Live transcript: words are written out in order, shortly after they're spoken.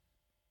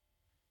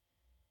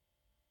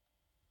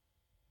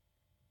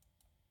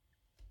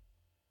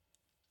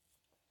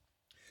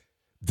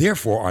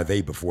Therefore are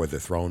they before the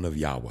throne of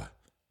Yahweh,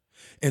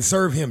 and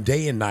serve him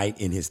day and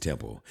night in his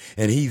temple,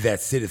 and he that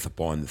sitteth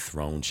upon the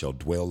throne shall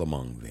dwell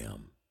among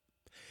them.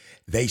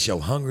 They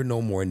shall hunger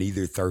no more,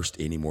 neither thirst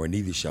any more,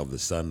 neither shall the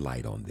sun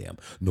light on them,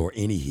 nor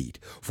any heat.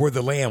 For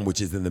the Lamb which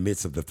is in the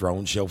midst of the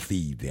throne shall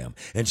feed them,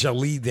 and shall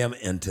lead them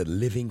into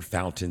living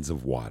fountains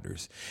of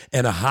waters.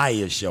 And a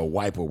highest shall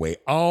wipe away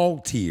all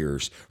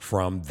tears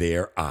from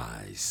their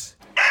eyes.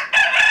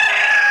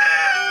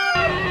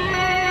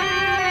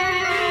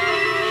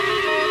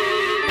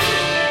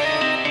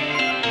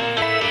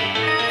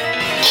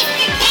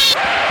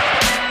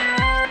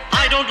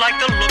 I don't like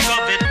the look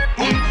of it.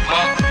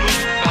 Oompa,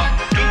 loompa,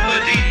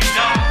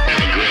 doobadee-da.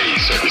 Darren Gray,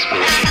 Circus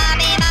Parade.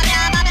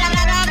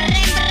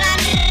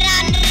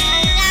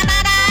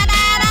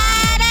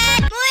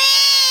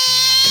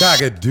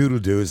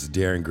 Cock-a-doodle-doo, it's the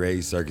Darren Gray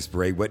Circus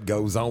Parade. What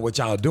goes on? What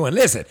y'all doing?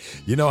 Listen,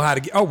 you know how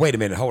to get... Oh, wait a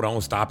minute. Hold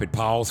on. Stop it.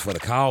 Pause for the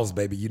calls,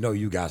 baby. You know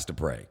you got to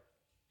pray.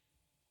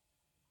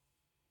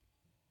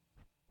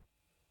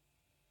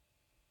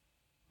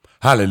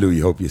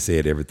 Hallelujah. Hope you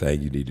said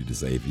everything you needed to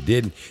say. If you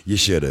didn't, you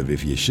should have.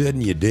 If you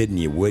shouldn't, you didn't,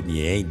 you wouldn't,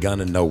 you ain't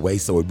gonna no way,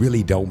 so it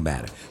really don't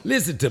matter.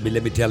 Listen to me.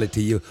 Let me tell it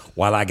to you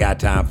while I got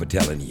time for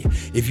telling you.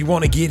 If you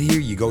want to get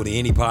here, you go to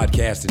any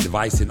podcasting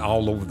device in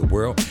all over the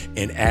world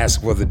and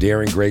ask for the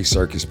Darren Gray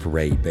Circus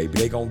Parade, baby.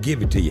 They gonna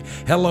give it to you.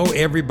 Hello,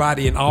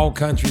 everybody in all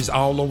countries,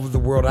 all over the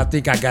world. I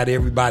think I got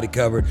everybody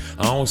covered.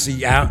 Only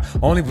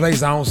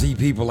place I don't see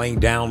people ain't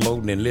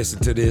downloading and listen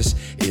to this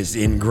is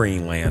in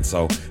Greenland.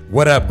 So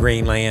what up,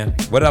 Greenland?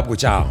 What up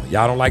with y'all?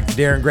 Y'all don't like the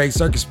Darren Gray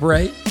Circus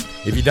Parade?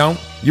 If you don't,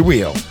 you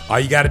will. All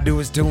you got to do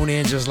is tune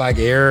in just like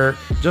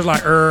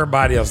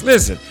everybody else.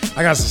 Listen,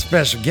 I got some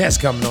special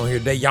guests coming on here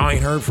today. Y'all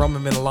ain't heard from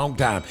him in a long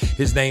time.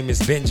 His name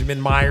is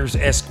Benjamin Myers,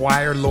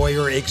 Esquire,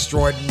 lawyer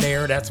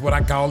extraordinaire. That's what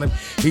I call him.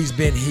 He's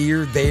been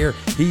here, there.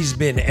 He's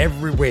been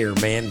everywhere,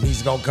 man.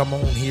 He's going to come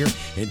on here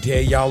and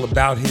tell y'all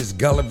about his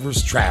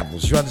Gulliver's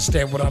Travels. You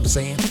understand what I'm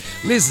saying?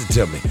 Listen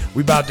to me.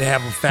 We about to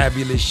have a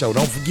fabulous show.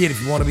 Don't forget, if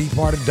you want to be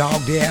part of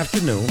Dog Day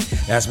Afternoon,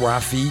 that's where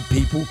I feed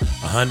people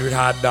 100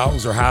 hot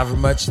dogs or however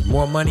much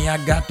more money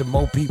I got, the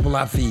more people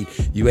I feed.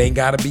 You ain't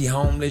got to be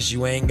homeless.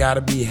 You ain't got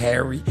to be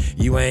hairy.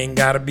 You ain't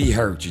got to be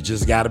hurt. You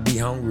just got to be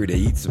hungry to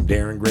eat some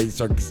Darren Gray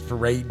Circus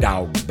Parade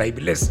dogs,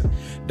 baby. Listen,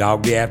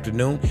 Dog Day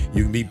Afternoon,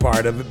 you can be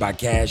part of it by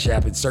Cash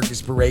App and Circus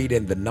Parade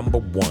and the number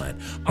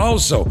 1.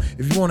 Also,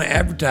 if you want to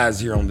advertise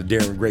here on the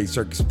Darren Gray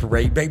Circus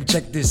Parade, baby,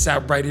 check this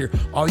out right here.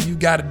 All you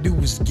got to do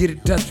is get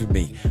in touch with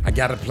me. I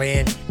got a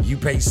plan. You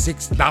pay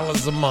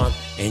 $6 a month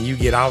and you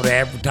get all the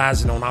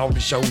advertising on all the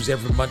shows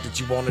every month that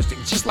you want us to.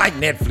 It's just like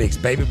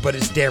Netflix, baby, but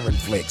it's Darren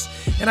Flicks.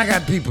 And I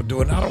got people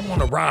doing it. I don't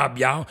want to rob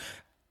y'all.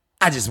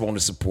 I just want to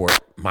support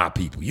my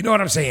people. You know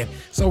what I'm saying?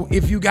 So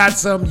if you got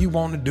something you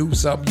want to do,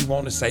 something you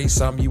want to say,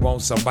 something you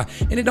want somebody,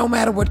 and it don't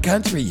matter what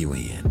country you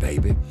in,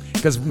 baby,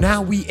 because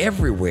now we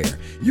everywhere.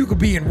 You could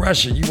be in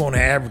Russia. You want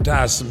to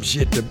advertise some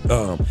shit to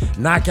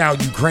knock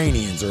out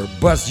Ukrainians or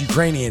bust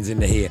Ukrainians in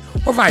the head,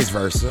 or vice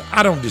versa.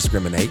 I don't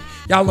discriminate.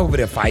 Y'all over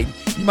there fighting.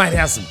 You might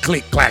have some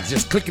click-clack,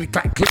 just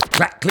clickety-clack,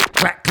 click-clack,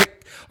 click-clack,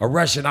 click. A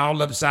Russian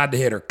all upside the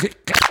head, or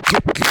click-clack,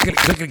 click-clack,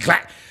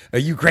 clickety-clack. A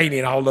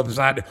Ukrainian all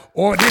upside the,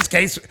 or in this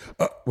case,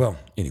 well,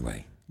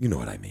 anyway, you know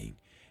what I mean.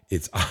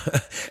 It's,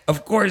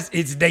 of course,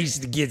 it's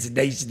nation against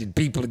nation and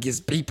people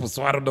against people,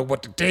 so I don't know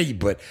what to tell you,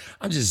 but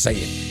I'm just saying,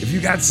 if you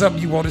got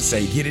something you want to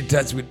say, get in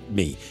touch with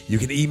me. You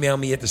can email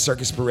me at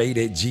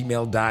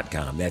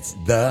thecircusparade@gmail.com. That's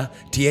the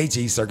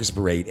THE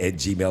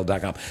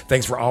circusparade@gmail.com.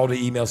 Thanks for all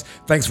the emails.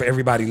 Thanks for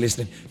everybody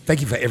listening.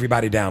 Thank you for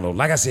everybody downloading.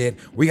 Like I said,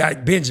 we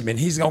got Benjamin.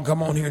 He's going to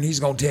come on here and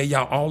he's going to tell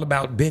y'all all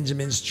about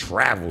Benjamin's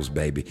travels,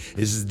 baby.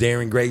 This is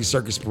Darren Gray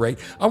Circus Parade.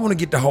 I want to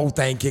get the whole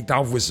thing kicked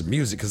off with some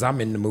music because I'm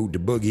in the mood to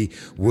boogie,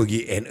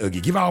 woogie, and oogie.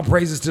 Give all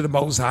praises to the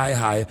Most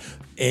High,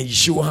 and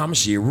Yeshua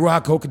HaMashiach,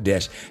 Ruach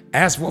HaKodesh.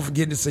 Ask for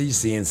forgiveness of your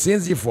sins,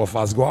 sins of your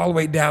forefathers. Go all the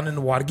way down in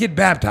the water. Get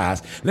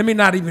baptized. Let me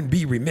not even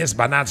be remiss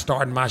by not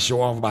starting my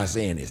show off by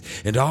saying this.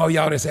 And to all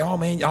y'all that say, oh,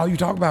 man, all you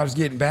talk about is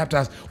getting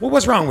baptized. Well,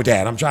 what's wrong with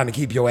that? I'm trying to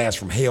keep your ass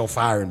from hell,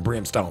 fire, and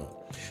brimstone.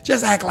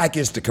 Just act like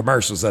it's the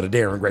commercials of the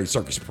Darren Gray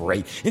Circus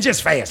Parade and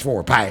just fast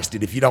forward past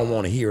it if you don't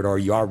want to hear it or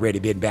you already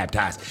been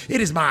baptized.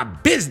 It is my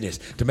business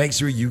to make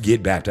sure you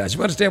get baptized.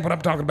 You understand what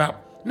I'm talking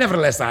about?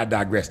 Nevertheless, I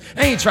digress.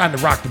 I ain't trying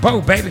to rock the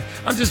boat, baby.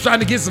 I'm just trying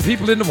to get some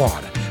people in the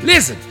water.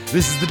 Listen,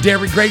 this is the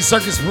Darren Gray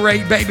Circus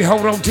Parade, baby.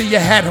 Hold on to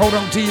your hat, hold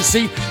on to your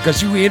seat,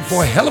 because you in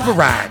for a hell of a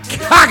ride.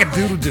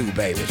 Cock-a-doodle-doo,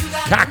 baby.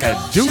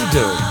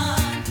 Cock-a-doodle-doo.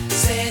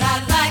 Said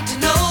I'd like to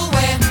know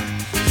when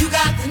you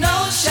got the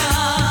notion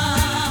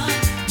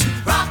to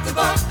rock the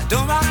boat. I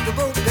don't rock the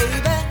boat, baby.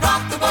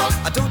 Rock the boat.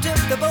 I don't tip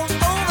the boat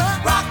over.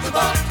 Rock the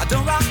boat. I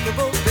don't rock the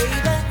boat, baby.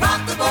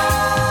 Rock the boat.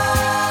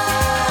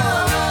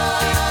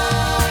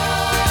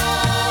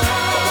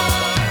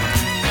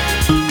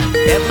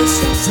 Ever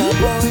since our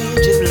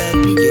voyage of love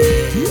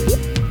began,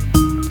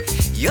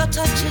 your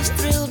touch has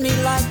thrilled me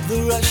like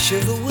the rush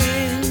of the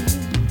wind,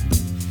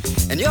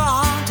 and your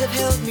arms have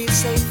held me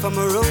safe from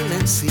a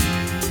rolling sea.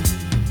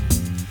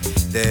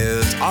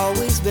 There's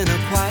always been a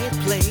quiet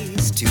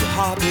place to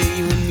harbor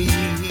you and me.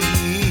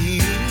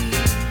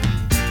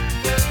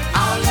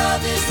 Our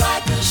love is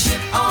like a ship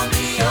on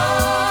the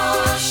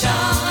ocean.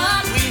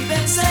 We've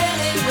been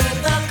sailing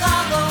with a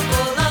cargo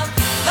full of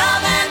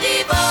love and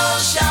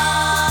devotion.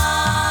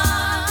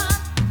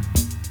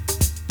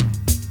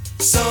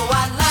 So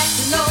I'd like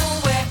to know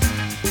where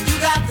you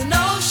got the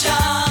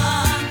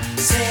notion.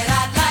 Said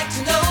I'd like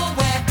to know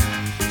where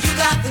you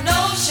got the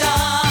notion.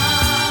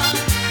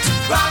 To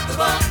rock the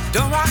boat,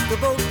 don't rock the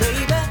boat,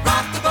 baby.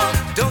 Rock the boat,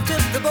 don't tip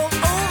the boat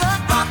over.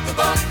 Rock the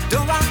boat,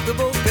 don't rock the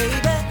boat,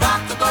 baby.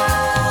 Rock the boat.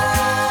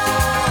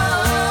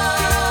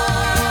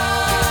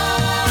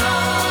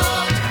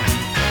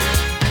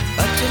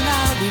 Up to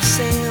now we've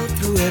sailed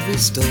through every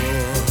storm,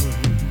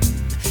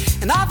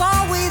 and I've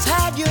always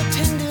had your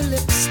tender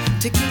lips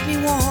to keep me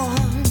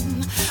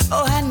warm.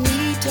 Oh, I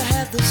need to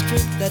have the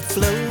strength that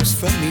flows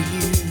from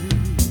you.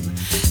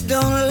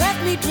 Don't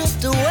let me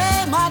drift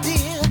away, my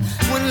dear,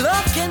 when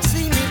love can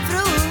see me through.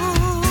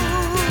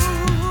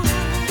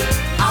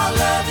 Our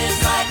love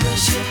is like a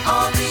ship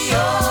on the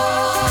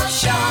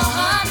ocean.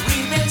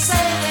 We've been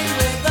sailing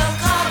with a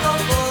cargo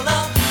full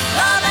of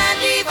love and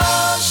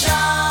devotion.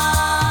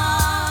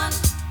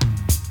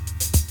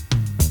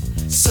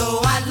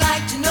 So I'd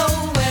like to know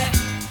where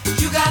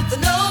you got the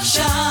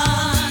notion.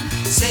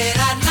 Said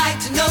I'd like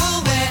to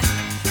know where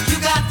you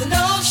got the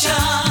notion.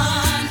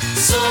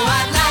 So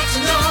I'd like to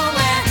know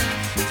where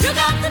you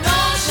got the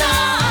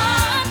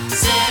notion.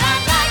 Said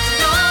I'd like to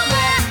know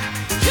where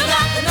you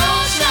got the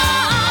notion.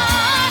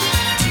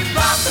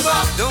 Rock the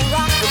boat, don't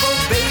rock the boat,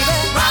 baby.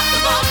 Rock the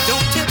boat,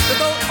 don't tip the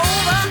boat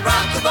over.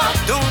 Rock the boat,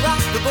 don't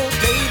rock the boat,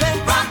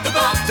 baby. Rock the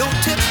boat, don't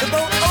tip the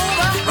boat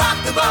over. Rock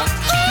the boat,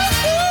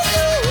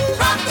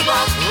 rock the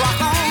boat,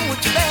 rock on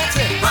with your bad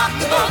self. Rock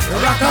the boat,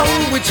 Rock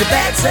on with your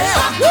bad self.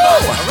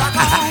 rock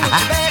on with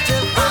your bad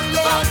self. Rock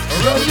the boat,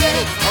 roll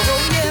yeah,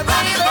 roll yeah,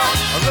 rock the boat,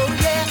 roll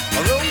yeah,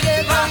 roll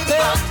yeah, rock the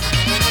boat.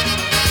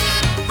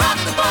 Rock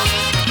the boat,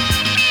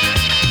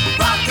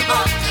 rock the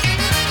boat,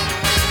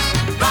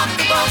 rock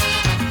the boat,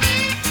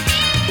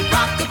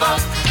 rock the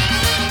boat,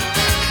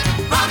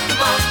 rock the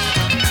boat,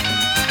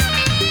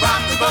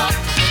 rock the boat,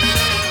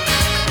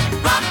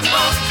 rock the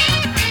boat,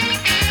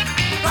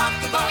 rock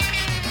the boat.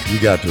 You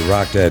got to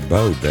rock that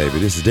boat, baby.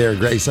 This is Darren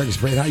Gray, Circus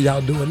Parade. How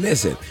y'all doing?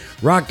 Listen,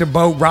 rock the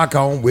boat, rock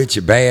on with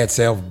your bad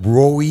self.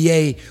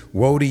 Whoa-yay,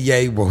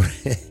 whoa-de-yay,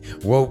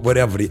 whoa,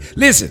 whatever it is.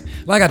 Listen,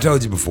 like I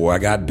told you before, I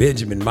got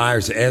Benjamin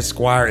Myers,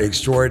 Esquire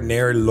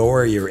Extraordinary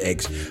Lawyer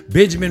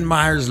Benjamin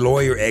Myers,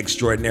 Lawyer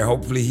Extraordinary.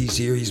 Hopefully he's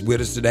here. He's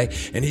with us today,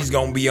 and he's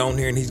going to be on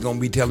here, and he's going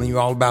to be telling you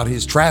all about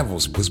his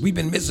travels, because we've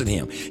been missing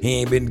him. He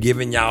ain't been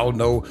giving y'all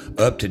no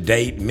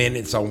up-to-date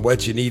minutes on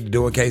what you need to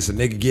do in case a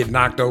nigga get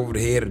knocked over the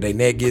head or their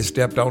neck gets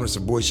stepped on or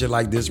some bullshit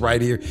like this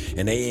right here,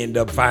 and they end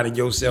up finding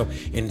yourself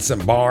in some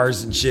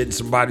bars and shit, and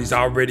somebody's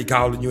already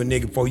calling you a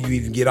nigga before you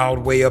even get all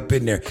the way up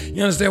in there.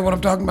 You understand what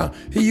I'm talking about?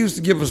 He used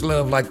to give us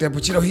love like that,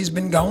 but you know, he's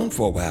been gone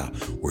for a while.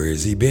 Where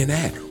has he been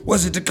at?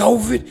 Was it the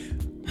COVID?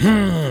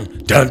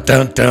 Dun,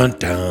 dun, dun,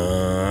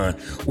 dun.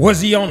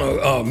 Was he on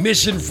a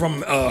mission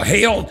from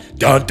hell?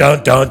 Dun,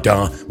 dun, dun,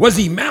 dun. Was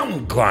he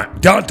mountain climb?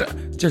 Dun,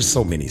 dun. There's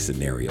so many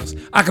scenarios.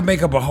 I could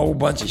make up a whole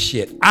bunch of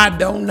shit. I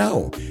don't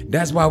know.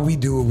 That's why we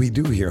do what we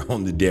do here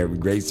on the Darren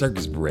Gray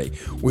Circus Parade,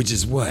 which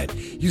is what?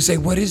 You say,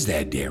 what is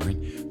that,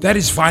 Darren? That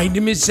is Find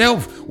Him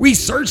Himself. We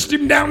searched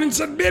him down and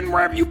said, Ben,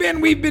 where have you been?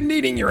 We've been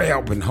needing your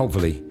help. And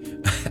hopefully,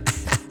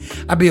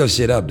 I build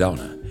shit up, don't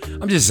I?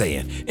 I'm just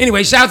saying.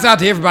 Anyway, shouts out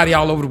to everybody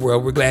all over the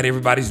world. We're glad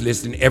everybody's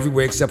listening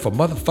everywhere except for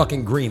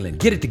motherfucking Greenland.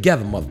 Get it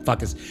together,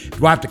 motherfuckers.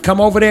 Do I have to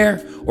come over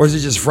there, or is it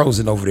just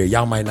frozen over there?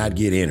 Y'all might not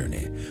get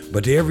internet.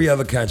 But to every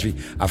other country,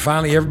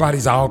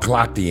 everybody's all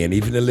clocked in,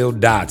 even the little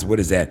dots. What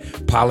is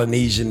that?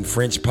 Polynesian,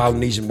 French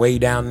Polynesian way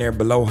down there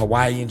below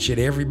Hawaii and shit.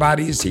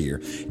 Everybody is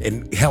here.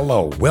 And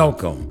hello,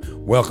 welcome.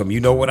 You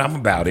know what I'm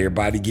about.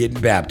 Everybody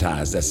getting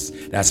baptized.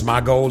 That's my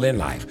goal in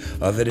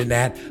life. Other than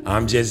that,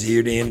 I'm just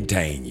here to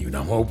entertain you. And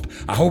I hope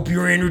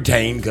you're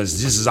entertained,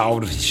 because this is all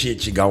the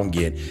shit you're gonna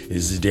get.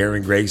 This is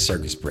Darren Gray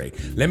Circus Parade.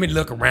 Let me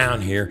look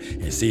around here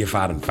and see if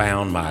I done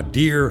found my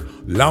dear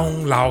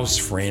long lost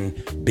friend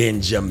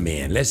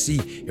Benjamin. Let's see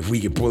if we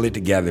can pull it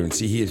together and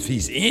see if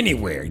he's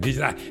anywhere.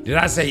 Did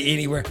I say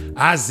anywhere?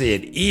 I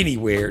said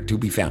anywhere to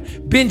be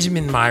found.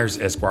 Benjamin Myers,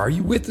 Esquire. Are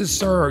you with us,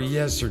 sir? Or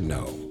yes or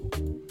no?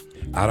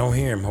 I don't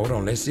hear him. Hold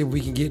on. Let's see if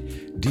we can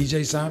get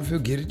DJ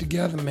Seinfeld. Get it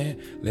together,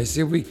 man. Let's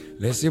see if we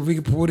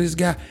can pull this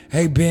guy.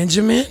 Hey,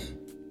 Benjamin.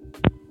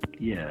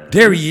 Yeah.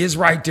 There he is,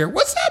 right there.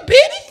 What's up,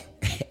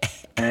 Benny?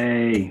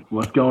 Hey,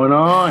 what's going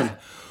on?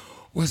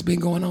 What's been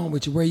going on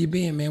with you? Where you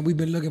been, man? We've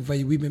been looking for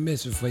you. We've been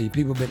missing for you.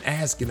 People been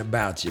asking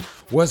about you.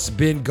 What's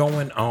been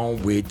going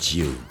on with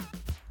you?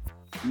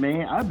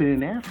 Man, I've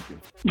been in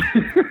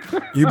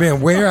Africa. You been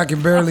where? I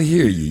can barely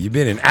hear you. You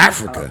been in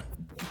Africa.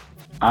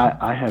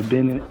 I have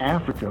been in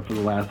Africa for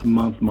the last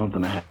month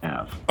and a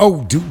half.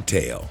 Oh, do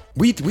tell.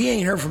 We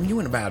ain't heard from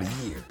you in about a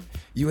year.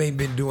 You ain't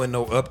been doing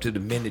no up to the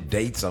minute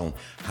dates on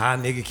how a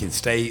nigga can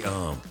stay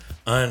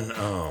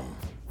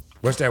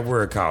What's that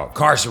word called?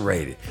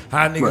 Incarcerated.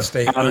 How niggas What,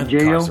 stay out of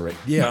jail? uncarcerated?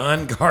 Yeah,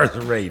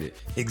 uncarcerated.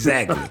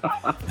 Exactly.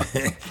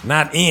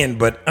 Not in,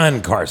 but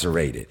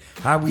uncarcerated.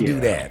 How we do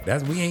Yeah.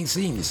 that? We ain't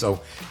seen you.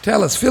 So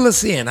tell us, fill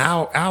us in.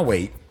 I'll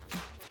wait.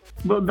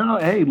 But no,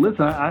 hey,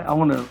 listen, I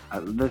want to,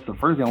 that's the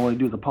first thing I want to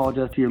do is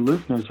apologize to your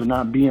listeners for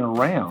not being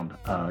around.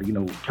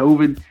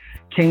 COVID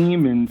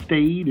came and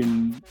stayed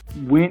and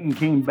went and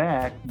came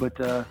back, but,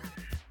 I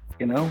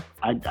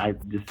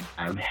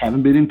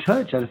haven't been in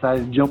touch. I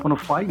decided to jump on a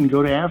flight and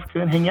go to Africa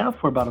and hang out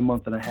for about a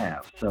month and a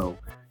half. So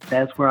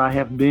that's where I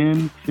have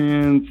been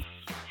since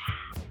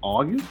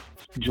August.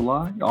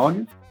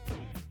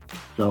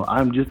 So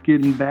I'm just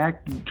getting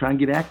back, trying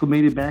to get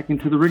acclimated back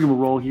into the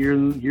rigmarole here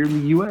in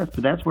the U.S.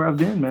 But that's where I've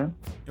been, man.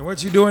 And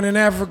what you doing in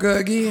Africa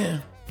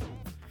again?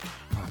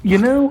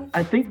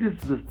 I think this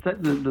is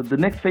the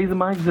next phase of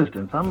my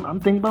existence. I'm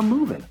thinking about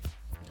moving.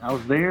 I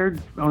was there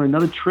on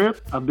another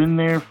trip. I've been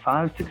there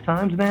 5-6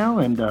 times now,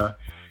 and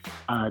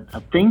I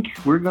think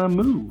we're gonna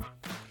move.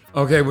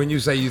 Okay, when you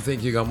say you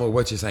think you're gonna move,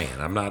 what you saying?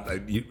 I'm not.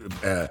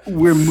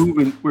 We're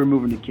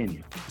moving to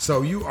Kenya.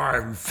 So you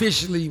are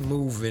officially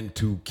moving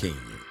to Kenya.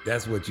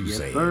 That's what you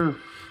saying. Sir.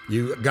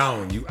 You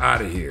gone. You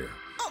out of here.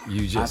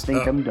 You just. I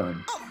think I'm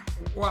done.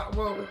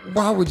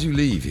 Why would you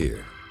leave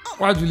here?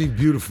 Why'd you leave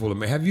beautiful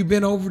America? Have you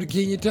been over to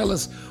Kenya? Tell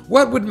us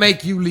what would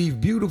make you leave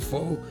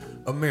beautiful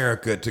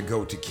America to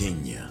go to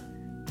Kenya.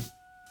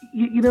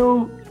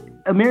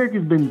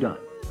 America's been done.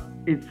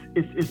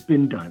 It's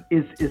been done.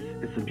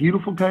 It's a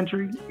beautiful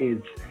country.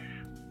 It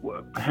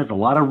has a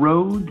lot of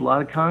roads, a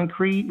lot of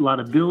concrete, a lot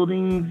of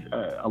buildings,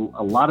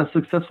 a lot of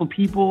successful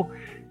people.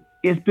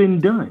 It's been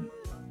done.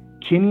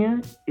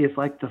 Kenya is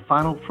like the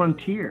final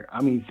frontier.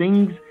 I mean,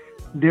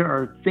 there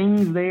are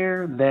things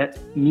there that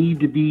need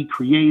to be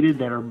created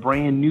that are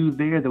brand new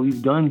there that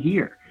we've done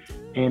here.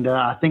 And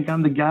I think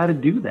I'm the guy to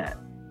do that.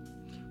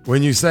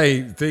 When you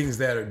say things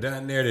that are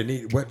done there that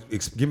need what?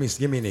 Give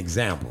me an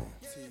example.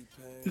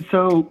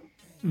 So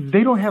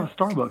they don't have a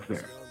Starbucks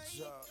there.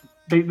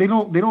 They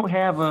don't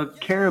have a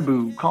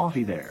Caribou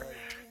coffee there.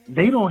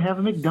 They don't have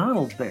a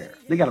McDonald's there.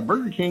 They got a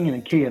Burger King and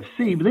a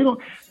KFC, but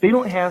they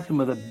don't have some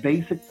of the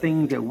basic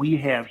things that we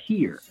have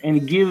here. And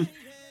it gives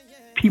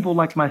people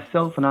like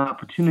myself an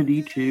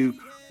opportunity to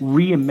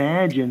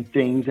reimagine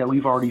things that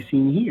we've already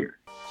seen here,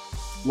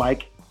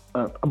 like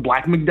a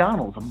black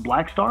McDonald's, a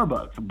black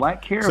Starbucks, a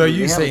black Caribou. So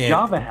you saying? A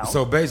Java House.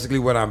 So basically,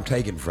 what I'm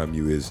taking from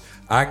you is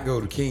I can go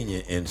to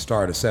Kenya and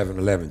start a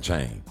 7-Eleven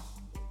chain.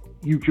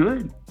 You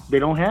could. They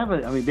don't have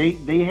it. I mean,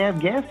 they have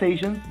gas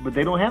stations, but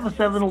they don't have a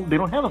They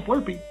don't have a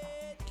Slurpee.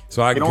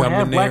 So I can come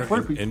in there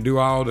Slurpees. and do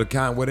all the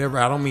kind, whatever.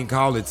 I don't mean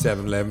call it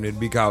 7-Eleven. It'd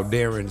be called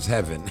Darren's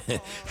Heaven.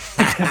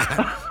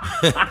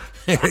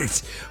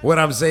 What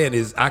I'm saying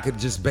is I could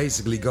just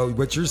basically go,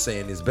 what you're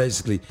saying is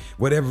basically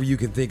whatever you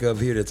can think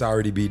of here that's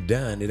already been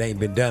done. It ain't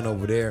been done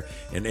over there,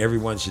 and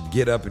everyone should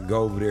get up and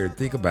go over there and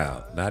think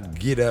about. Not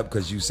get up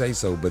because you say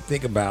so, but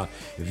think about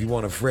if you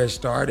want a fresh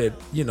start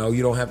you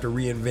don't have to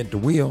reinvent the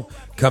wheel.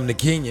 Come to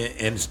Kenya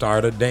and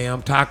start a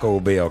damn Taco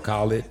Bell.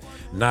 Call it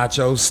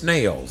Nacho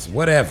Snails,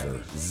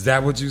 whatever. Is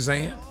that what you're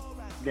saying?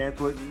 That's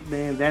what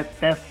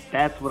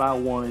what I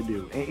want to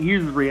do. And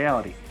here's the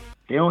reality.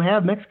 They don't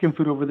have Mexican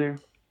food over there.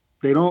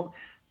 They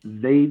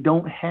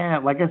don't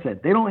have, like I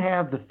said, they don't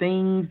have the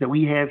things that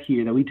we have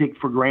here that we take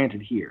for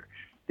granted here.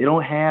 They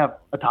don't have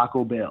a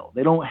Taco Bell.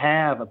 They don't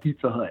have a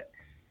Pizza Hut.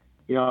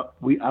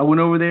 I went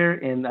over there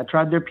and I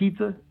tried their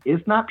pizza.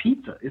 It's not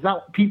pizza. It's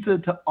not pizza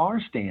to our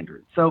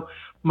standards. So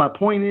my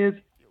point is,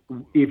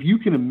 if you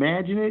can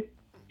imagine it,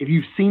 if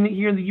you've seen it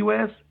here in the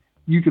U.S.,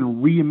 you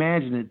can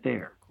reimagine it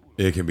there.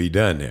 It can be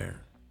done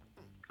there.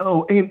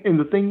 Oh, and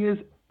the thing is,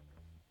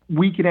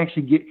 we can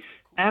actually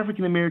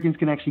African Americans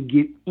can actually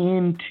get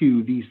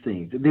into these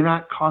things. They're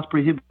not cost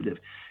prohibitive.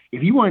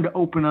 If you wanted to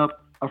open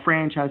up a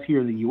franchise here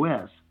in the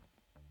U.S.,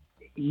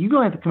 you're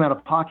going to have to come out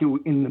of pocket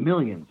in the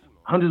millions,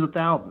 hundreds of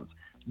thousands.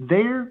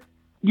 There,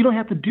 you don't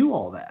have to do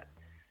all that.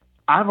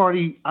 I've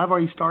already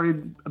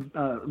started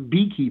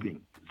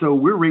beekeeping. So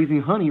we're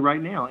raising honey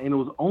right now, and it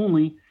was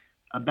only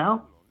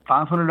about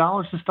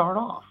 $500 to start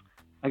off.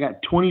 I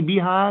got 20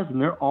 beehives,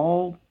 and they're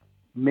all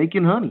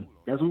making honey.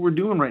 That's what we're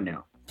doing right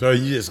now. So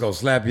you just gonna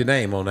slap your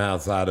name on the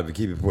outside of it,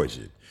 keep it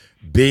pushing.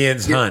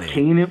 Ben's Honey.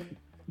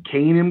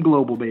 K&M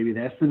Global, baby.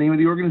 That's the name of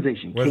the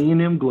organization.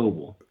 K&M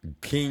Global.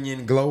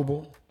 Kenyan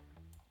Global?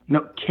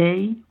 No,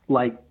 K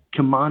like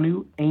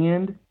Kimanu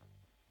and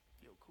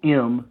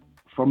M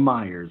for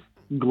Myers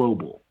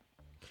Global.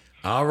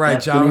 All right,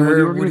 That's y'all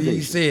heard what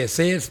he said.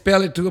 Say it,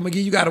 spell it to him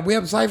again. You got a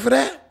website for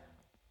that?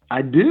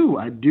 I do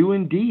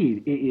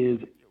indeed. It is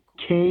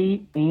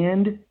K,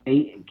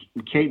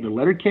 the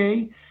letter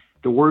K,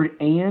 the word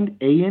and,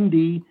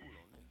 A-N-D,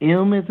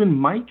 M as in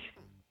Mike,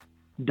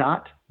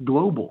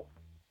 .global.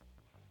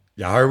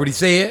 Y'all heard what he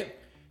said?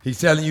 He's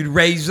telling you to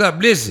raise up.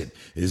 Listen,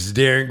 this is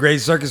Darren Gray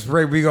Circus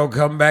Parade. We're going to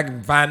come back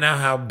and find out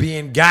how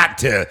Ben got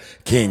to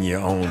Kenya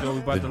on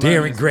the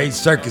Darren Gray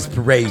Circus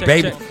Parade,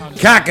 baby.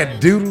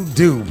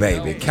 Cock-a-doodle-doo,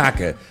 baby.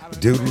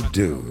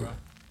 Cock-a-doodle-doo.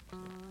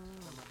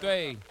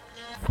 3,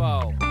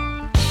 4.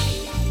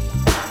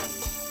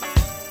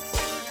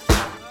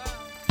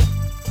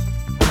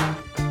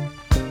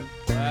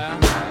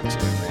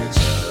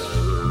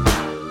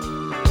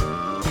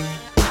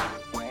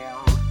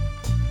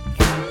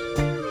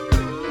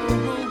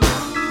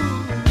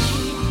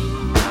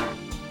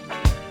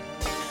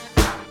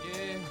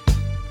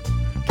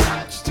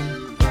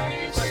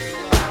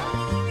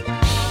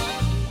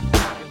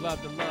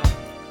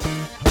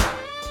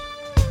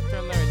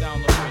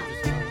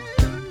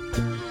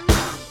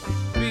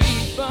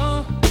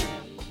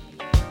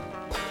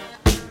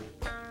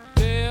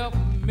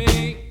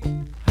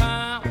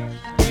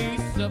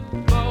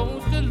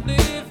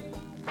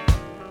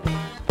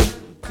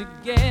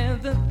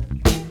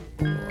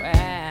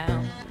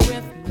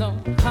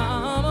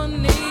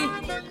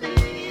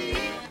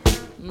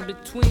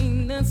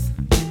 between us.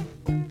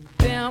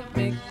 Now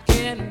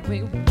can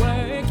we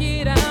work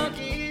it out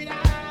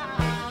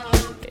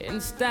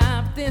and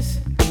stop this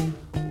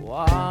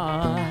war?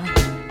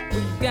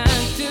 We got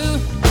to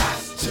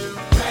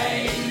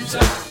raise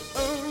up.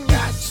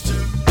 Got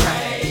to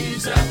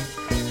raise up.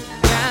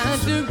 Got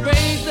to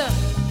raise up.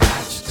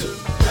 Got to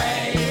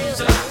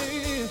raise up.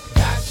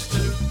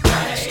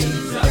 Got to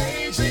raise up.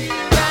 Got to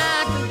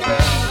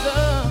raise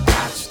up.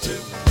 Got to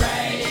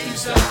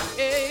raise up.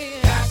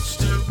 Got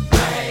to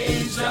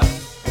raise up.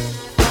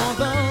 For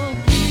the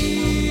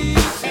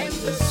peace and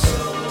the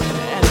soul.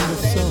 And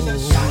the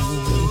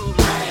soul.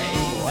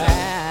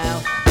 Wow.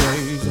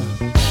 Raise up.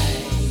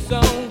 So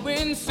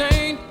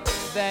insane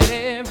that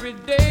every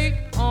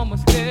day,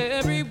 almost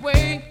every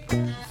way,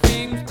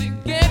 seems to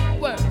get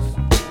worse.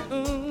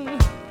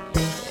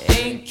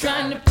 Ain't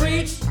trying to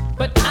preach,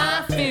 but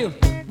I feel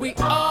we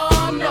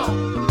all know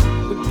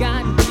we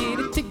gotta get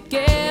it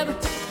together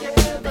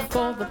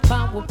before the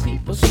power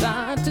people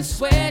start to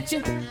sweat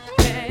you,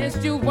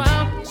 cast you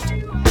out.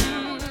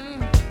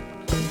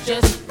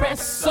 Just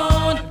press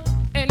on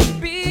and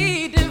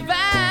be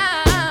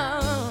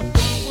devout.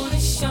 Don't wanna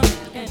shout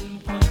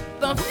and point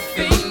the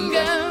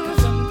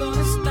fingers. I'm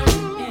gonna start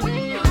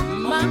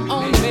in my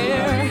own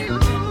mirror.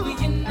 We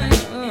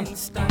unite and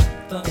stop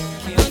the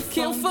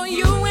kill for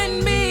you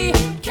and me.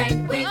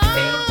 Can't we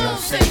feel your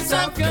sense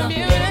of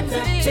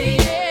community?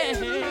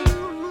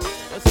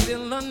 But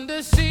still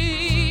under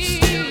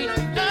siege.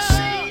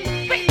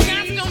 We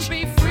got to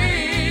be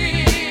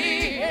free.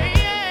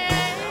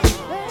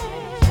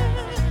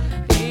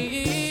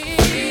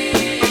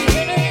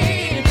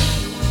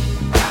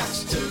 Got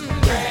to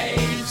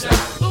raise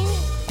up.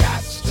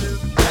 Got to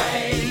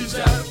raise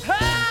up.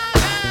 Got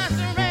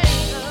to raise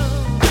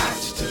up. Got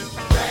to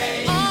raise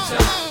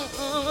up.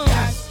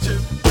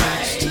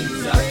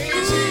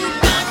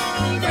 Got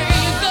to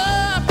raise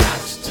up.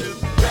 Got to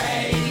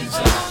raise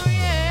up. Oh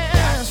yeah.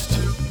 Got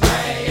to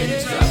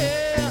raise up.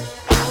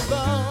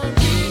 Although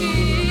we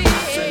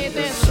say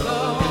this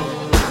slow.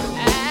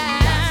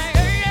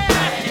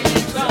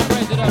 Don't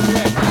raise it up,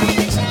 Rick.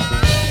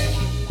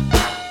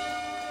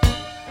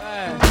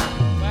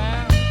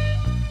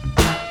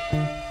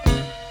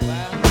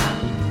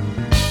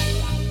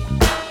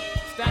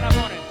 Stand up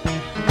on it.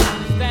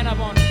 Stand up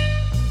on it.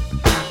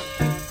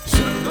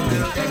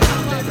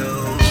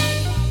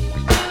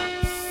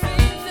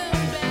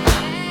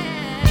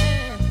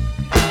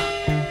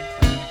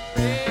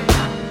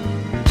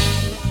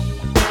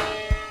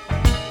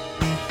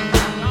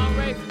 Don't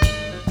raise it.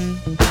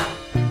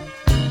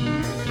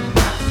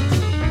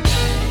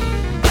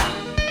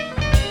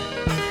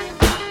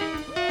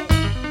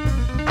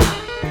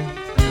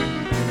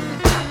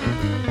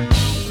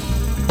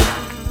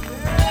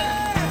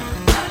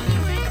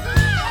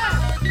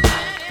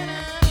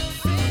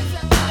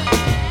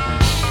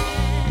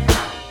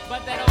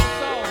 But that old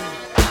soul,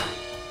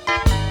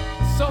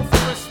 soul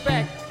for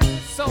respect,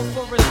 soul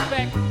for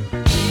respect.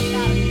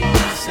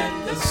 Send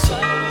the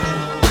soul,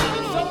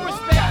 soul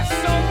respect,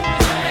 soul for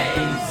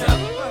respect.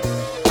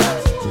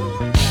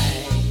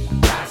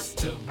 Got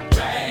to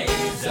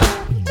raise up.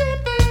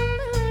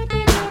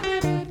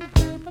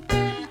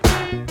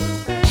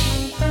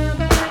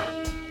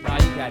 Nah,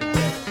 you got it,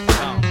 Jeff.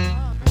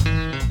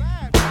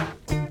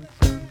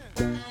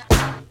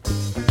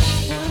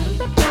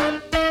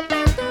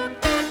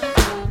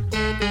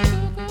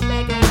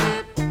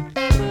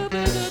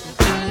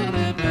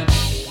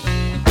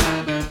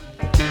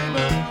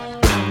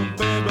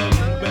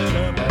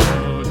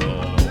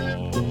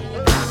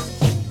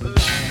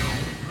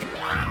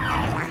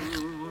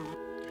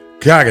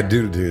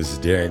 Cock-a-doodle-doo, this is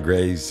Darren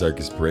Gray,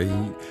 Circus Parade.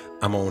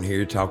 I'm on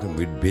here talking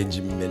with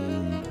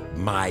Benjamin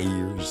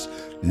Myers,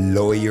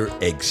 lawyer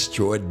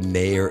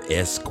extraordinaire,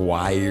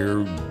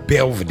 Esquire,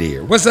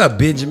 Belvedere. What's up,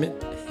 Benjamin?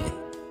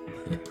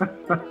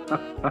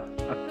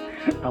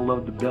 I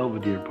love the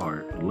Belvedere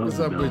part. I love What's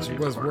the up with you?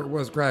 Belvedere part.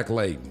 What's crack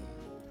laden?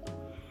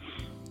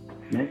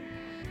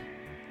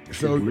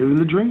 So living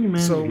the dream,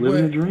 man.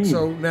 Living the dream.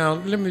 So now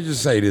let me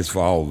just say this for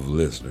all the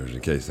listeners, in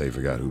case they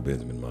forgot who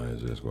Benjamin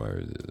Myers Esquire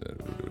is.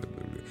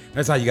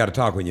 That's how you got to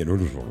talk when you.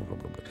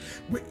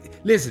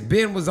 Listen,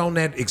 Ben was on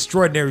that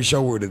extraordinary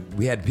show where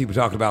we had people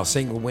talking about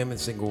single women,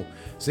 single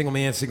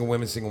men, single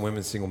women, single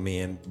women, single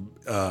men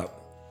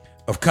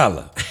of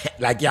color.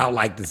 Like y'all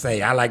like to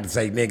say. I like to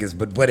say niggas,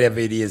 but whatever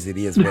it is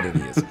what it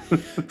is.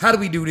 How do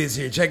we do this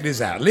here? Check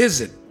this out.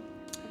 Listen,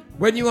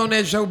 when you on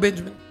that show,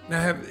 Benjamin?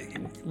 Now,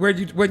 when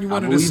you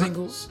one of the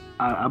singles?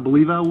 I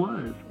believe I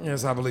was.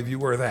 Yes, I believe you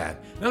were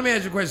that. Now let me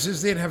ask you a question.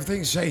 Since then, have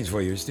things changed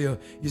for you? You still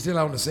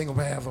on the single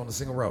path, on the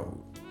single road?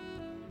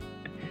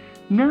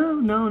 No,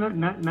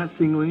 not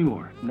single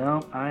anymore.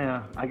 No,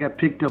 I got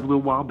picked up a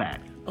little while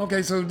back.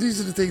 Okay, so these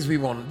are the things we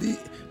want.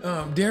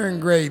 Darren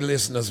Gray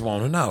listeners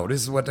want to know.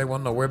 This is what they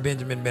want to know, where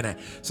Benjamin been at.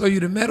 So you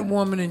done met a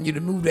woman and you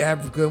done moved to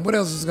Africa. And what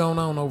else is going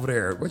on over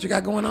there? What you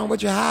got going on?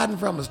 What you hiding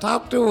from us?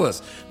 Talk to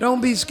us. Don't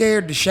be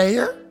scared to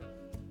share.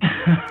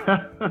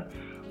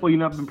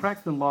 Well, I've been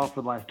practicing law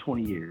for the last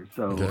 20 years.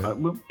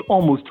 So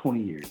almost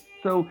 20 years.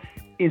 So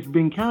it's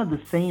been kind of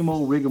the same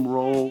old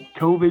rigmarole.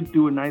 COVID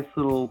threw a nice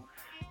little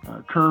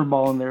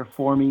curveball in there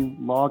for me.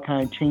 Law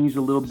kind of changed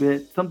a little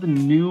bit. Something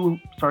new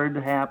started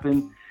to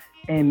happen.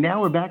 And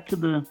now we're back to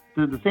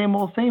the same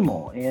old, same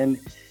old. And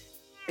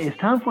it's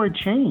time for a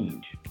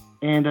change.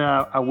 And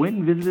I went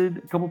and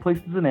visited a couple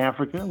places in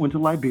Africa. Went to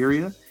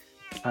Liberia,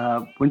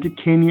 went to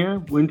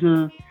Kenya, went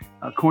to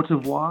Cote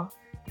d'Ivoire.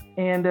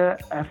 And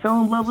I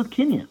fell in love with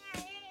Kenya.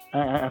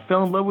 I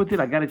fell in love with it.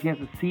 I got a chance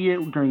to see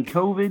it during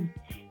COVID.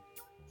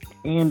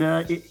 And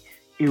it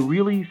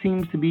really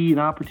seems to be an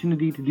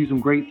opportunity to do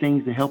some great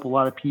things to help a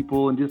lot of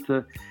people and just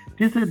to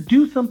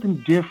do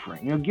something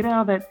different. You know, get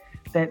out of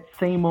that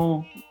same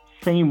old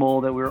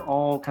that we're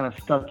all kind of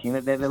stuck in,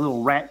 the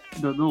little rat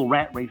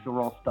race that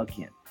we're all stuck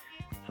in.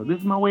 So this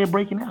is my way of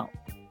breaking out.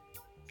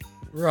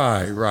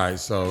 Right.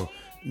 So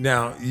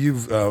now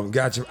you've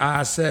got your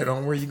eyes set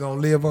on where you're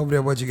going to live over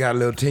there. What, you got a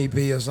little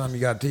teepee or something?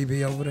 You got a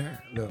teepee over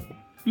there? Look.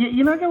 Yeah,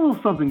 you know, I got a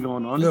little something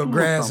going on. Little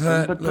grass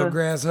hut. You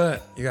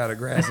got a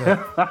grass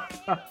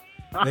hut.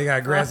 They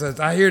got grass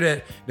huts. I hear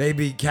that they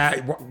be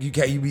you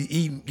can't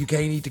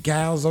eat the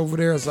cows over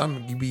there or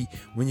something.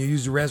 When you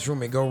use the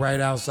restroom, it go right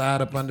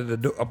outside up under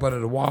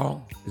the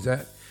wall. Is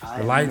that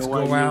the lights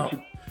go out?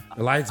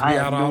 The lights be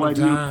out all the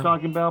time. I have no idea what you're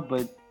talking about,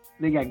 but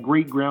they got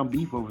great ground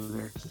beef over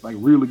there. Like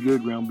really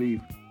good ground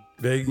beef.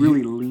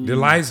 Really lean. The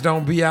lights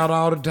don't be out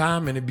all the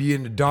time, and it be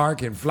in the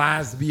dark, and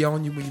flies be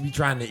on you when you be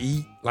trying to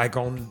eat, like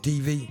on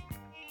TV.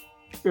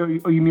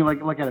 Oh, you mean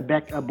like at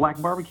a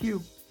black barbecue?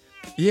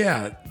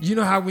 Yeah, you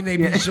know how when they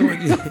be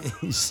showing you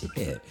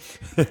shit.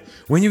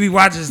 When you be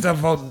watching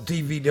stuff on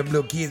TV, them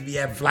little kids be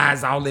having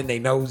flies all in their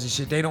nose and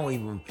shit. They don't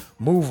even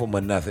move them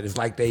or nothing. It's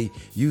like they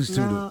used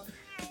to.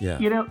 Yeah.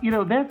 You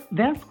know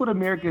that's what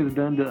America has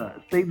done to us.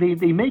 They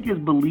make us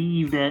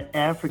believe that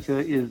Africa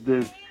is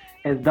this,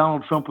 as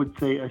Donald Trump would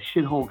say, a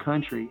shithole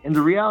country. And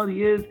the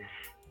reality is,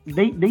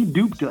 they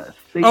duped us.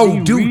 They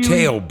do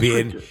tell,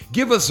 Ben.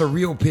 Give us a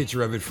real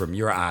picture of it from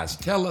your eyes.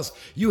 Tell us.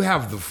 You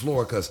have the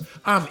floor, because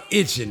I'm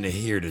itching to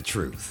hear the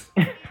truth.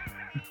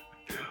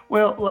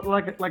 Well,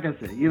 like I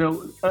said, you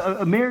know,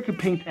 America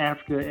paints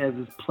Africa as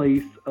this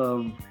place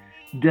of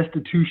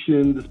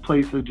destitution, this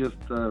place of just,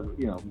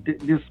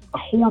 just a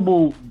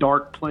horrible,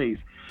 dark place.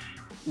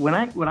 When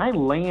I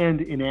land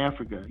in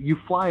Africa, you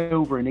fly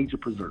over a nature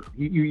preserve.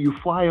 You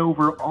fly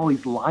over all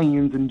these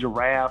lions and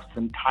giraffes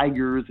and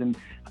tigers and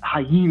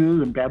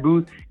hyenas and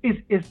baboons.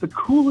 It's the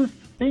coolest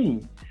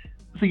thing.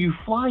 So you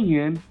fly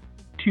in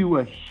to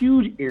a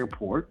huge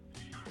airport.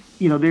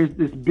 You know, there's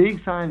this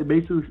big sign that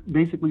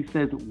basically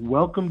says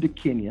 "Welcome to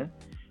Kenya,"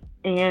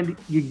 and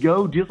you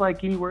go just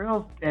like anywhere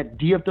else at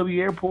DFW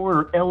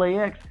Airport or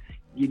LAX.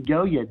 You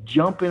go, you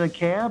jump in a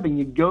cab, and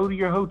you go to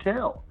your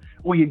hotel.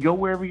 Or you go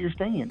wherever you're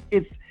staying.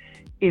 It's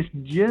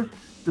just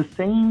the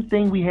same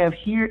thing we have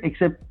here,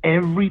 except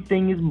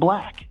everything is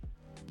black.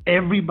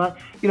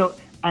 Everybody, you know,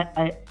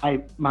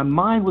 my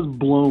mind was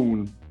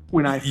blown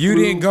when I. You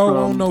didn't go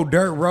on no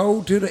dirt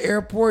road to the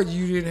airport.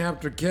 You didn't have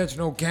to catch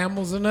no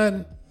camels or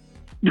nothing.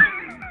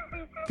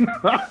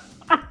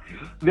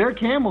 There are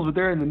camels, but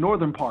they're in the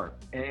northern part,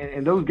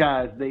 and those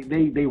guys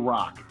they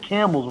rock.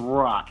 Camels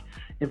rock.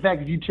 In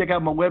fact, if you check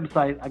out my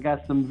website, I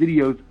got some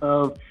videos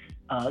of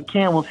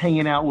camels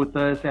hanging out with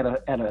us at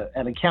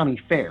a county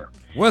fair.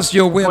 What's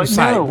your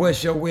website?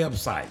 What's your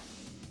website?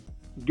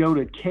 Go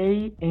to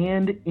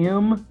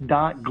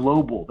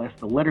kandm.global. That's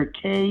the letter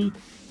K,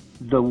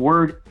 the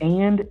word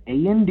and,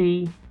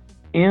 A-N-D,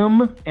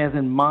 M as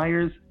in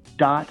Myers,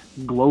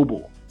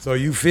 .global. So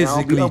you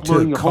physically I'll be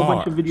uploading took a whole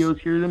cars. bunch of videos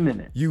here in a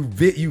minute.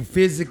 You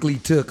physically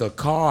took a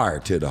car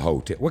to the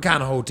hotel. What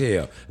kind of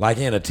hotel? Like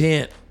in a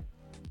tent?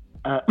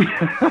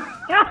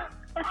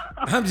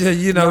 I'm just,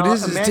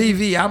 this is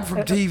TV. I'm from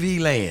TV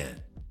land.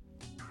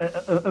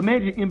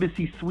 Imagine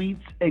Embassy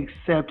Suites,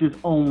 except it's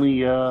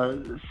only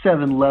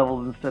 7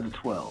 levels instead of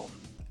 12.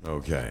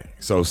 Okay.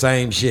 So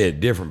same shit,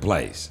 different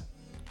place.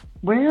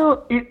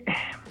 Well,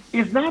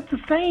 it's not the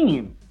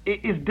same.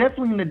 It's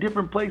definitely in a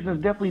different place, and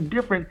it's definitely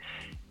different.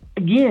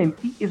 Again,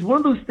 it's one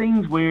of those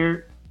things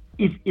where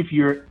if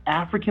you're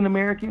African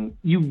American,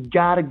 you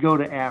gotta go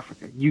to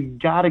Africa. You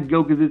gotta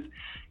go because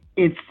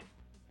it's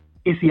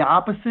the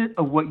opposite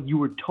of what you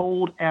were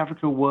told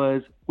Africa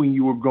was when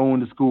you were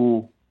going to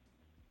school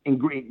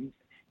in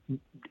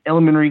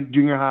elementary,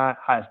 junior high,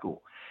 high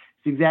school.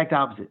 It's the exact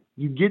opposite.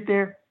 You get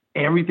there,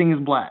 everything is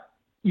black.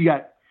 You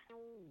got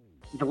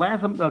so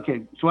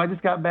I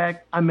just got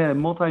back. I met a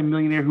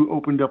multi-millionaire who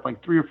opened up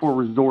like 3 or 4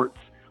 resorts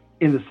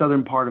in the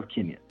southern part of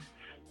Kenya.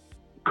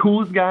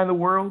 Coolest guy in the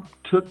world,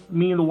 took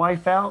me and the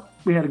wife out.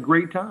 We had a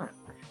great time.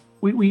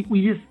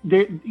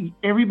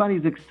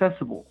 Everybody's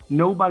accessible.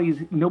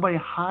 Nobody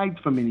hides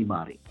from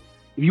anybody.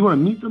 If you want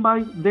to meet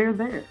somebody, they're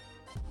there.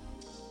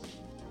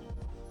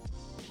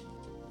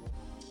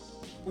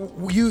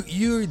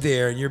 You're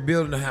there and you're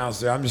building a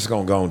house there. I'm just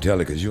gonna go and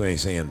tell it because you ain't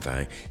saying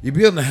anything. You're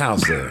building a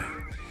house there.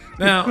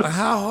 Now,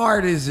 how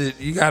hard is it?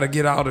 You got to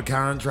get all the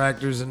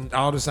contractors and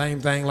all the same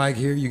thing like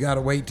here. You got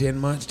to wait 10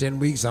 months, 10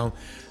 weeks on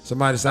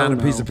somebody to sign a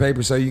piece of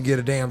paper so you can get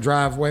a damn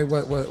driveway.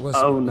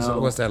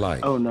 What's that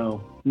like? Oh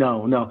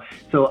no.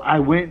 So I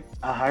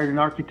hired an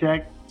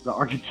architect. The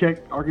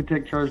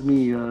architect charged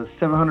me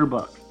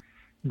 $700.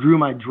 Drew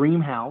my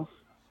dream house,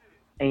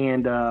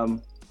 and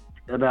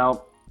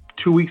about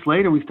 2 weeks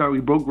later, we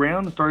broke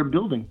ground and started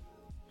building.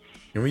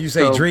 And when you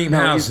say dream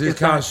house, it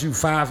costs you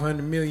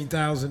 $500 million.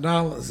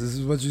 This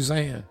is what you're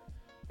saying?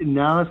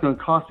 Now it's going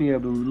to cost me a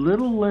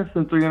little less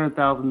than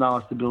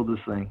 $300,000 to build this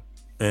thing.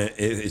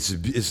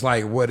 It's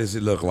like, what does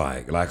it look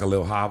like? Like a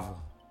little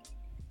hovel?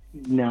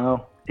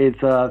 No, it's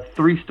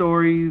 3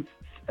 stories,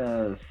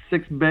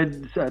 6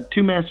 beds,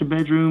 2 master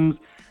bedrooms,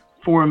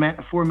 4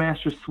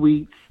 master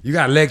suites. You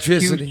got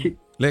electricity?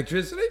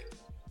 Electricity?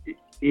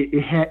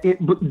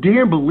 But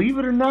Darren, believe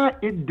it or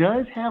not, it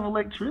does have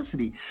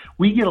electricity.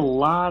 We get a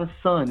lot of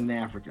sun in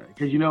Africa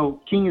because,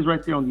 King is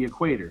right there on the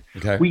equator.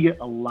 Okay. We get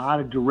a lot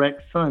of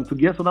direct sun. So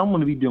guess what I'm going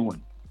to be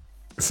doing?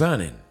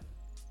 Sunning.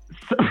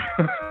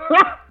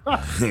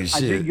 I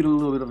did get a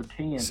little bit of a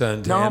tan.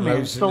 Suntan no, man,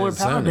 lotion solar and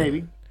power, sunning.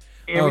 baby.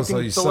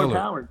 Everything's solar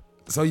powered.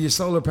 So you're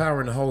solar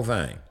powering the whole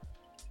thing?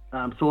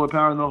 I'm solar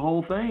powering the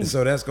whole thing.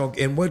 So that's going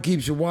to, and what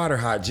keeps your water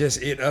hot?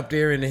 Just it up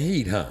there in the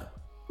heat, huh?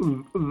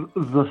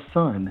 The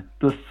sun,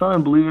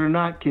 believe it or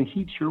not, can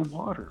heat your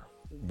water.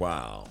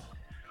 Wow.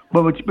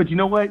 But you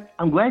know what?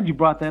 I'm glad you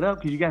brought that up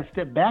because you got to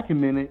step back a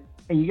minute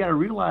and you got to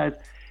realize,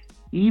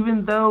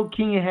 even though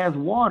Kenya has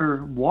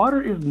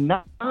water is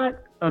not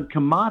a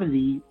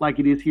commodity like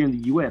it is here in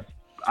the U.S.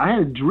 I had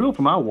to drill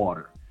for my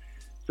water.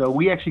 So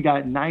we actually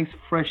got nice,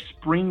 fresh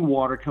spring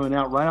water coming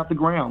out right out the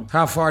ground.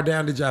 How far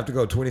down did you have to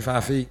go?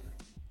 25 feet?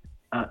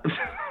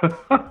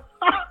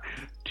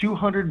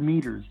 200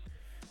 meters.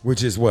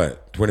 Which is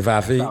what?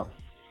 25 feet? About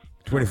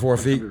 24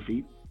 feet? 600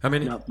 feet. How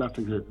many? No, not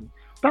 600.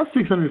 About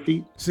 600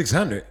 feet.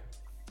 600?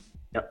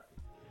 Yep.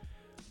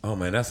 Oh,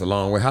 man, that's a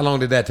long way. How long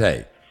did that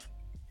take?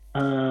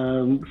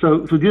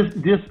 So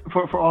just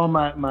for all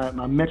my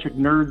metric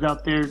nerds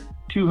out there,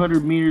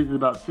 200 meters is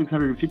about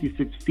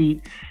 656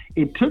 feet.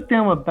 It took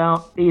them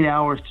about 8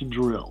 hours to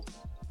drill.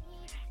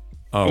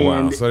 Oh,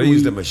 wow. So they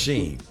used a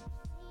machine.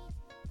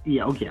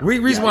 Yeah, okay. The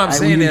reason why I'm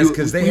saying that is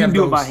because they have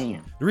do those. it by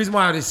hand. The reason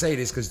why I just say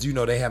this because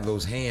they have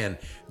those hand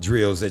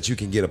drills that you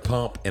can get a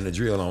pump and a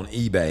drill on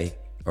eBay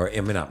or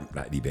not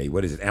eBay.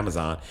 What is it?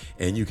 Amazon,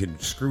 and you can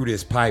screw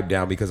this pipe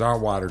down because our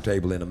water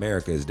table in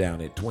America is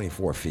down at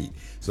 24 feet.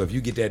 So if you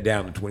get that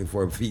down to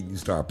 24 feet, you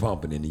start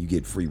pumping, and then you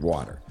get free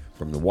water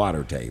from the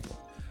water table.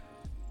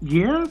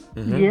 Yeah,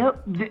 yeah.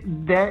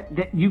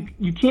 That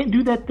you can't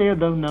do that there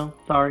though. No,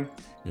 sorry.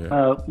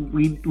 Yeah.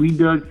 We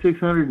dug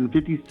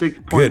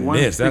 656.1.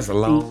 Goodness, that's a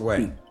long way.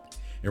 Feet.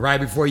 And right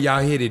before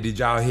y'all hit it, did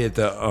y'all hit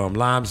the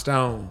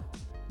limestone?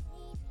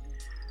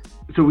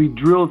 So we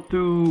drilled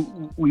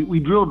through.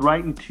 We drilled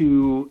right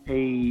into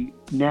a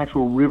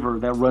natural river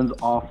that runs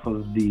off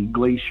of the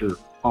glacier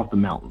off the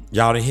mountain.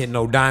 Y'all didn't hit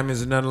no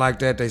diamonds or nothing like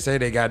that. They say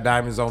they got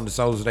diamonds on the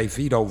soles of their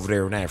feet over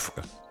there in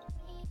Africa.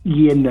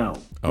 Yeah, no,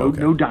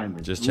 okay. No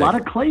diamonds. Just a lot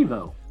of clay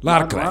though. A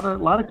lot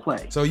of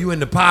clay. So you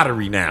into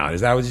pottery now? Is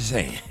that what you're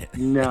saying?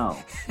 No,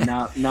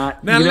 not.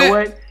 Now you know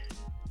what?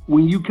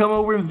 When you come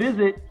over and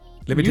visit,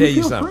 let me tell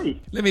you something.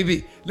 Let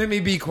me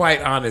be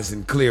quite honest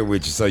and clear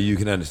with you so you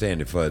can understand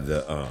it. For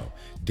the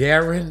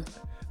Darren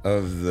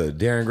of the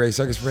Darren Gray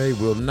Circus Parade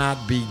will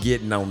not be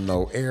getting on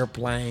no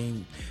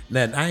airplane.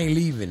 Nothing. I ain't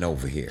leaving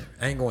over here.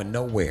 I ain't going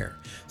nowhere.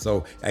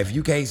 So if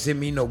you can't send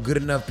me no good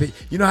enough picture,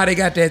 you know how they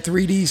got that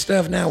 3D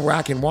stuff now where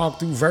I can walk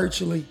through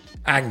virtually?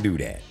 I can do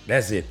that.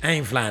 That's it. I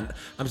ain't flying.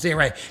 I'm saying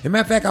right. As a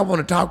matter of fact, I want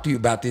to talk to you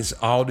about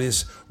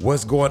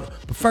what's going on.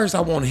 But first,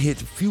 I want to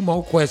hit a few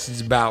more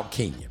questions about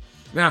Kenya.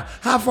 Now,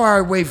 how far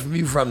away from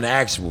you from the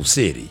actual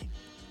city?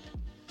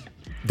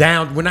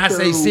 When I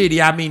say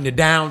city, I mean the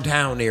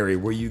downtown area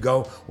where you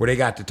go, where they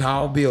got the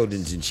tall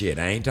buildings and shit.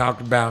 I ain't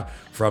talking about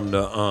from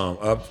the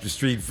up the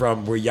street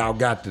from where y'all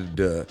got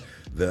the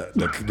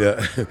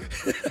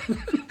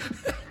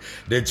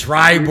the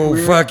tribal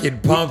fucking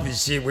pump and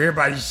shit where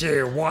everybody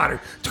sharing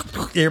water.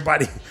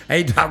 Everybody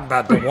ain't talking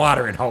about the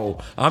watering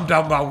hole. I'm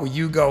talking about when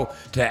you go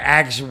to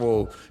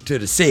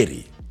the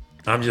city.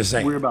 I'm just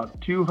saying. We're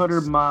about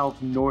 200 miles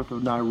north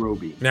of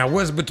Nairobi. Now,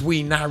 what's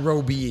between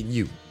Nairobi and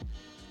you?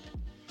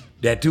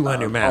 That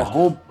 200 miles. A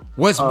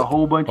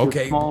whole bunch of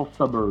small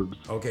suburbs.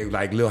 Okay,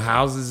 like little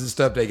houses and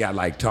stuff. They got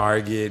like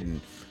Target and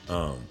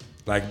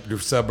like the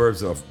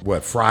suburbs of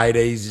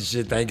Fridays and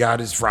shit. Thank God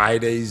it's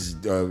Fridays,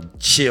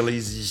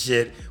 Chili's and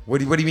shit. What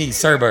do you mean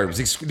suburbs?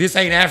 This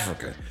ain't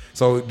Africa.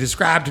 So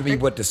describe to me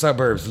what the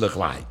suburbs look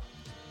like.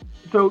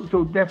 So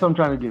that's what I'm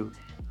trying to do.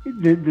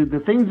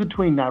 The things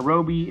between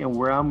Nairobi and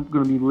where I'm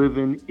going to be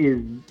living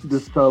is the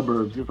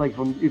suburbs. It's like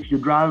if you're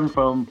driving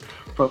from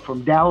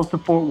Dallas to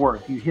Fort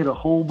Worth, you hit a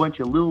whole bunch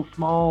of little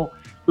small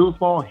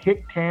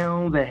hick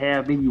towns that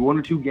have maybe 1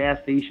 or 2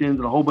 gas stations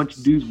and a whole bunch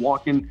of dudes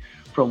walking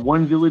from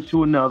one village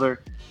to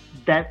another.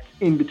 That's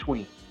in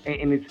between.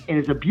 and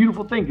it's a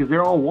beautiful thing because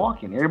they're all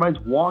walking.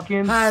 Everybody's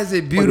walking. How is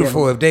it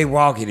beautiful if they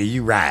walking and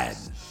you riding?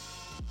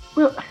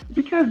 Well,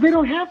 because they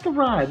don't have to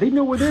ride. They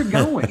know where they're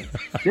going.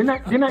 They're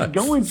not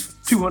going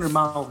 200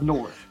 miles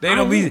north. They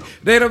don't be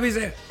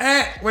saying,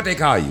 what they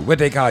call you? What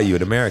they call you,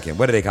 an American?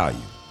 What do they call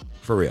you?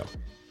 For real.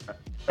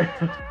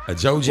 A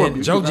Joe Jen,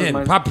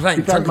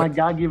 Besides my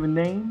God-given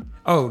name?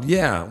 Oh,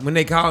 yeah. When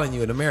they calling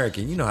you an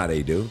American, you know how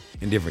they do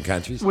in different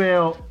countries.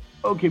 Well,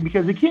 okay,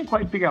 because they can't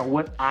quite figure out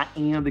what I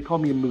am. They call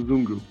me a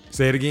Mzungu.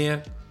 Say it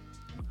again.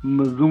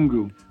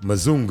 Mzungu.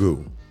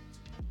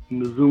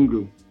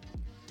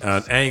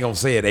 I ain't gonna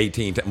say it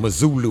 18 times.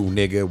 Mazulu,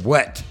 nigga.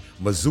 What?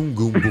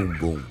 Mazungu, boom,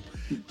 boom.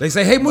 They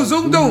say, hey,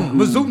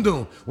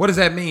 Mazungdum. What does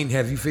that mean?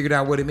 Have you figured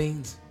out what it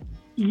means?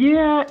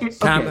 Yeah,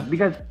 okay,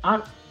 because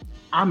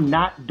I'm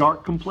not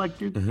dark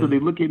complected, so they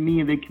look at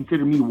me and they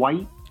consider me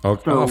white. Oh,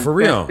 for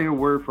real? That's their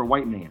word for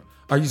white man.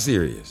 Are you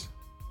serious?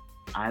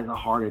 I had a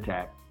heart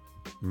attack.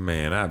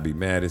 Man, I'd be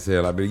mad as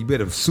hell. You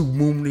better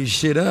moon this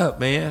shit up,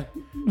 man.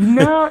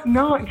 No.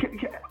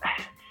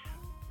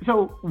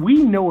 So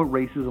we know what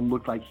racism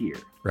looks like here.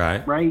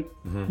 Right?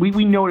 Mm-hmm.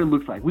 We know what it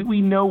looks like.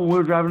 We know when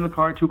we're driving in the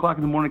car at 2 o'clock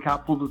in the morning,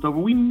 cop pulls us over.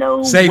 We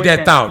know. Save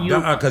that thought,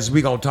 because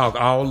we're going to talk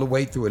all the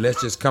way through it.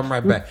 Let's just come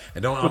right back.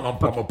 And I'm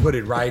going to put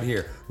it right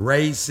here.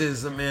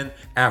 Racism in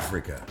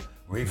Africa.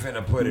 We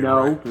finna put it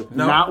right.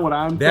 No, not what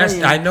I'm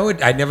saying. I know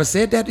it. I never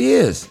said that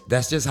is.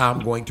 That's just how I'm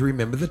going to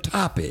remember the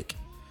topic.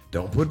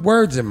 Don't put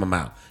words in my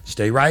mouth.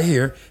 Stay right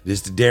here.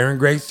 This is the Darren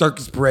Gray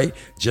Circus Parade.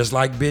 Just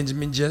like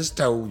Benjamin just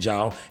told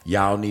y'all,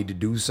 y'all need to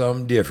do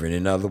something different.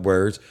 In other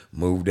words,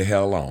 move the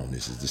hell on.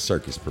 This is the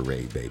Circus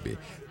Parade, baby.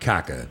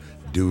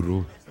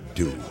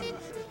 Cock-a-doodle-doo.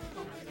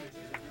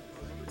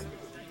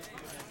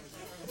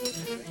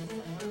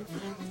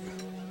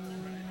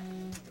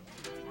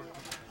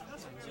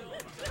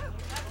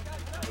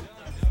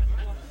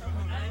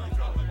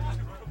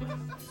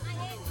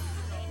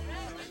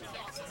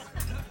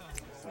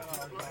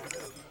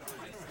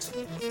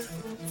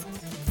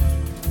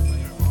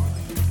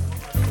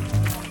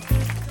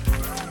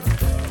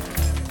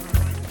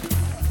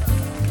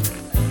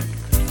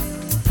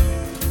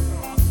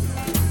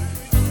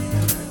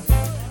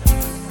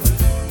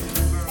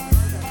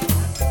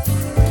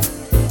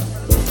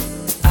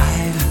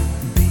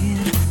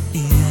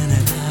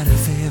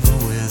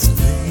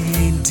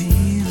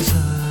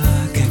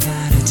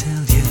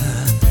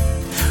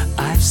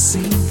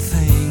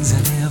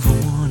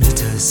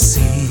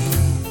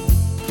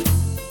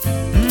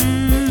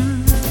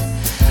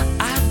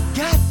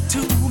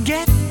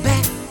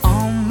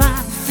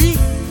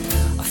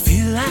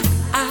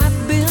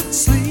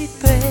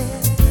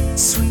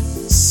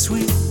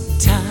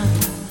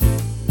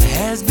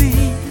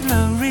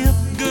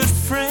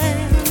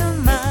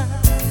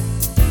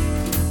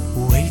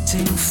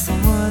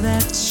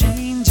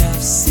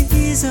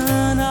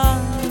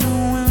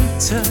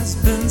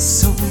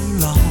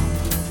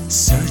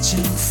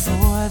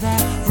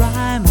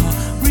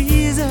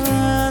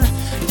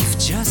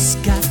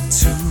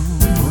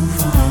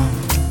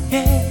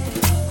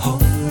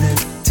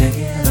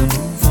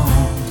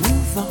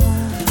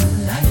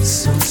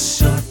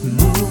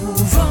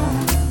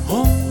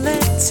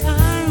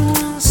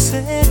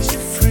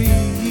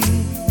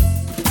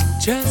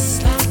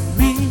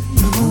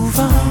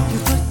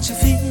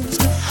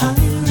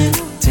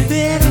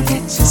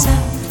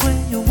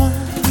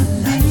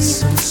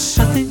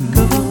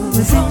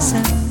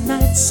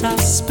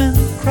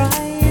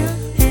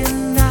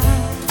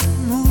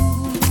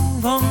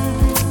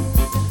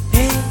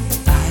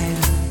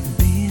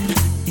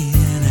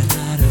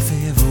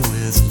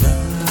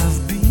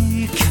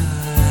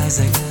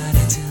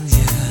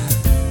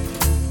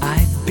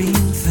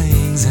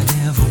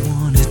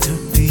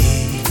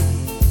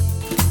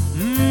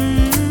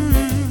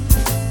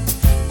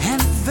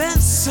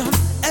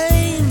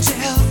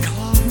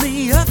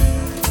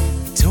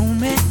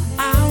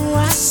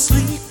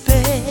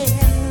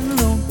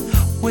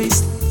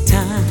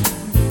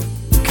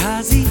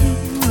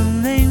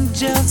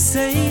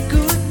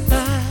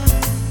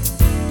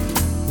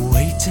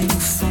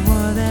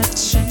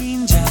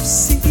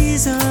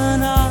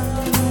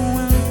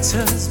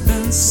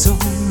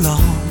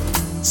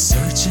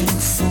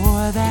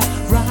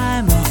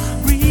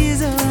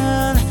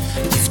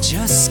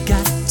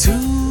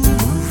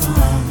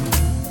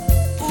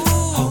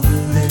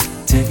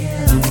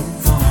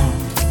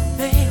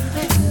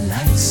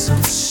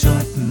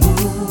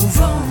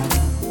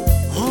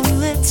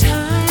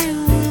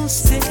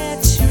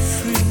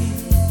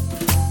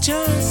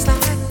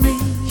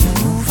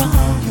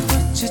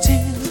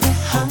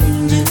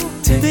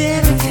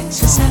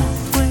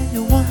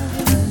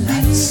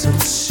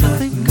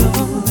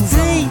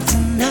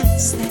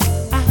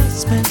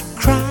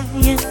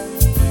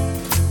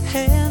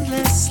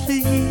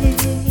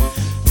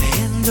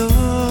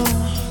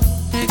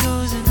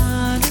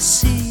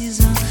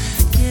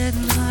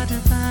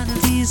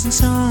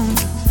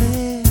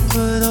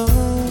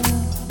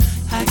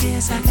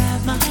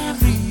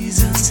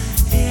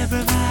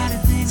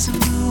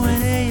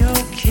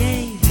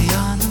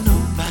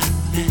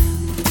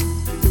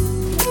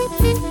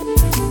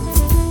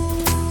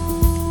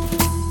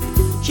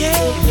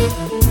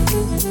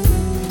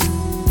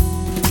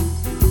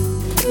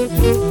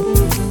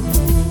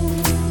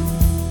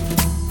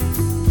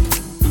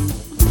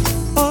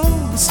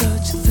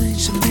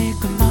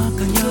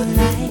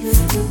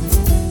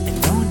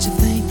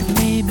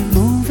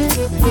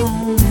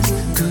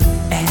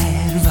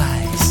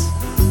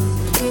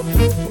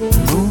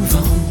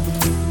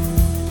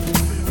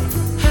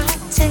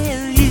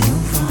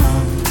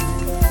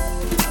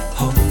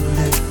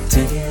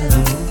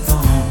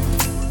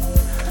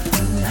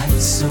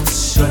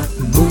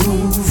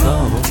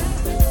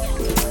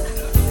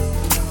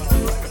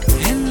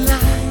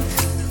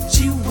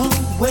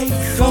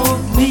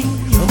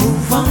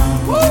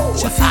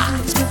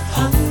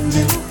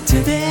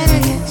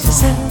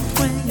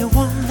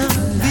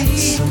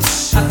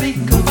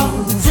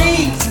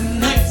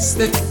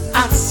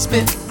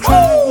 been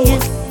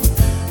crying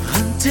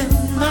until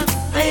my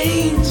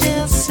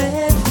angel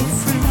set me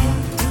free.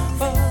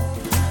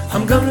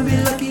 I'm gonna be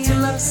lucky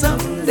in love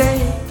someday.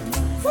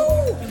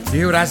 You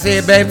hear what I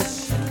said, baby?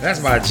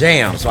 That's my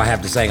jam, so I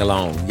have to sing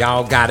along.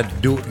 Y'all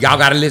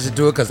gotta listen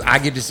to it, because I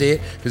get to say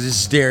it, because this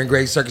is Darren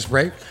Gray Circus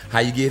Spray. How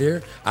you get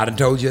here? I done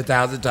told you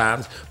 1,000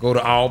 times. Go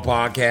to all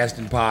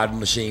podcasting pod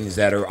machines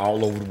that are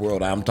all over the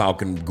world. I'm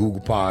talking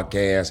Google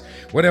Podcasts,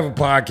 whatever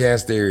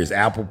podcast there is,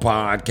 Apple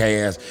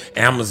Podcasts,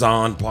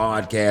 Amazon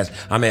Podcasts.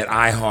 I'm at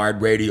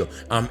iHeartRadio.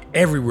 I'm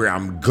everywhere.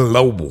 I'm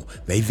global.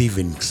 They've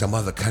even, some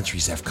other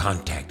countries have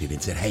contacted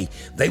and said, hey,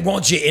 they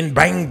want you in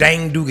bang,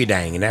 dang, doogie,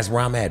 dang. And that's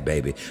where I'm at,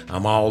 baby.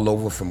 I'm all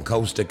over from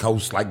coast to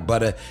coast like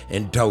butter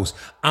and toast.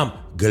 I'm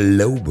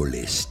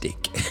globalistic.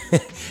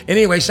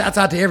 Anyway, shouts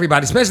out to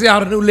everybody, especially all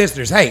the new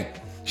listeners. Hey,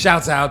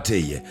 shouts out to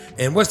you.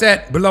 And what's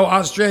that below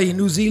Australia,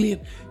 New Zealand?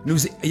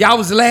 Y'all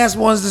was the last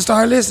ones to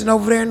start listening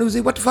over there in New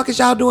Zealand. What the fuck is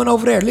y'all doing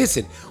over there?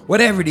 Listen,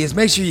 whatever it is,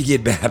 make sure you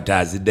get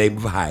baptized the day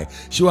before.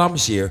 Shua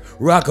Mashir,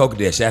 Ruach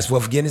Kodesh. Ask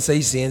for forgiveness of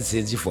your sins,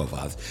 sins your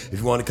forefathers. If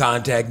you want to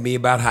contact me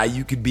about how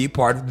you could be a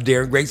part of the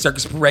Darren Gray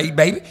Circus Parade,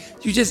 baby,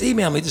 you just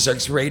email me to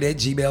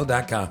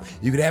circusparade@gmail.com.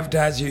 You can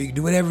advertise here, you can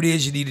do whatever it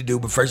is you need to do,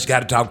 but first you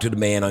got to talk to the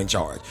man in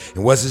charge.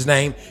 And what's his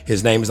name?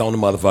 His name is on the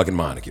motherfucking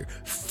moniker.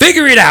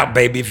 Figure it out,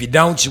 baby. If you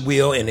don't, you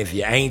will, and if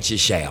you ain't, you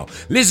shall.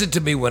 Listen to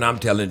me when I'm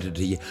telling it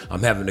to you.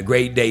 I'm having a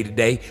great day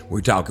today. We're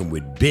talking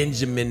with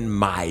Benjamin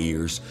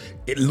Myers,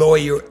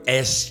 lawyer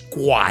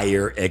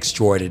esquire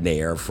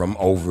extraordinaire from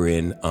over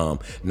in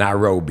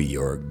Nairobi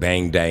or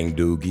Bang Dang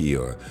Doogie,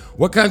 or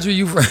what country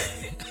you from?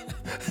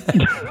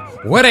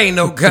 What ain't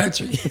no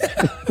country?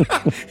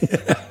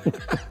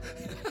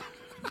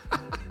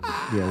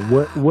 Yeah,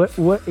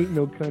 what ain't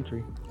no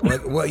country?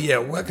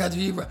 What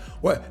country you from?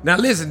 What? Now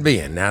listen,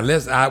 Ben. Now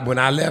when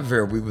I left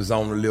here, we was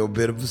on a little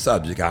bit of a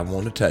subject I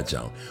want to touch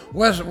on.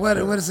 What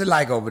is it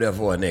like over there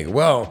for a nigga?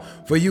 Well,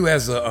 for you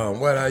as a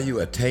what are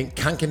you, a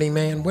Konkani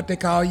man? What they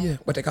call you?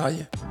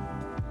 Mzungu.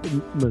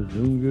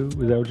 Is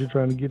that what you're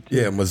trying to get to?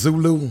 Yeah,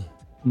 Mazulu.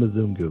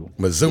 Mzungu.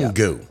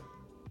 Mzungu.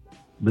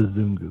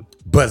 Bazungu.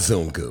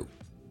 Bazungu.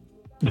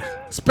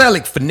 Spell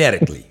it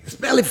phonetically.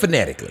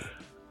 MAHZOONGU.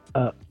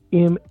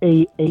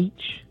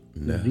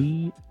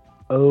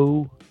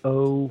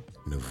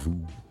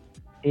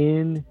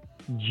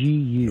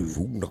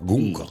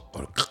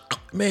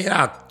 Man,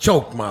 I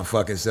choked my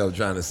fucking self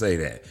trying to say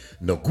that.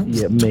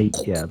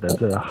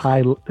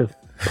 That's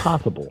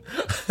possible.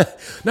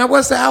 Now,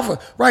 what's the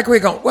alphabet? Right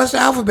quick on. What's the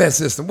alphabet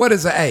system? What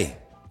is an A?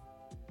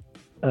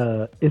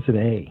 It's an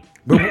A.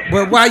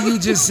 But why you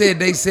just said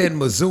they said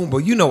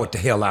Mazumba? You know what the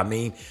hell I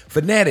mean.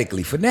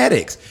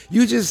 Phonetics.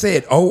 You just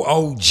said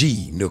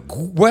OOG.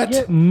 What?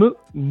 Yeah,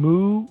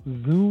 Muzungu,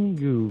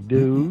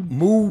 dude.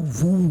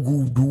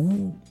 Muzungu,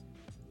 dude.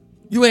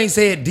 You ain't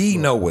said D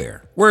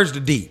nowhere. Where's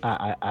the D?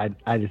 I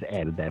just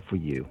added that for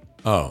you.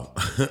 Oh.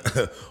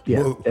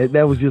 Yeah,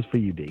 that was just for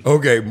you, D.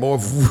 Okay, more.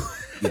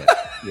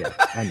 Yeah,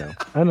 I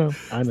know.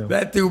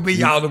 That threw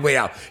me all the way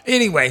out.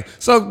 Anyway,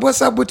 so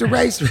what's up with the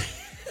race?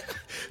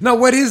 No,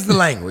 what is the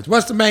language?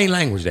 What's the main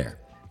language there?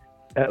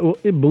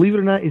 Believe it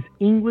or not, it's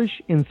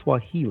English and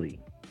Swahili.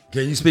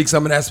 Can you speak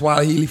some of that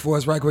Swahili for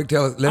us right quick?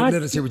 Let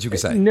us hear what you can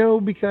say. No,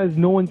 because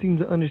no one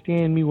seems to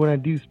understand me when I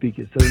do speak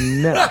it. So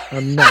no,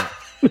 I'm not.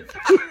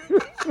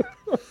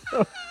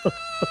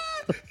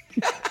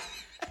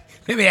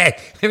 Let me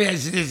ask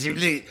you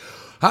this.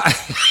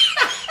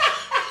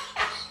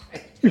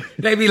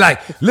 They be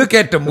like, look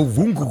at the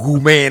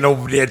Muvungugu man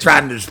over there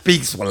trying to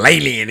speak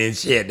Swahili and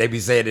shit. They be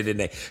saying it in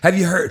there. Have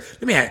you heard?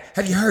 Let me ask.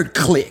 Have you heard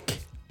click?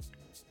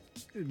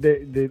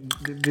 They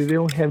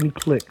don't have any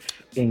clicks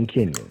in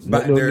Kenya.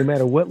 No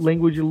matter what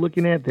language you're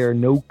looking at, there are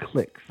no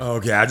clicks.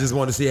 Okay, I just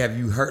want to see. Have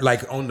you heard,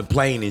 like on the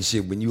plane and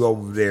shit, when you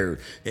over there,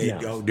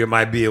 and there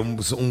might be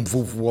some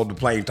fufu on the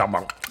plane talking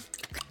about.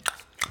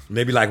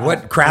 They be like,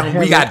 what crown?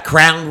 We got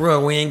crown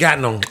royal. We ain't got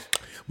no.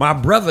 My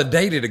brother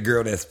dated a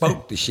girl that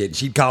spoke the shit.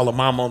 She'd call her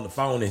mom on the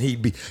phone and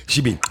she'd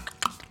be.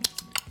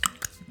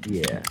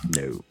 Yeah,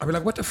 no. I'd be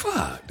like, what the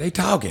fuck? They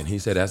talking. He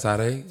said, that's how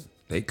they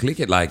click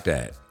it like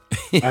that.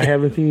 I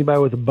haven't seen anybody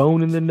with a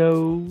bone in the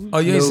nose. Oh,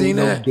 you ain't seen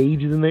that? No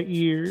gauges in their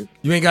ears.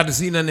 You ain't got to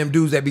see none of them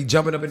dudes that be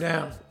jumping up and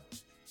down?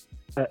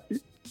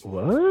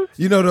 What?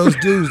 You know those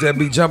dudes that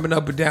be jumping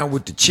up and down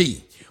with the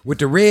chi, with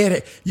the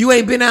red. You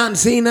ain't been out and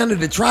seen none of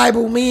the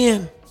tribal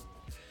men?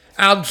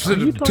 Out to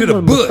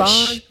the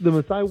bush. The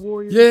Maasai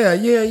warriors?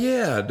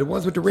 Yeah. The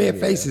ones with the red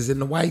faces and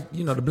the white,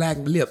 the black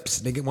lips.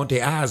 They want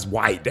their eyes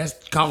white.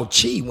 That's called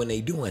chi when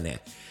they doing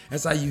that.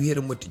 That's how you hit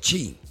them with the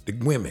chi, the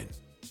women.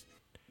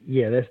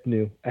 Yeah, that's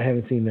new. I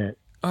haven't seen that.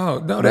 Oh,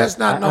 no, that's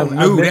not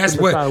new. That's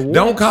what,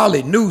 don't call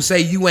it new. Say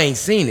you ain't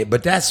seen it,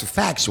 but that's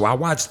factual. I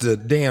watched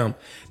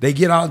they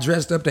get all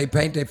dressed up, they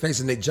paint their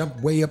face and they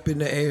jump way up in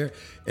the air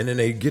and then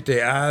they get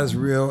their eyes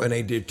real and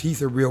their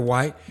teeth are real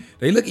white.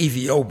 They look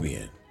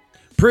Ethiopian.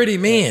 Pretty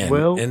men.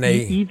 Well, and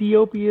they.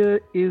 Ethiopia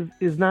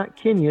is not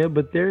Kenya,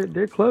 but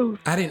they're close.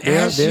 I didn't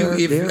ask you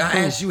if I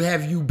asked you,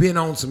 have you been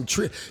on some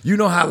trip? You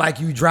know how like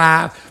you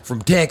drive from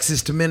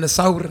Texas to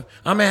Minnesota?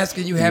 I'm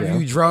asking you, have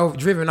you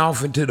driven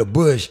off into the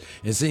bush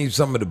and seen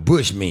some of the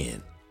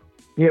bushmen?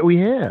 Yeah, we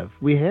have.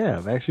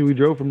 Actually, we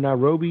drove from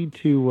Nairobi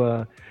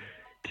to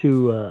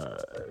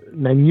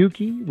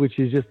Nanyuki, which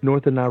is just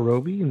north of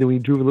Nairobi, and then we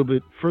drove a little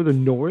bit further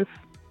north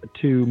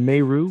to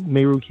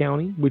Meru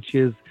County, which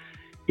is,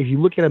 if you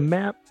look at a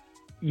map,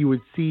 you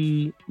would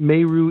see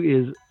Meru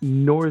is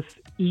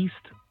northeast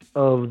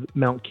of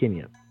Mount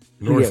Kenya.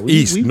 So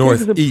Northeast, we've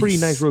northeast. taken some pretty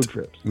nice road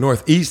trips.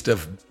 Northeast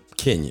of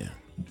Kenya.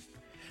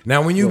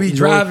 Now, when you be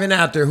driving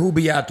out there, who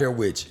be out there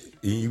with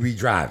you? You be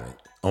driving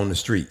on the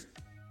street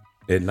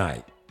at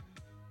night.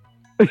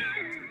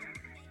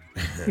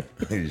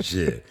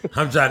 Shit.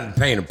 I'm trying to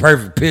paint a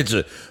perfect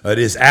picture of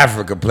this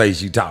Africa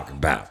place you talking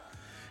about.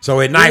 So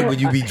at night when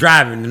you be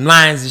driving, the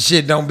lions and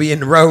shit don't be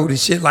in the road and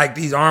shit like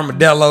these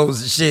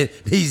armadillos and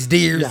shit, these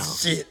deers and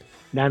shit.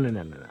 No.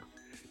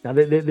 Now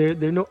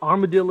there no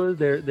armadillos.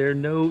 There are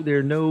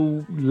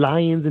no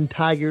lions and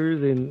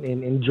tigers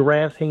and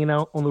giraffes hanging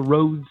out on the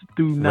roads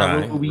through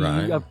Nairobi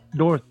up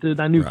north to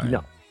Nanyuki. Right.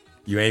 No.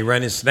 You ain't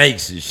running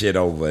snakes and shit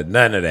over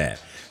none of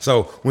that.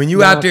 So when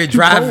you out there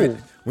driving,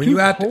 when you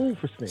out there,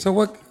 so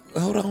what?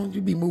 Hold on,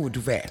 you be moving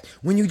too fast.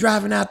 When you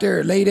driving out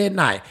there late at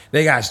night,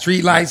 they got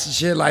street lights and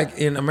shit like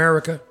in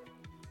America.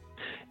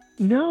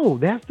 No,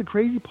 that's the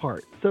crazy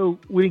part. So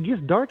when it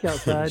gets dark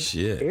outside,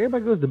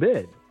 everybody goes to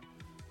bed.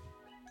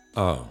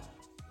 Oh,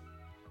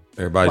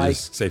 everybody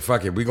just say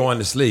fuck it, we going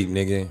to sleep,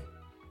 nigga.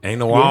 Ain't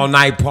no all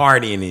night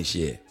partying and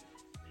shit.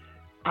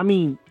 I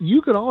mean,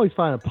 you could always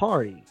find a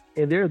party.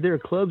 And there are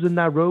clubs in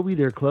Nairobi,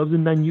 there are clubs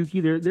in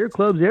Nanyuki, there are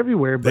clubs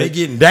everywhere. But they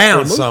getting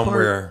down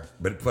somewhere,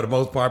 but for the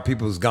most part,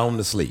 people's gone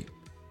to sleep.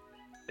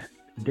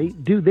 We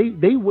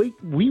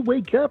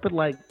wake up at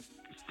like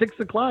 6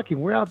 o'clock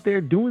and we're out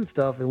there doing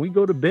stuff, and we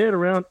go to bed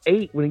around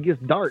 8 when it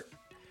gets dark.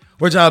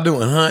 What y'all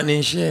doing, hunting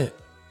and shit?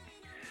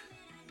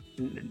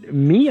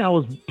 Me, I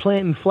was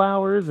planting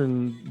flowers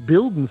and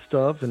building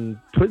stuff and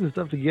putting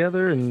stuff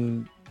together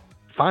and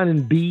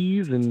finding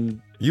bees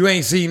and. You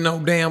ain't seen no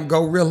damn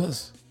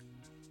gorillas?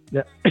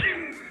 Yeah.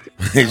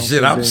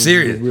 Shit, I'm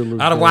serious.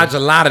 I done watch a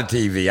lot of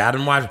TV.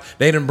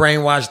 They done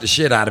brainwashed the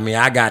shit out of me.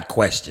 I got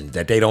questions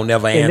that they don't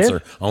never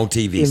answer on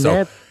TV.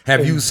 So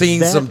have you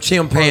seen some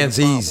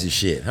chimpanzees and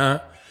shit, huh?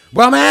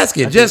 Well, I'm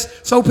asking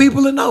just so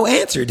people will know.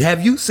 Answered.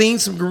 Have you seen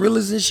some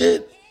gorillas and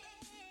shit?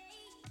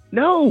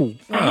 No,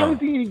 I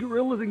haven't seen any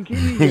gorillas in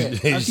Kenya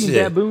yet. I've seen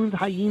baboons,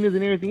 hyenas,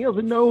 and everything else,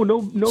 but no.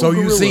 So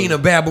you seen a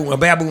baboon? A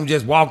baboon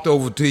just walked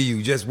over to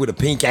you, just with a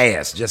pink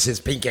ass, just his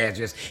pink ass,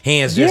 just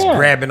hands just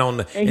grabbing on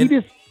the.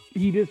 And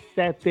he just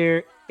sat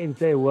there and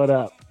said, "What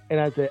up?" And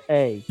I said,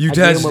 "Hey." You I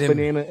touched gave him him, a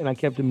banana, and I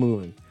kept him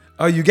moving.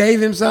 Oh, you gave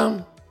him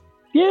some?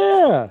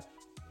 Yeah,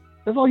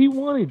 that's all he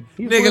wanted.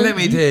 Nigga, let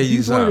me tell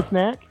you something. Wanted a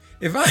snack.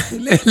 If I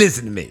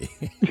listen to me,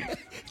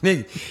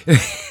 nigga.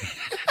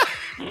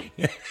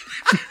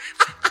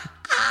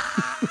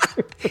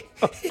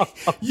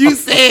 You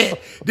said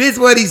this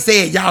what he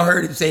said. Y'all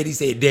heard him say it. He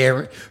said,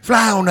 Darren,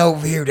 fly on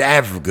over here to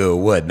Africa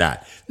or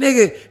whatnot.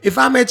 Nigga, if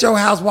I'm at your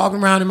house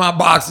walking around in my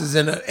boxes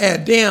and a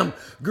damn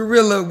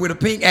gorilla with a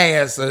pink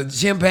ass, a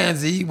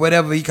chimpanzee,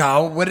 whatever he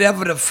called,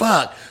 whatever the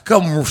fuck,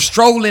 come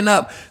strolling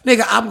up,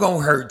 nigga, I'm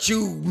gonna hurt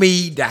you,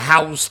 me, the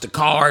house, the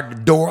car, the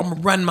door.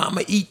 I'm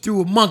gonna eat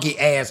through a monkey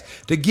ass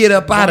to get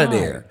up out of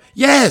there.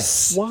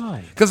 Yes.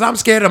 Why? Because I'm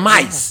scared of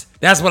mice.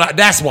 That's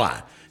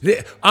why.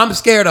 I'm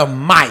scared of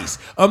mice.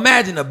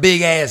 Imagine a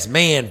big ass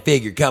man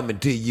figure coming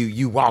to you,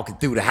 you walking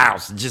through the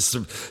house and just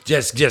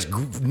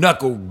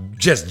knuckle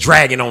just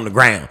dragging on the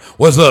ground.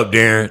 What's up,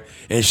 Darren?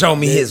 And show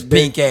me his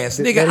pink ass.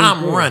 Nigga,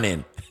 I'm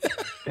running.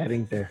 That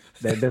ain't there.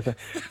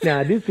 Now,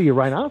 I did see a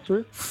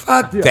rhinoceros.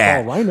 Fuck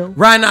that.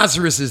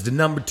 Rhinoceros is the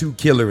number 2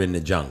 killer in the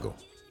jungle.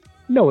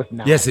 No, it's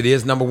not. Yes, it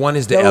is. Number 1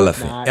 is the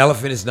elephant.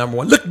 Elephant is number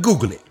 1. Look,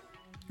 Google it.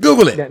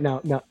 Google it.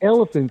 Now,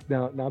 elephants.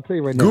 Now, I'll tell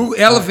you right now.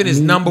 Elephant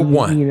is number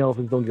 1. Me and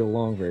elephants don't get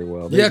along very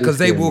well. Because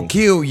they will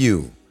kill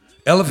you.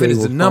 Elephant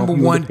is the number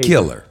 1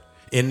 killer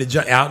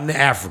out in the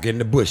Africa in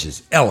the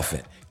bushes.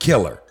 Elephant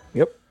killer.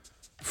 Yep.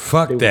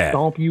 Fuck they that.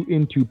 Will stomp you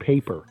into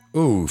paper.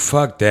 Ooh,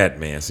 fuck that,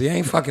 man. See, I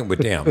ain't fucking with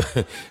them.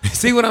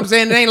 See what I'm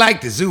saying? It ain't like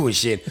the zoo and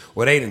shit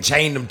where they done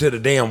chained them to the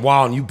damn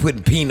wall and you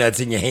putting peanuts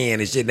in your hand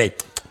and shit. They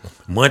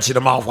munching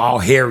them off all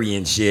hairy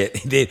and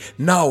shit.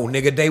 No,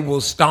 nigga, they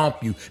will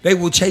stomp you. They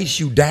will chase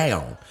you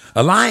down.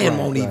 A lion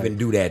won't even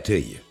do that to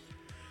you.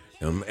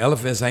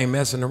 Elephants ain't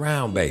messing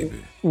around,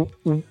 baby.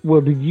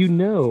 Well, did you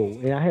know,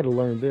 and I had to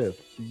learn this,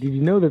 did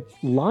you know that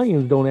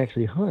lions don't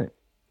actually hunt?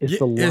 It's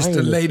the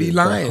lady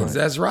lions.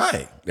 That's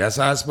right. That's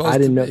how it's supposed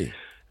to be. Know.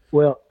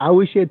 Well, I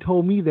wish you had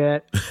told me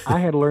that. I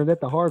had to learn that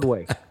the hard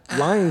way.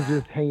 Lions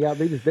just hang out.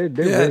 They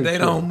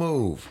don't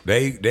move.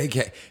 They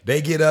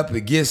get up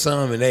and get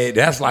some, and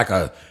that's like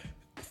a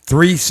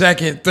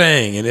 3-second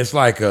thing, and it's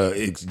like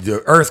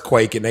the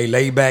earthquake, and they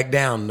lay back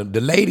down.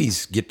 The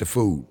ladies get the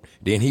food,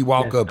 then he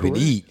walk up and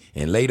eat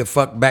and lay the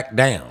fuck back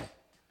down.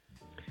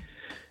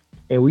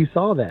 And we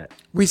saw that.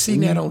 We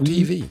seen that on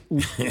TV.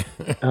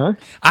 Huh?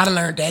 I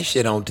learned that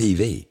shit on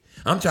TV.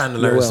 I'm trying to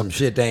learn some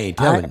shit they ain't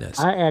telling us.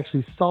 I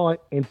actually saw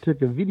it and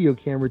took a video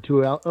camera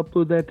to it. I'll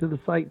upload that to the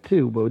site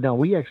too. But no,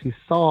 we actually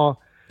saw.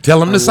 Tell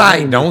them the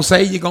site. Don't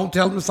say you're going to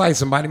tell them the site.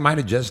 Somebody might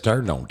have just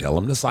turned on. Tell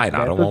them the site.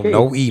 I don't want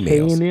no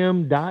emails.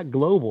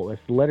 KNM.global.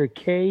 That's the letter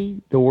K,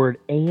 the word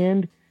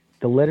and,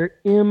 the letter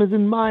M as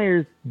in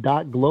Myers,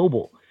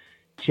 .global.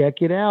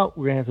 Check it out.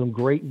 We're going to have some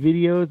great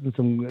videos and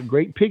some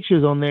great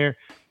pictures on there.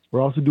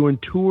 We're also doing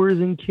tours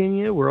in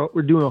Kenya.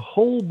 We're doing a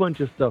whole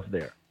bunch of stuff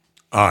there.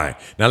 All right.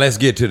 Now let's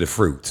get to the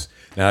fruits.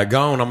 Now, go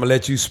on. I'm gonna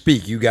let you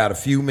speak. You got a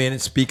few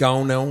minutes. Speak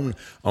on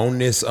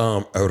this.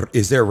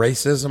 Is there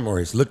racism or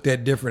is looked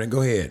at different? And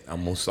go ahead.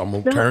 I'm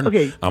gonna turn.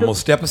 Okay, I'm gonna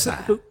step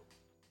aside.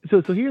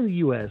 So here in the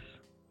U.S.,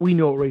 we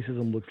know what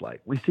racism looks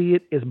like. We see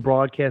it. It's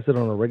broadcasted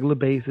on a regular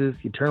basis.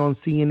 You turn on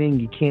CNN,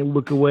 you can't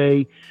look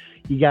away.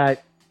 You got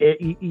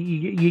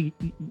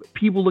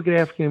people look at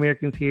African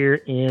Americans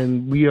here,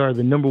 and we are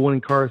the number one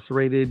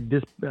incarcerated,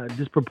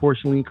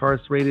 disproportionately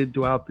incarcerated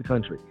throughout the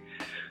country.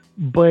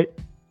 But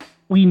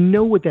we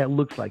know what that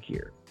looks like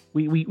here.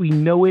 We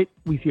know it.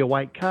 We see a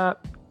white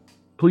cop,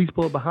 police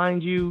pull up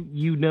behind you.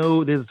 You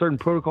know there's a certain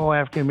protocol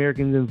African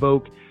Americans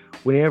invoke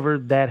whenever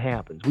that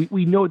happens.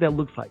 We know what that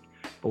looks like.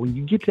 But when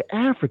you get to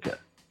Africa,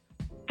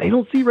 they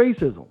don't see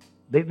racism.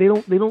 They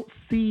don't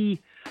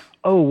see,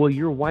 oh, well,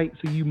 you're white,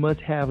 so you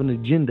must have an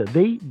agenda.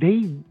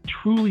 They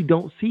truly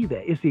don't see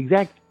that. It's the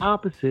exact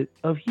opposite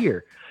of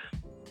here.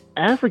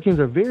 Africans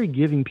are very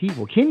giving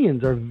people.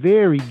 Kenyans are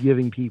very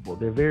giving people.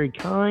 They're very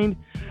kind.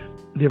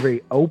 They're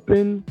very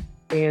open.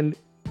 And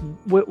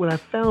what I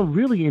found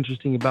really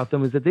interesting about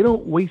them is that they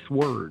don't waste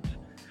words.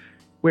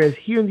 Whereas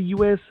here in the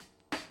U.S.,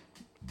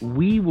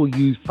 we will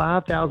use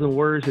 5,000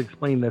 words to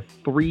explain the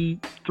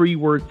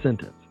three-word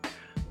sentence.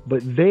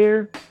 But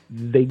there,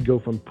 they go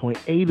from point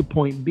A to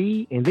point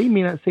B, and they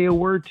may not say a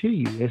word to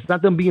you. It's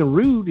not them being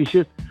rude. It's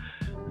just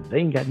they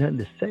ain't got nothing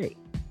to say.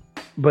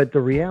 But the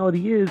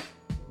reality is,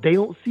 they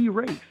don't see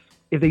race.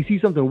 If they see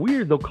something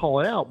weird, they'll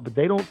call it out, but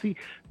they don't see.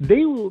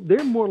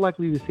 They're more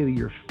likely to say that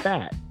you're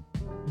fat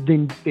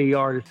than they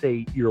are to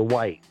say you're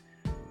white.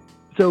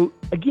 So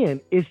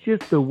again, it's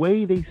just the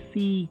way they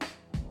see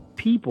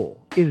people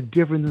is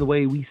different than the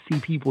way we see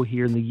people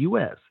here in the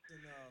U.S.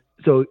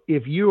 So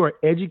if you are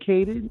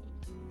educated,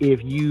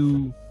 if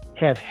you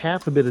have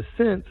half a bit of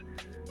sense,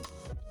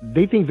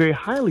 they think very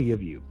highly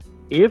of you.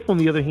 If, on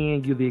the other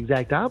hand, you're the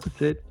exact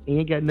opposite and you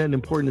ain't got nothing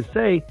important to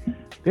say,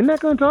 they're not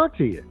going to talk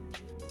to you.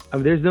 I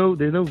mean, there's no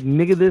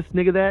nigga this,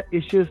 nigga that.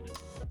 It's just,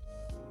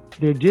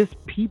 they're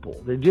just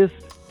people. They're just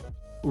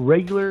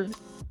regular,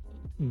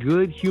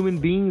 good human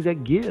beings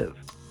that give.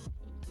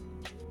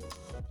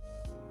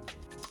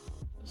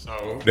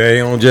 So they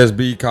don't just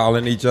be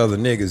calling each other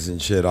niggas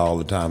and shit all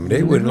the time.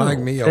 They wouldn't like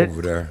me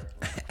over there.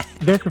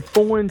 That's a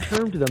foreign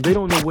term to them. They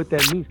don't know what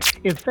that means.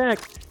 In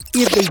fact,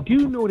 if they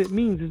do know what it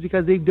means, it's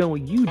because they've done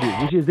what you do,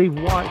 which is they've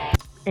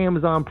watched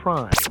Amazon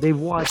Prime, they've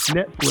watched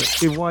Netflix,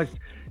 they've watched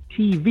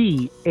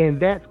TV,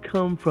 and that's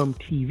come from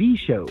TV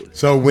shows.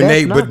 So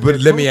when but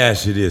let me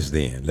ask you this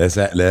then.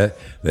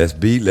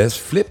 Let's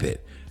flip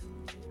it.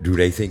 Do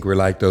they think we're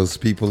like those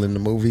people in the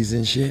movies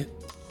and shit?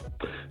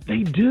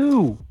 They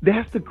do.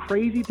 That's the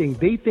crazy thing.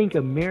 They think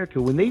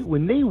America, when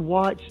they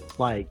watch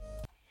like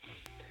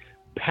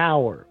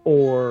Power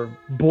or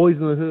Boys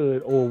in the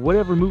Hood or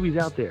whatever movies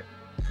out there,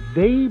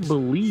 they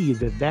believe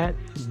that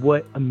that's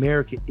what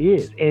America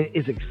is, and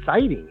it's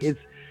exciting.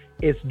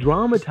 It's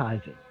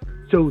dramatizing.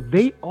 So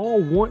they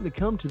all want to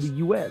come to the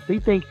U.S. They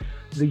think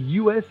the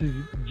U.S. is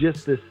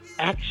just this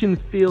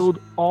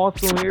action-filled,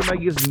 awesome,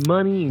 everybody gets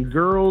money and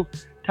girls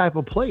type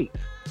of place.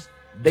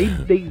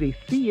 They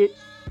see it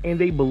and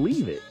they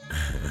believe it.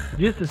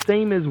 Just the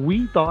same as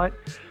we thought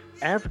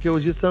Africa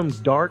was just some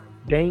dark,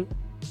 dank,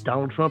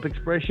 Donald Trump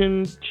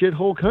expression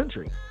shithole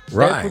country.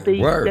 Right.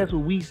 That's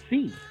what we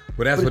see.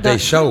 Well, that's what they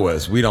show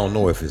us. We don't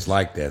know if it's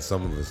like that.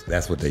 Some of us,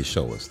 that's what they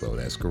show us, though.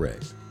 That's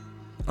correct.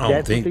 I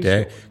don't think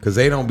that, because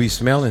they don't be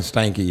smelling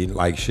stanky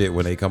like shit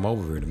when they come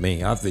over to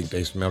me. I think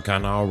they smell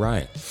kind of all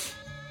right.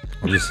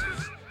 Just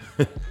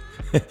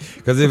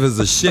because if it's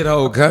a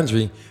shithole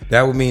country,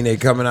 that would mean they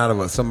coming out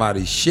of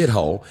somebody's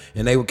shithole,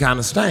 and they would kind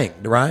of stink,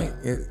 right?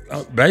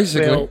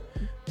 Basically. Well,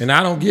 and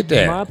I don't get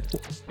that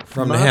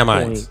from the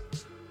Hamites.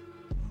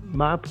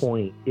 My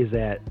point is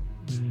that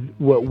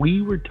what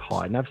we were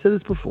taught, and I've said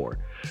this before,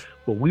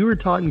 what we were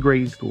taught in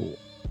grade school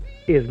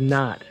is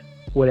not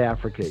what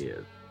Africa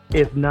is.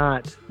 It's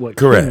not what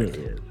Kenya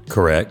is.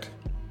 Correct.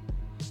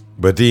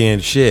 But then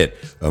shit,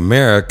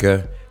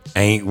 America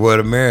ain't what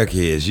America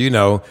is. You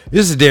know,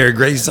 this is Darren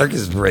Gray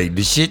Circus Parade.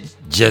 The shit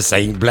just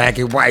ain't black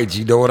and white.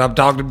 You know what I'm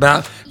talking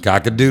about?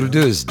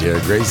 Cock-a-doodle-doo. It's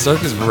Darren Gray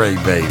Circus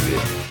Parade, baby.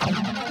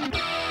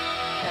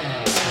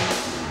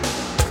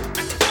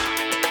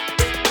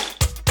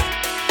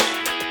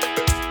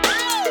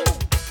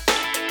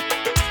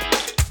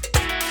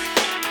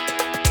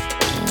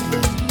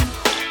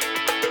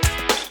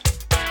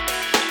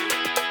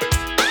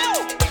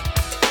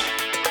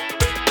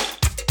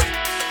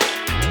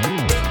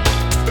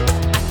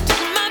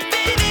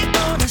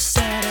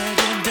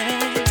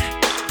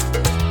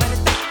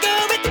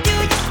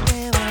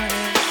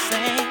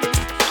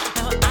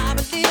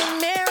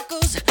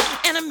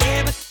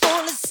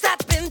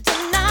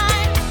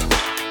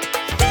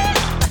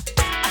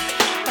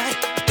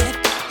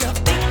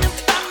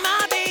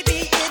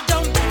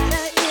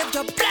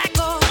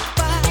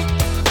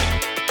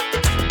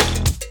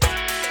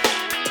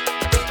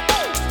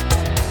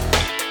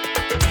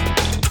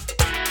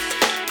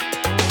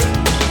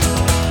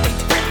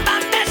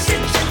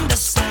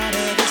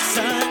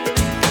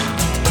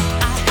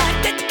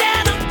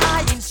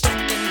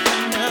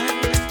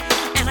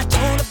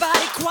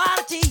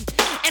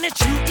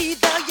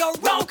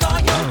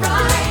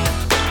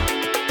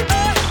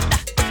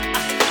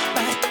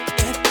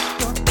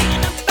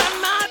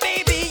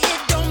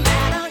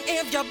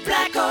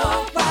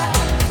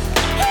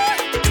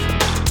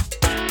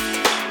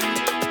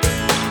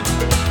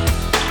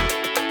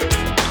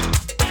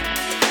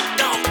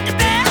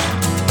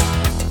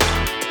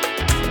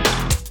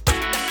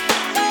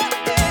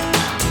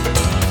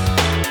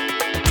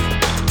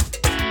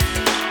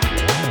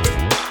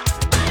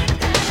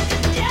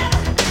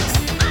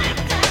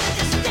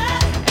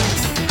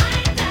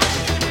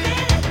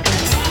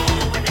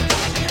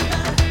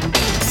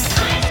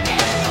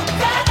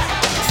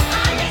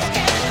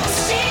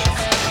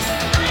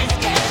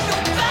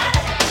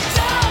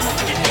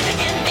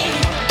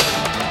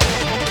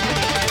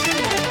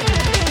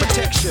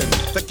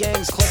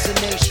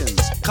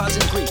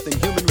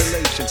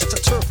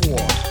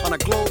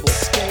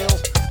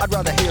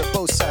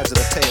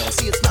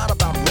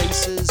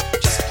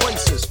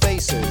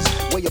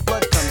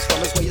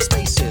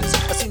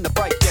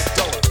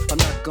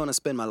 to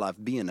spend my life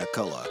being a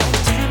color.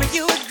 Tell me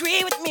you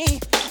agree with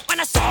me when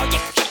I saw you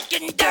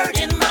kicking dirt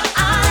in my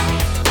eye.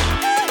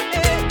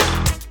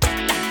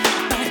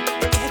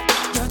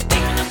 You're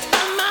thinking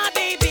about my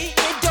baby.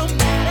 It don't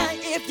matter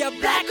if you're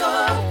black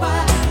or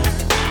white.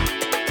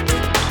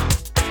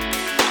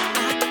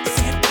 I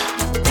said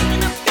you're thinking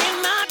about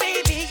my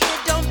baby. It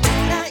don't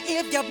matter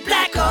if you're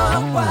black or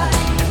white.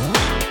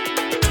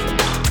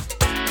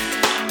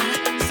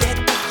 I said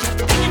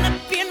you're thinking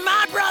about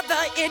my brother.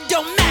 It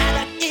don't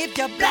matter if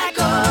you're black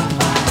or white.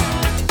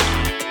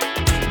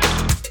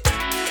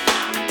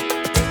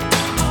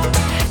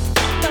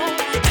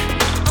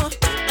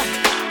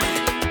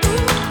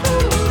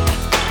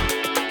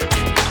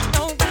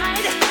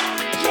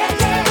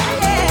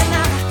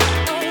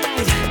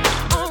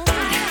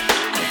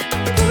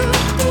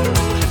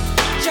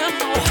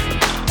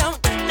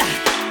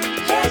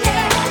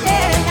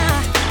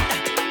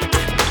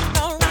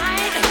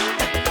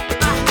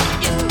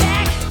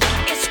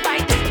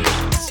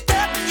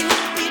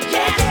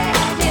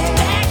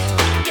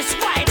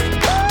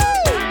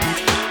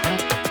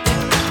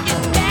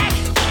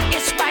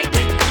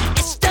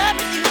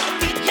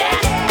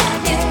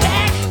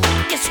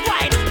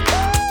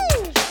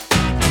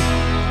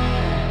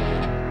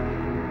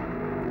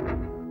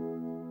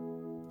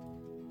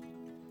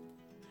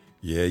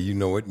 Yeah, you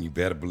know it, and you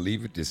better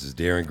believe it. This is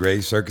Darren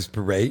Gray, Circus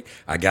Parade.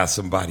 I got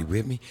somebody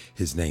with me.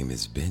 His name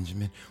is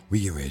Benjamin. We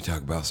get ready to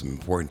talk about some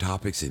important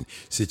topics and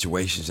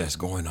situations that's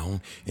going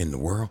on in the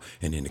world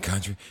and in the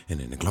country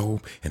and in the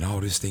globe and all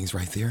these things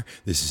right there.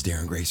 This is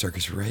Darren Gray,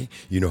 Circus Parade.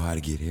 You know how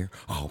to get here.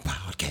 All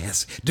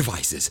podcast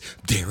devices,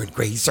 Darren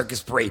Gray,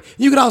 Circus Parade.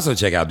 You can also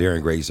check out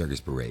Darren Gray,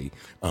 Circus Parade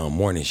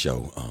morning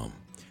show,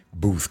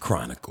 Booth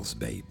Chronicles,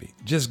 baby.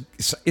 Just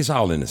it's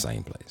all in the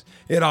same place.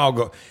 It all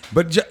go,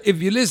 but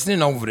if you're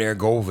listening over there,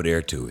 go over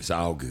there too. It's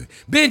all good.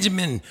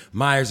 Benjamin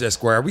Myers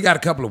Esquire, we got a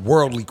couple of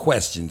worldly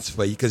questions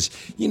for you because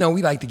we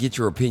like to get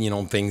your opinion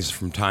on things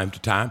from time to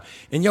time,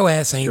 and your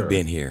ass ain't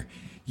been here.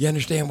 You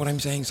understand what I'm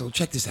saying? So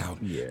check this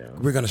out. Yeah.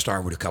 We're gonna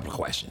start with a couple of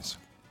questions.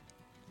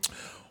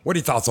 What are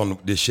your thoughts on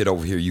this shit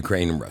over here,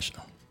 Ukraine and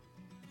Russia?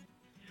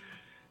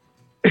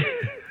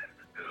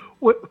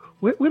 What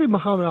did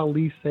Muhammad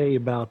Ali say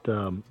about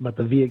the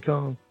Viet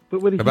Cong?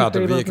 What did about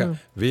he say the about them?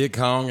 Viet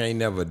Cong ain't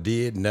never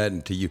did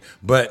nothing to you.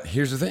 But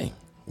here's the thing: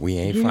 we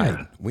ain't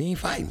fighting. We ain't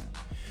fighting.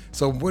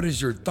 So what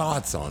is your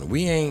thoughts on it?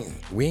 We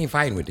ain't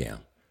fighting with them.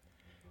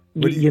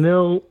 There's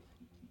an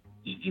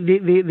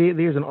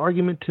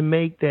argument to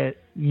make that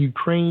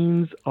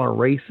Ukrainians are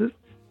racist.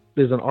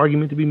 There's an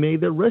argument to be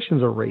made that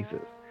Russians are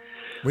racist.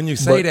 When you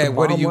say But that, the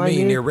what do you bottom mean?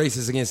 line They're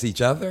racist against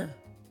each other?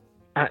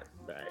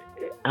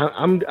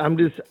 I'm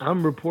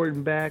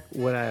reporting back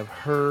what I've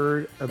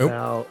heard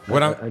about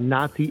a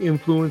Nazi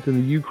influence in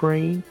the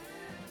Ukraine.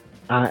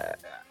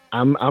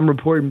 I'm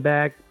reporting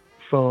back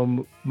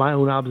from my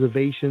own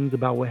observations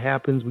about what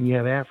happens when you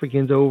have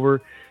Africans over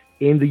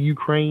in the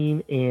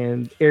Ukraine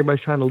and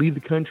everybody's trying to leave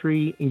the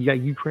country, and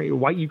you got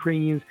white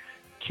Ukrainians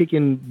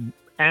kicking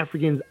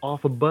Africans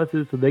off of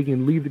buses so they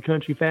can leave the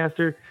country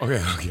faster. Okay.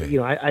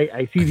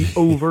 I see the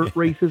overt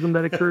racism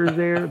that occurs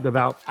there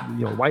about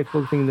white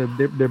folks thinking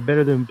that they're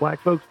better than black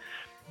folks.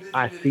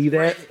 I see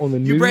that on the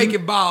news. You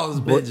breaking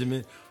balls,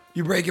 Benjamin.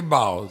 You breaking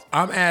balls.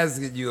 I'm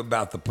asking you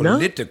about the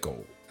political.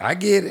 No? I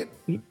get it.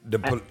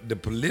 The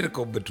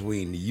political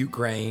between the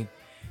Ukraine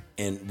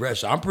and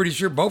Russia. I'm pretty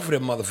sure both of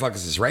them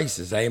motherfuckers is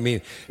racist. I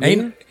mean,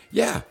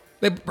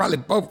 they probably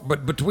both,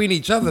 but between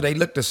each other they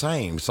look the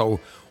same.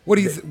 So what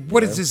is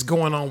this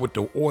going on with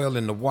the oil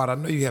and the water? I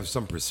know you have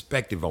some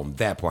perspective on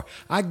that part.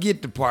 I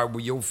get the part where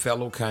your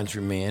fellow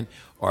countrymen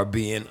are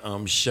being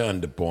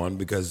shunned upon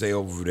because they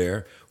over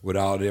there with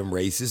all them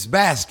racist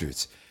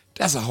bastards.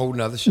 That's a whole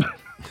nother show.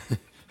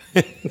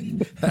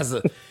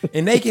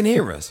 And they can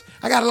hear us.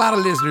 I got a lot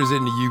of listeners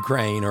in the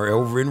Ukraine or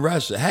over in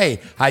Russia. Hey,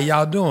 how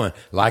y'all doing?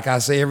 Like I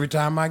say every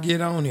time I get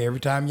on here, every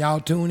time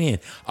y'all tune in,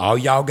 all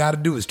y'all got to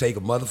do is take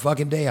a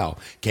motherfucking day off.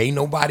 Can't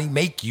nobody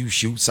make you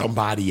shoot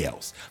somebody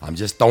else. I'm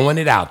just throwing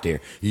it out there.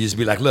 You just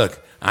be like,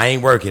 look, I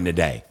ain't working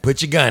today.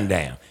 Put your gun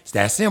down. It's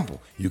that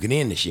simple. You can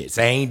end the shit.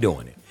 Say I ain't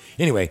doing it.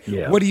 Anyway,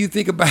 What do you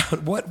think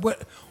about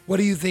what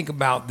do you think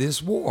about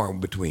this war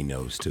between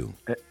those two?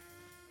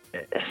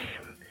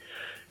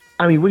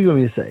 I mean, what do you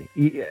want me to say?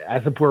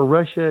 I support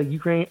Russia,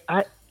 Ukraine.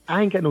 I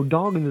ain't got no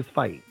dog in this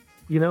fight.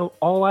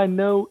 All I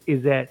know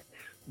is that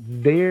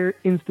their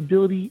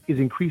instability is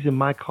increasing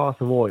my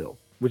cost of oil,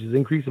 which is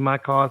increasing my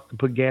cost to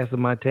put gas in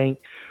my tank,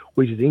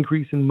 which is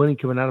increasing money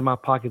coming out of my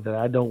pocket that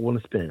I don't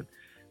want to spend.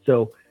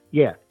 So,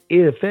 yeah,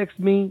 it affects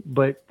me,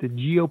 but the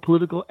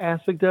geopolitical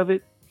aspect of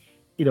it,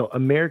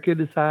 America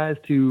decides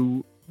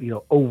to,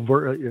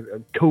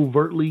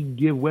 covertly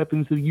give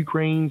weapons to the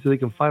Ukraine so they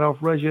can fight off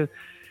Russia.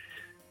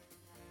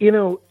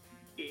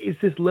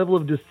 It's this level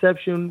of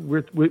deception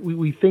where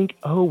we think,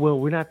 oh, well,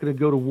 we're not going to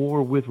go to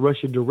war with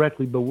Russia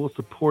directly, but we'll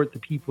support the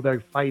people that are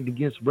fighting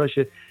against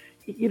Russia.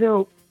 It's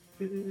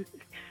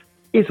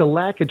a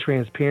lack of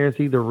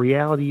transparency. The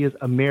reality is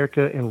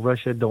America and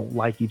Russia don't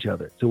like each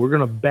other. So we're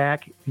going to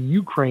back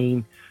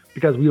Ukraine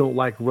because we don't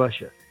like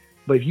Russia.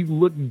 But if you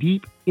look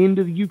deep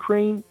into the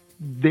Ukraine,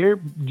 their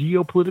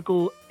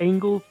geopolitical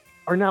angles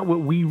are not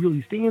what we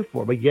really stand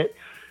for. But yet,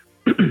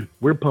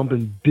 we're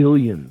pumping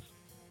billions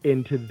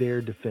into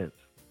their defense.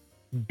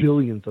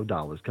 Billions of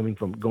dollars going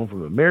from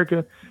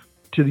America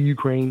to the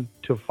Ukraine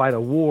to fight a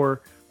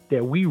war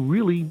that we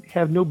really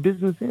have no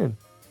business in.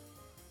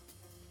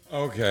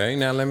 Okay,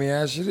 now let me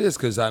ask you this,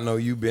 because I know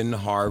you've been to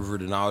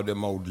Harvard and all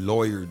them old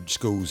lawyer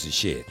schools and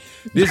shit.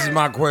 This is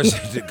my question,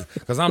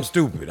 because I'm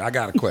stupid. I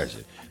got a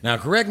question. Now,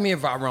 correct me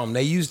if I'm wrong.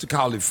 They used to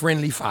call it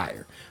friendly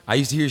fire. I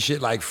used to hear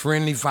shit like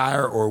friendly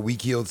fire or we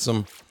killed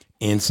some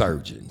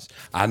insurgents.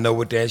 I know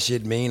what that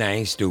shit mean. I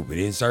ain't stupid.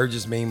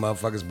 Insurgents mean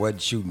motherfuckers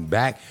wasn't shooting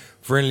back.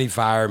 Friendly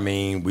fire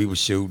mean we was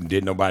shooting,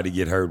 didn't nobody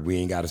get hurt, we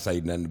ain't got to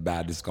say nothing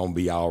about it, it's going to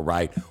be all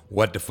right,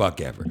 what the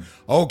fuck ever.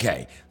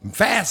 Okay,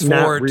 fast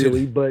forward Not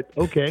really, to... but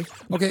okay.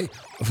 Okay,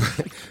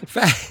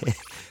 fast.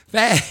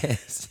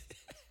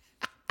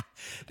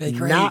 They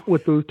crazy. Not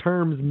what those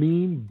terms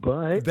mean,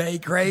 but... They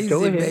crazy,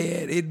 Go ahead.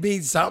 man. It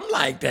means something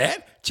like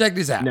that. Check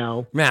this out.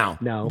 No.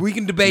 Now, we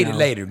can debate it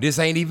later. This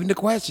ain't even the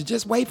question.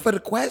 Just wait for the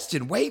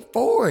question. Wait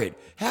for it.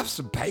 Have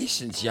some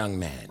patience, young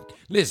man.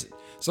 Listen,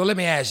 so let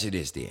me ask you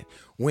this then.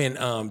 When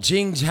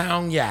Jing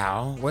Chang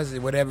Yao,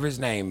 whatever his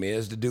name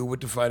is, the dude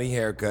with the funny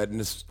haircut and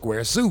the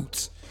square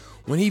suits,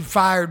 when he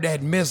fired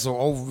that missile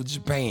over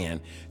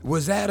Japan,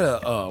 was that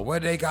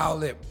what do they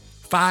call it?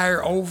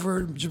 Fire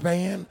over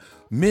Japan?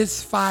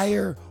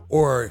 Misfire?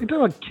 Or You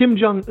talking about Kim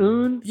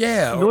Jong-un?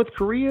 Yeah. North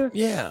Korea?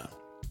 Yeah.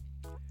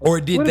 Or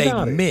did What they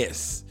about it?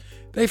 miss?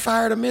 They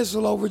fired a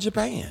missile over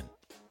Japan.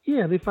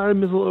 Yeah, they fired a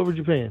missile over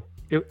Japan.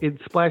 It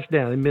splashed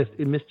down. It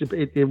missed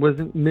Japan. It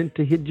wasn't meant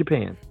to hit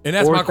Japan. And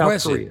that's or my South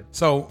question. Korea.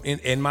 So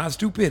in my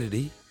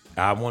stupidity,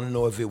 I want to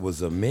know if it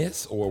was a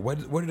miss or what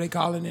do they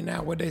call it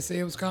now? What they say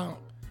it was called?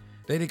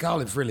 They didn't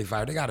call it friendly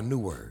fire. They got a new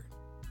word.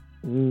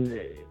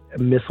 A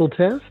missile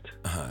test?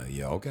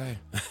 Yeah, okay.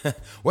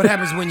 What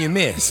happens when you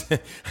miss?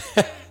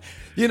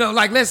 You know,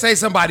 like let's say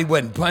somebody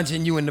wasn't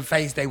punching you in the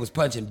face. They was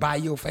punching by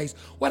your face.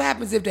 What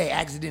happens if they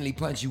accidentally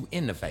punch you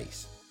in the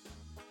face?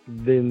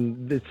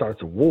 Then it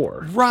starts a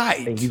war.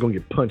 Right. And you're going to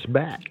get punched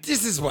back.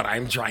 This is what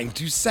I'm trying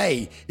to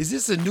say. Is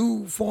this a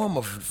new form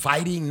of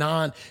fighting?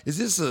 What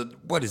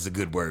is a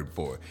good word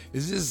for?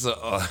 Is this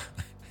a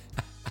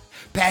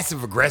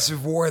passive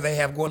aggressive war they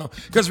have going on?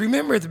 Because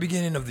remember at the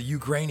beginning of the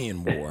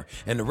Ukrainian war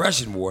and the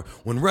Russian war,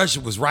 when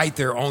Russia was right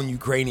there on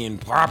Ukrainian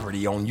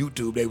property on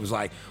YouTube, they was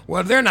like,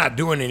 well, they're not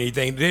doing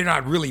anything. They're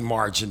not really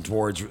marching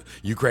towards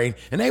Ukraine.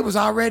 And they was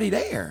already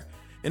there.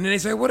 And then they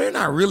say, well, they're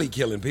not really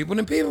killing people.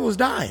 And people was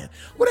dying.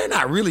 Well, they're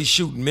not really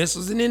shooting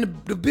missiles. And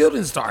then the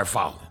buildings start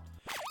falling.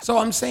 So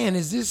I'm saying,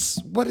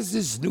 what is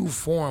this new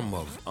form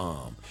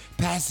of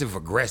passive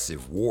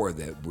aggressive war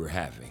that we're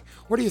having?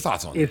 What are your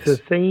thoughts on It's this?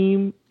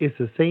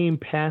 the same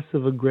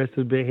passive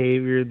aggressive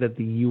behavior that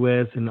the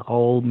U.S. and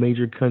all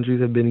major countries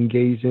have been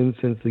engaged in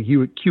since the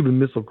Cuban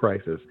Missile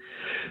Crisis.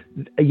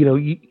 You know,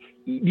 do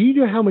you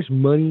know how much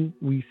money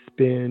we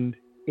spend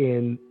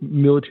in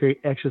military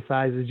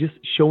exercises, just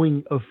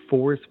showing a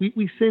force?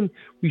 We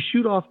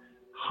shoot off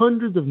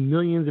hundreds of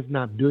millions, if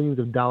not billions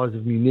of dollars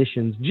of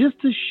munitions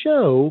just to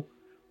show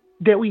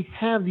that we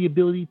have the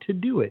ability to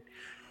do it.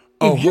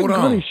 Oh, if you're hold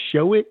on. going to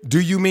show it,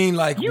 Do you mean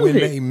like use when it.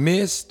 they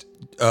missed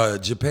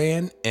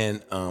Japan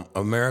and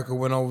America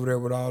went over there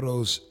with all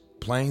those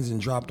planes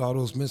and dropped all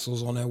those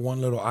missiles on that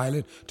one little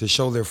island to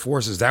show their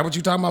force? Is that what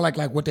you're talking about?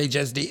 Like what they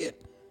just did?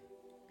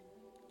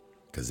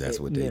 Because that's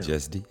what they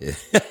just did.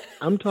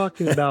 I'm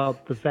talking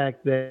about the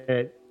fact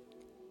that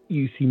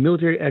you see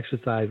military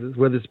exercises,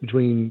 whether it's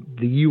between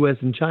the U.S.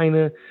 and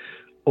China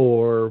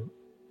or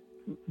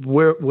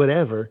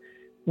whatever.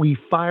 We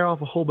fire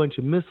off a whole bunch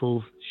of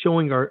missiles,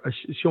 showing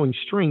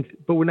strength,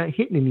 but we're not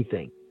hitting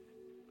anything.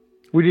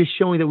 We're just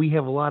showing that we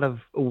have a lot of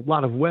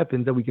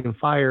weapons that we can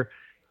fire,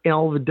 and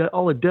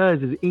all it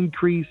does is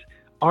increase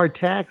our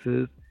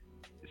taxes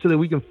so that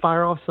we can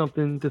fire off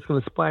something that's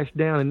going to splash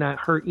down and not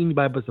hurt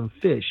anybody but some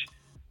fish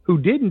who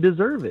didn't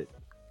deserve it.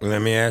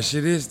 Let me ask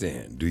you this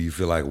then. Do you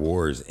feel like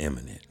war is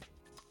imminent?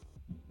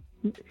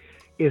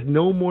 It's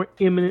no more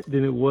imminent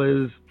than it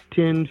was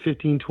 10,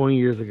 15, 20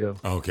 years ago.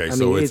 Okay, I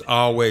so mean, it's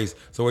always,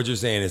 so what you're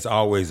saying, it's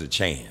always a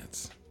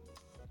chance.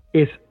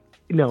 It's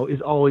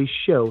always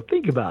show.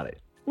 Think about it.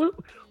 What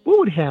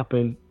would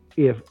happen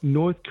if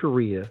North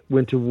Korea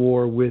went to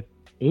war with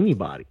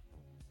anybody?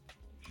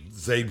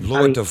 They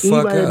blow it the fuck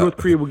anybody that North up.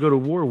 Korea would go to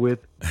war with,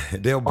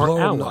 They'll blow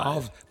them allies.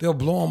 off. They'll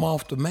blow them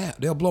off the map.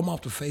 They'll blow them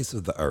off the face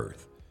of the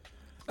earth.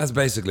 That's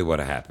basically what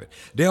happened.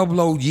 They'll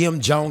blow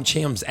Yim Jong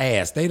Chim's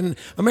ass.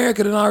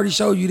 America done already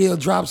showed you they'll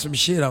drop some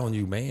shit on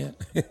you, man.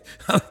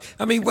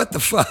 I mean, what the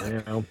fuck?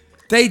 Yeah.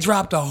 They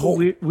dropped a whole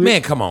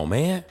man. Come on,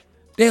 man.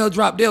 They'll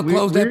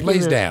close that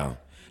place down.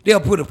 They'll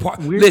put a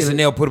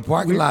they'll put a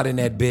parking lot in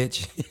that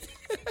bitch.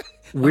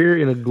 we're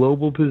in a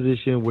global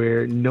position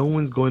where no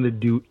one's going to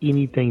do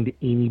anything to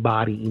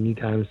anybody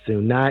anytime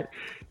soon. Not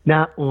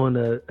on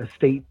a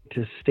state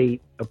to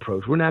state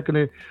approach. We're not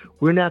gonna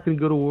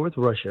go to war with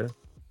Russia.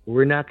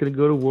 We're not going to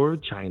go to war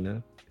with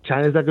China.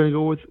 China's not going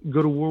to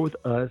go to war with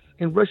us,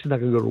 and Russia's not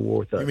going to go to war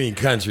with us. You mean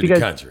country Because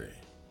to country?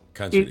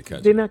 Country to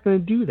country. They're not going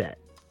to do that.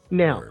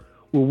 Now, Word.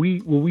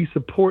 will we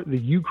support the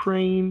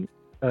Ukraine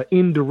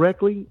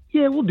indirectly?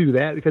 Yeah, we'll do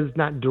that because it's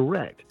not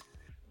direct.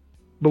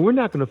 But we're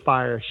not going to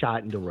fire a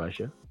shot into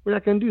Russia. We're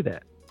not going to do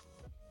that.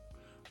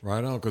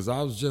 Right on, because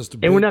I was just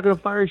And we're not going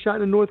to fire a shot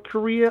into North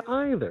Korea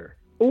either,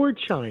 or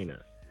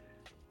China.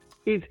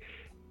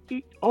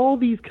 All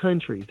these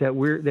countries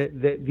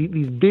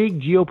these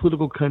big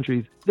geopolitical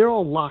countries, they're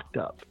all locked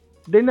up.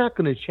 They're not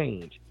going to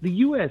change. The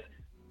U.S.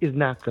 is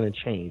not going to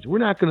change. We're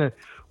not going to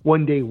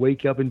one day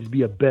wake up and just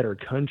be a better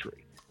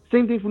country.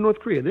 Same thing for North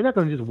Korea. They're not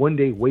going to just one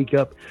day wake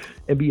up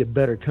and be a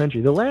better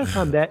country. The last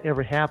time that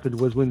ever happened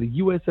was when the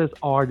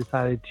USSR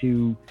decided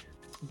to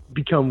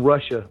become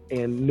Russia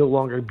and no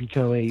longer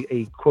become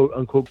a quote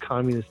unquote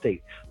communist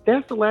state.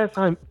 That's the last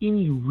time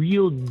any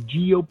real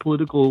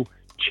geopolitical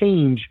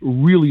change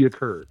really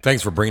occurred.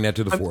 Thanks for bringing that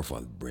to the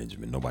forefront,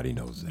 Benjamin. Nobody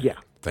knows that. Yeah.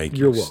 Thank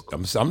you. You're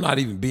welcome. I'm not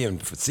even being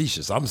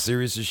facetious. I'm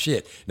serious as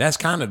shit. That's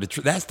kind of the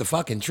truth. That's the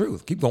fucking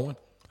truth. Keep going.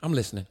 I'm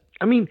listening.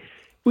 I mean,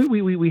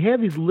 we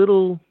have these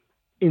little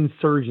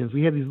insurgents.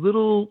 We have these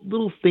little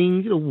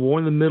things, war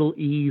in the Middle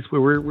East,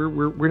 where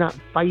we're not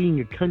fighting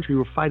a country.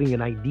 We're fighting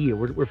an idea.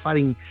 We're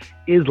fighting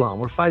Islam.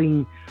 We're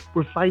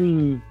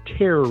fighting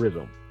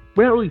terrorism.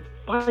 We're not really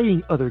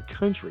fighting other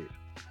countries.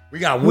 We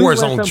got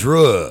wars on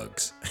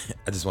drugs.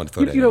 I just want to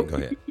throw that in. Go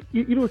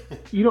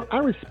ahead. I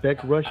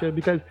respect Russia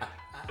because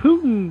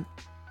Putin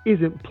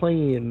isn't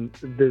playing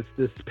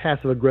this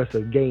passive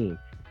aggressive game.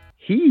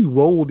 He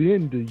rolled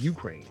into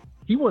Ukraine.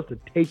 He wants to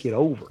take it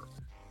over.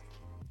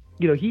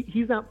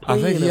 He's not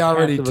playing. I think he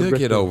already took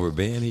it over,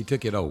 aggressive- Ben. He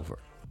took it over.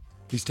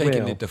 He's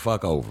taking it the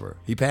fuck over.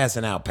 He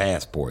passing out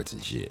passports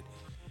and shit.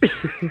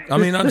 I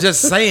mean, I'm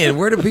just saying,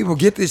 where do people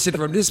get this shit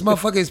from? This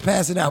motherfucker is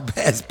passing out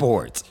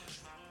passports.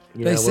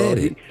 They said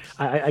it.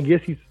 I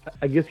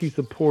guess he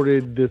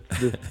supported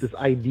this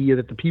idea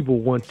that the people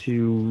want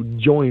to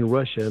join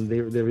Russia, and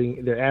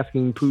they're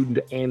asking Putin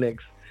to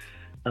annex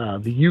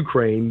the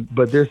Ukraine,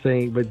 but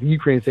the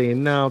Ukraine's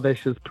saying no,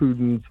 that's just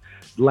Putin's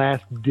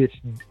last ditch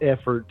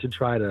effort to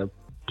try to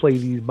play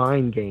these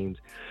mind games.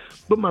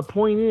 But my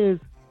point is,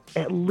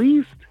 at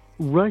least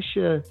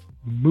Russia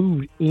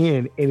moved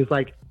in and it's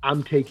like,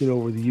 I'm taking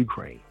over the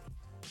Ukraine.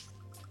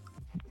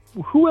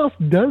 Who else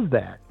does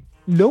that?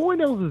 No one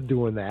else is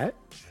doing that.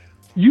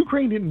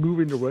 Ukraine didn't move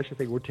into Russia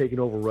saying we're taking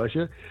over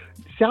Russia.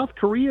 South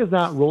Korea is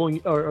not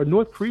rolling, or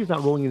North Korea is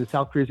not rolling into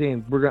South Korea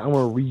saying I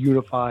want to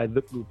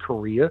reunify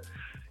Korea.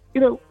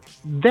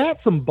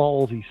 That's some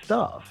ballsy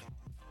stuff.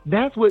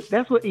 That's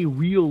what a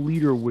real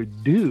leader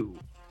would do.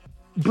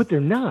 But they're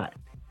not.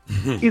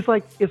 It's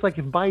like if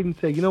Biden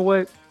said, you know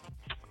what?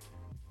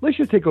 Let's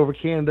just take over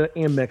Canada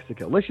and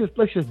Mexico. Let's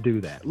just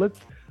do that. Let's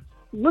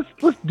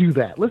do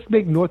that. Let's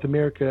make North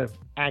America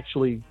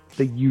actually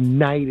the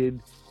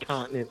united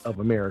continent of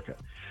America.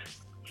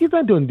 He's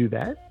not doing do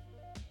that.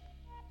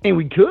 And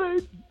we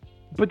could,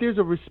 but there's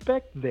a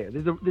respect there.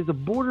 There's a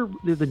border,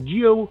 there's a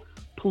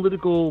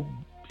geopolitical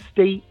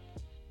state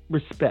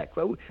respect.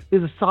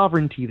 There's a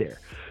sovereignty there.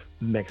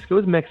 Mexico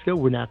is Mexico.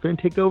 We're not going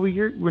to take over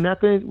we're not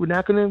going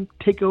to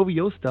take over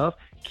your stuff.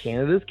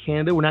 Canada's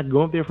Canada. We're not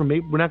going up there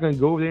we're not going to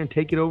go over there and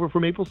take it over for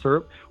maple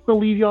syrup. We're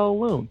going to leave y'all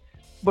alone.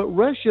 But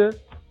Russia,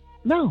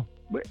 no.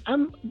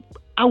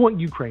 I want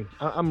Ukraine.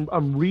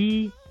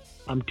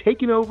 I'm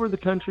taking over the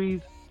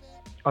countries.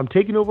 I'm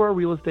taking over our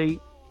real estate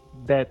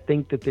that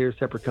think that they're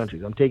separate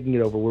countries. I'm taking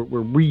it over.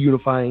 We're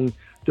reunifying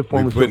the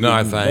former. We're putting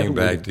our Soviet thing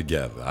Union. back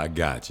together. I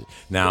got you.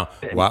 Now,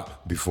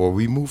 before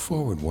we move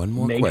forward, one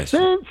more Makes question.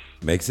 sense.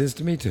 Makes sense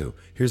to me too.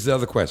 Here's the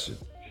other question.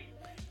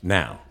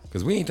 Now,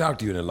 because we ain't talked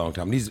to you in a long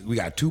time. We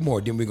got two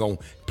more. Then we're going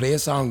to play a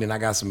song. Then I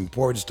got some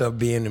important stuff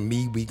being and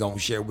me. We going to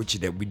share with you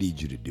that we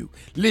need you to do.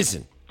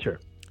 Listen. Sure.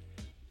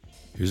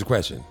 Here's a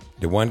question.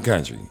 The one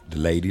country, the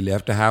lady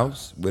left the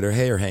house with her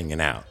hair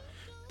hanging out.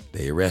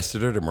 They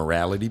arrested her. The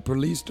morality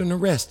police done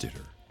arrested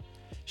her.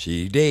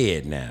 She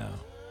dead now.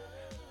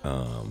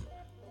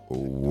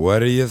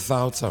 What are your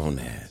thoughts on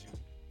that?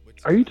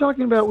 Are you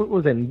talking about what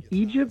was in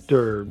Egypt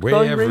or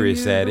Wherever Saudi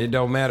it's Arabia? at, it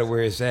don't matter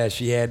where it's at.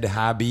 She had the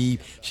Habib.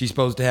 She's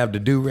supposed to have the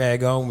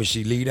do-rag on when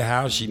she leave the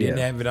house. She didn't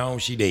have it on.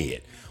 She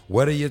dead.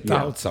 What are your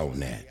thoughts on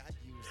that?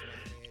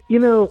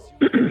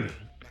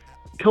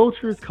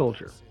 Culture is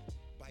culture.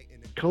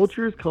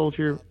 Culture is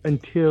culture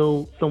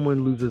until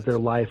someone loses their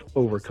life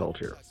over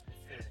culture.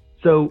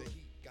 So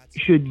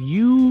should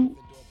you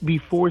be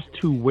forced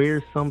to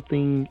wear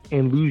something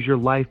and lose your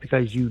life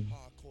because you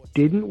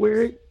didn't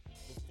wear it?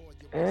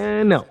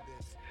 No.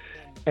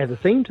 At the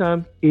same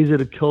time, is it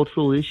a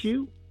cultural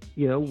issue?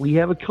 We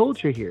have a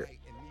culture here.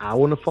 I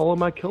want to follow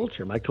my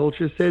culture. My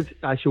culture says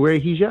I should wear a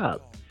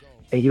hijab.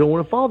 And you don't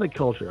want to follow that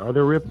culture. Are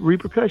there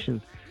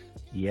repercussions?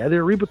 Yeah,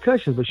 there are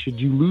repercussions, but should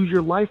you lose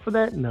your life for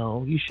that?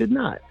 No, you should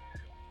not.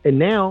 And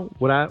now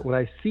what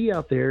I see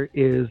out there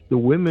is the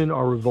women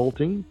are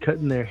revolting,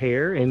 cutting their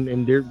hair,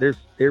 and they're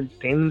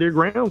standing their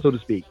ground, so to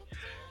speak,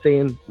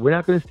 saying we're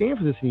not going to stand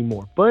for this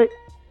anymore. But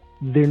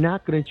they're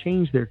not going to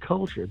change their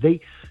culture. They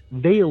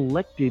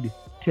elected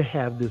to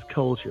have this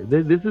culture.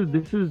 This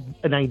is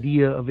an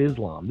idea of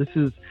Islam. This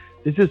is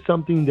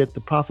something that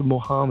the Prophet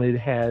Muhammad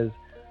has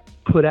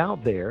put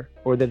out there,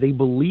 or that they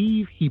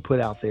believe he put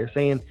out there,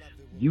 saying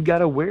you got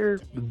to wear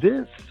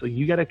this, so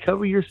you got to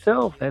cover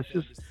yourself. That's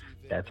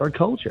our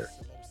culture.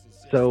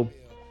 So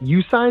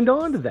you signed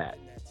on to that,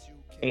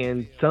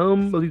 and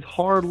some of these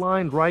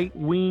hardline,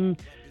 right-wing,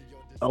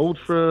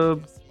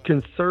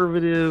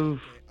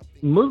 ultra-conservative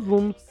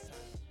Muslims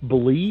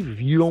believe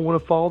if you don't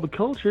want to follow the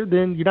culture,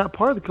 then you're not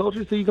part of the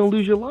culture, so you're going to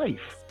lose your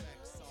life.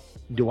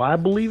 Do I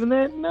believe in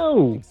that?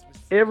 No.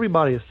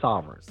 Everybody is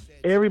sovereign.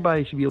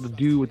 Everybody should be able to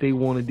do what they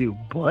want to do,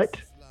 but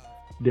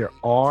there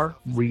are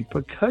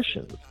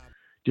repercussions.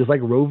 Just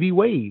like Roe v.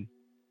 Wade,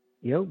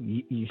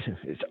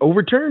 it's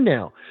overturned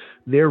now.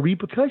 There are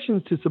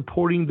repercussions to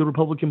supporting the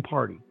Republican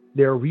Party.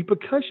 There are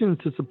repercussions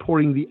to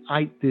supporting the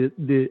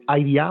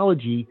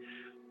ideology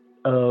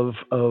of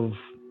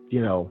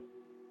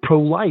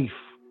pro-life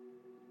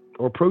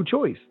or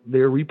pro-choice.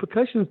 There are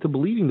repercussions to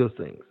believing those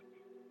things.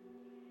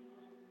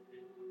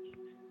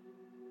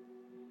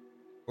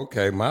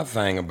 Okay, my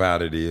thing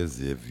about it is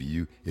if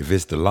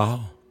it's the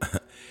law,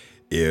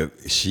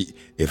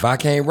 if I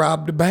can't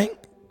rob the bank,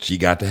 she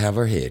got to have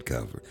her head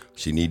covered.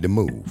 She need to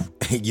move.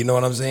 You know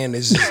what I'm saying?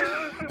 It's just,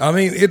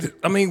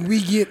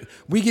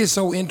 we get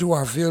so into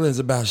our feelings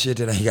about shit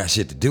that ain't got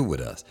shit to do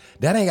with us.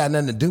 That ain't got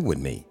nothing to do with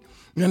me.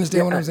 You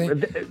understand what I'm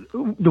saying?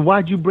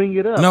 Why'd you bring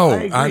it up? No,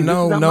 I'm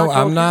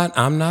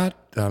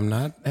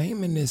not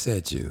aiming this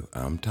at you.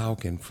 I'm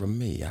talking from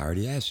me. I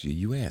already asked you.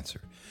 You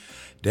answered.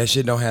 That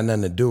shit don't have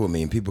nothing to do with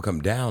me, and people come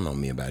down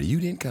on me about it. You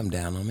didn't come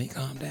down on me.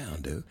 Calm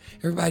down, dude.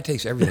 Everybody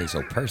takes everything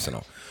so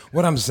personal.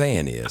 What I'm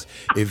saying is,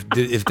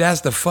 if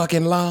that's the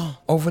fucking law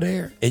over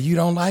there and you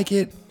don't like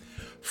it,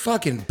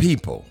 fucking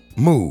people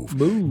move.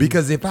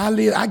 Because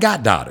I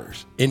got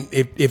daughters, and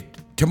if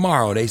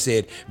tomorrow they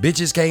said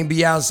bitches can't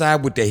be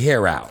outside with their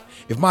hair out,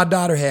 if my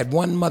daughter had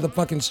one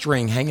motherfucking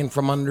string hanging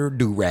from under a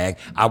do-rag,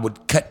 I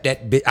would cut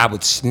that bit. I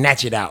would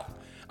snatch it out.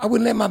 I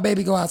wouldn't let my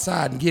baby go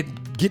outside and get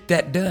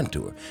that done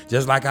to her.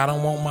 Just like I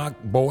don't want my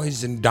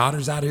boys and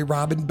daughters out here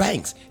robbing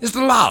banks. It's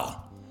the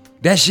law.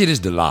 That shit is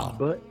the law.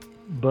 But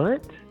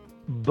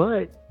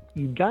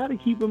you got to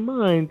keep in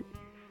mind,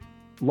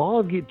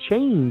 laws get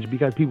changed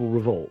because people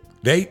revolt.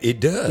 It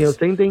does.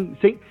 Same thing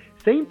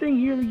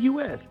here in the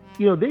U.S.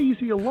 There used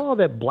to be a law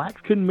that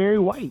blacks couldn't marry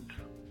whites.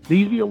 There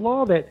used to be a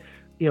law that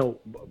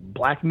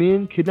black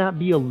men could not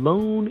be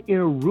alone in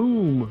a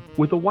room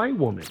with a white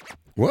woman.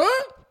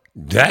 What?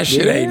 That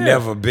shit ain't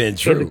never been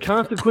true. And the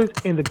consequence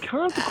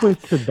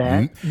to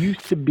that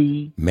used to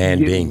be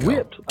Mandingo.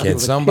 Whipped. Can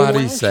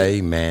somebody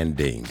say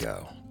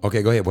Mandingo?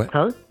 Okay, go ahead. What?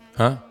 Huh?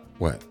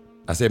 What?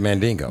 I said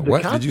Mandingo.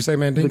 What? Did you say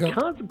Mandingo? You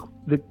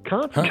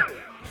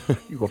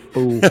a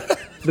fool.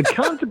 The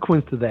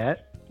consequence to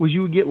that was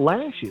you would get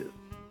lashes,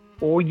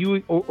 or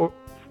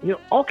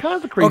all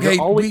kinds of crazy.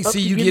 Okay, see,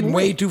 you getting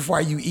way too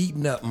far. You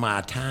eating up my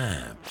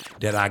time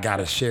that I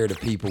gotta share to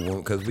people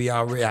because we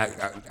already.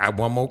 I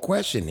one more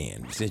question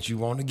in. Since you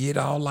want to get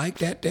all like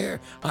that,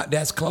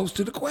 that's close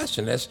to the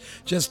question. Let's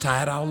just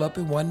tie it all up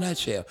in one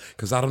nutshell.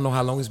 Because I don't know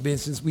how long it's been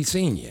since we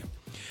seen you.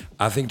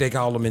 I think they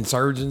call them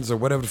insurgents or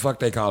whatever the fuck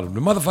they call them. The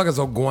motherfuckers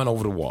are going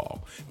over the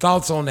wall.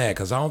 Thoughts on that?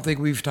 Because I don't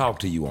think we've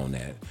talked to you on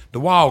that. The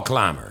wall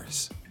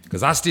climbers.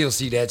 Because I still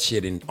see that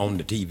shit on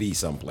the TV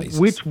some places.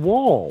 Which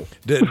wall?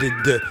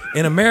 The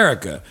in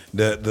America,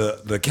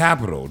 the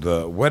Capitol,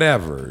 the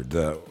whatever,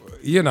 Oh,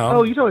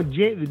 you talking about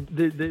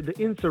the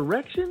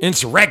insurrection?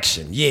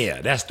 Insurrection,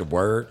 yeah, that's the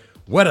word.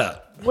 What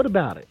up? What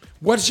about it?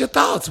 What's your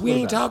thoughts? We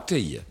ain't talked to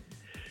you.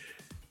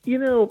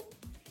 So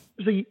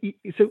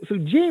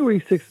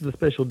January 6th is a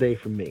special day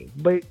for me.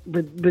 But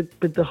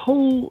the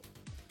whole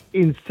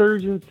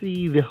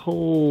insurgency, the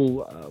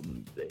whole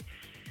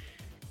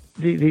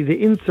the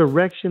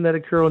insurrection that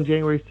occurred on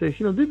January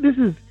 6th, this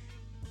is,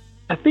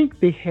 I think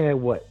they had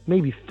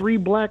maybe 3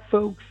 black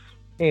folks,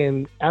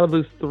 and out of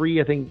those 3,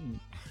 I think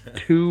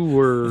 2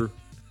 were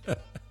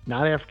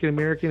not African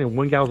American and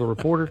 1 guy was a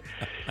reporter.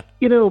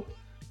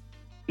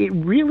 It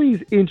really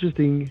is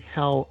interesting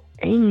how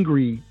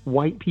angry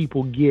white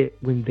people get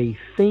when they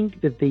think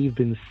that they've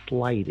been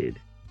slighted.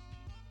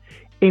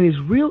 And it's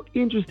real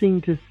interesting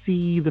to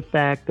see the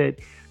fact that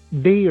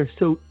they are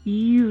so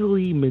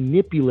easily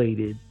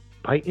manipulated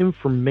by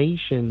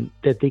information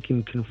that they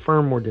can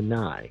confirm or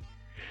deny.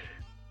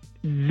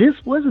 This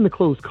wasn't a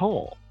close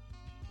call.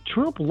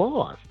 Trump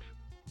lost.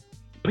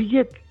 But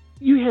yet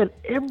you had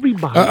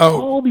everybody,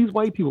 all these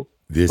white people.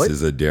 This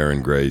is a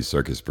Darren Gray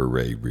Circus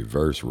Parade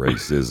reverse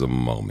racism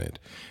moment.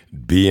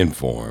 Be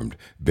informed,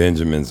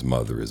 Benjamin's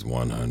mother is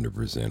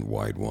 100%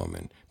 white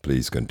woman.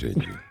 Please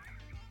continue.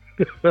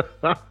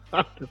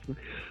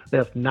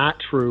 That's not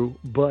true,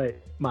 but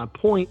my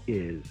point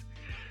is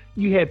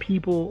you had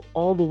people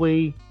all the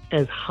way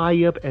as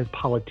high up as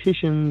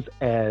politicians,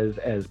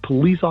 as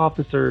police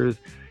officers.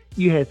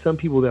 You had some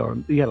people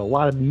you had a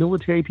lot of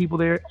military people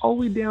there, all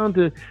the way down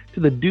to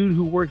the dude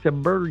who works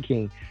at Burger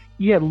King.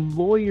 You had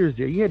lawyers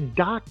there. You had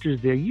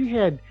doctors there. You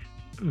had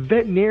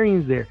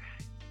veterinarians there.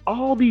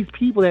 All these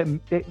people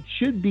that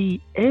should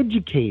be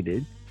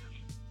educated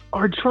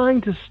are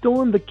trying to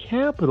storm the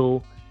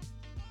Capitol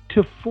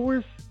to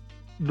force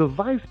the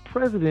vice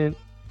president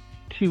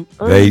to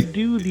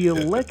undo the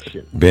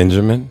election.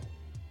 Benjamin,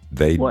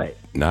 they What?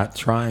 not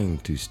trying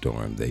to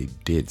storm. They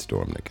did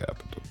storm the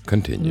Capitol.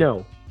 Continue.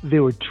 No, they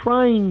were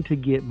trying to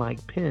get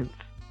Mike Pence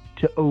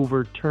to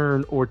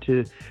overturn or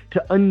to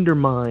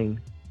undermine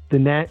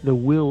the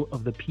will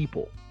of the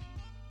people.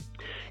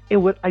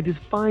 And what I just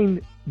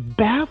find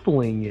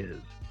baffling is,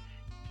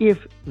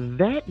 if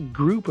that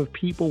group of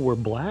people were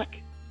black,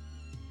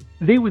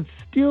 they would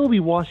still be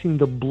washing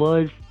the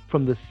blood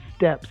from the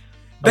steps.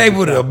 They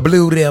would have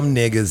blew them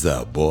niggas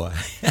up, boy.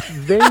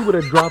 They would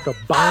have dropped a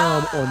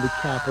bomb on the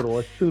Capitol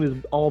as soon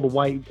as all the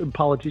white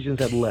politicians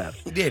had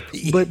left.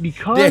 But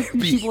because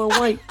these people are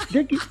white,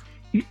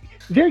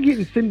 they're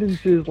getting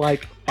sentences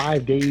like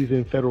 5 days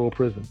in federal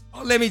prison.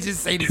 Oh, let me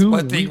just say this 2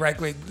 one thing weeks. right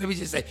quick. Let me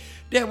just say,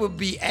 there would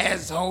be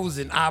assholes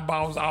and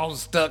eyeballs all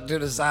stuck to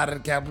the side of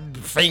the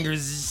Capitol,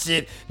 fingers and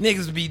shit.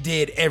 Niggas would be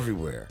dead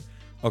everywhere.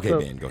 Okay, So-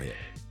 Ben, go ahead.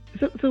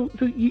 So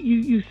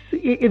you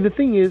see, and the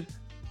thing is,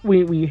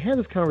 when you have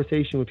this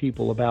conversation with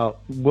people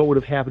about what would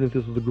have happened if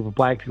this was a group of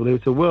black people, they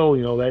would say, well,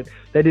 that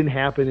didn't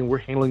happen, and we're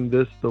handling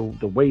this the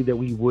way that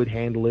we would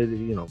handle it,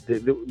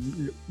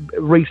 the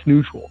race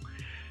neutral.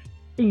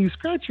 And you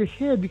scratch your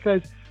head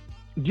because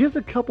just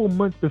a couple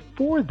months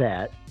before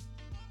that,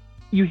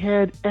 you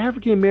had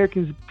African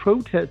Americans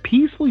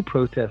peacefully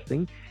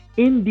protesting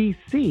in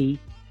D.C.,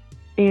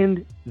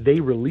 and they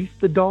released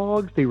the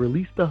dogs, they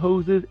released the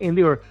hoses, and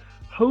they were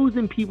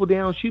hosing people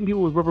down, shooting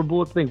people with rubber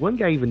bullets. I think one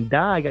guy even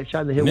died, got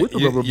shot in the head with a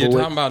rubber You're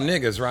bullet. talking about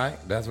niggas, right?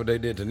 That's what they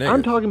did to niggas.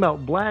 I'm talking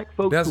about black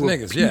folks. That's who were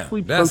niggas, yeah.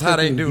 peacefully That's how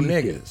they protesting do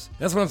in D.C. niggas.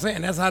 That's what I'm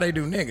saying. That's how they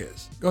do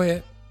niggas. Go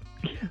ahead.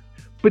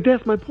 But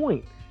that's my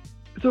point.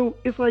 So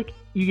it's like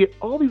you get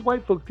all these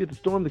white folks get to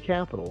storm the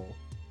Capitol,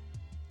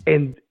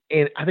 and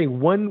I think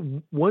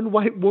one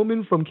white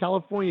woman from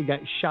California got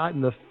shot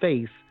in the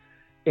face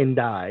and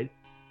died.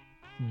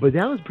 But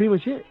that was pretty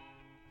much it.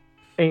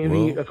 And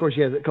Well- of course,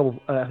 she has a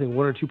couple, I think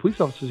 1 or 2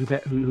 police officers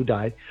who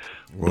died.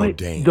 Well, but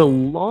damn. the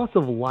loss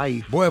of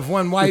life. Boy,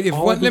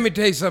 let the- me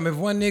tell you something. If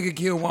one nigga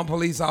killed one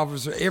police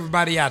officer,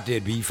 everybody out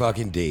there'd be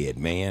fucking dead,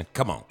 man.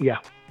 Come on. Yeah.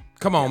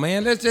 Come on,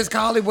 man. Let's just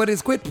call it what it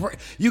is.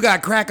 You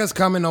got crackers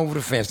coming over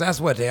the fence.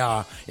 That's what they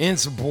are.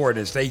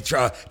 Insubordinates. They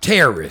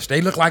terrorists.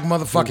 They look like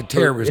motherfucking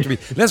terrorists to me.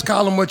 Let's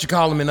call them what you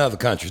call them in other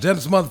countries. They're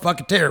just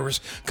motherfucking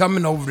terrorists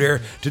coming over there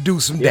to do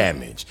some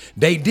damage.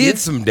 They did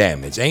some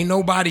damage. Ain't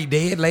nobody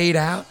dead, laid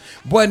out.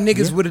 Boy,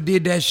 niggas would have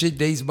did that shit.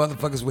 These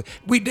motherfuckers would.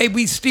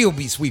 We still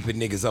be sweeping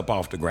niggas up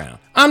off the ground.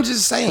 I'm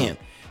just saying.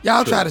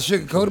 Y'all try to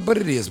sugarcoat it, but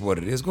it is what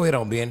it is. Go ahead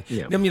on, Ben.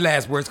 Yeah. Them your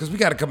last words, because we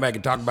got to come back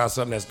and talk about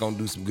something that's going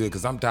to do some good,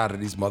 because I'm tired of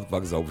these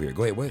motherfuckers over here.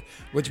 Go ahead.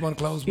 What you want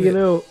to close with?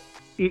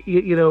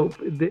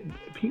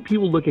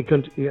 People look at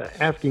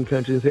African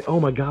countries and say, "Oh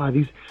my God,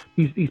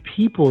 these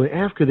people in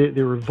Africa,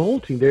 they're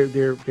revolting.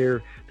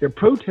 They're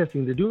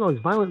protesting. They're doing all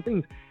these violent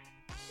things."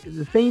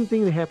 The same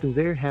thing that happens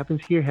there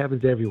happens here,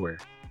 happens everywhere.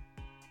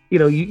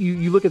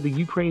 You look at the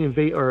Ukraine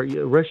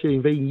Russia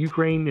invading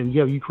Ukraine, and you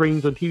have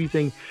Ukrainians on TV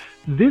saying,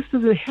 this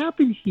doesn't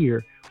happen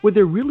here. What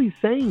they're really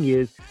saying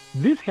is,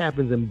 this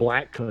happens in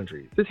black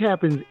countries. This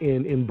happens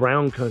in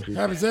brown countries.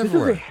 Happens This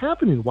everywhere. doesn't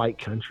happen in white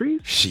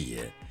countries.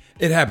 Shit.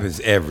 It happens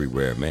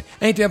everywhere, man.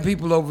 Ain't them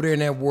people over there in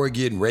that war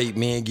getting raped,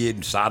 men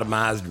getting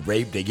sodomized,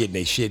 raped, they getting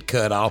their shit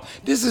cut off?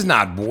 This is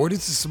not war.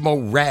 This is some more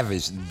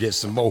ravage, there's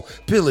some more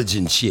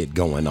pillaging shit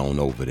going on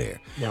over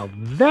there. Now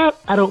that,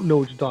 I don't know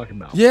what you're talking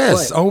about.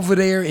 Yes, But over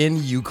there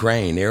in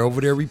Ukraine. They're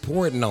over there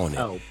reporting on it.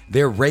 Oh.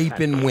 They're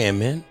raping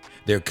women.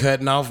 They're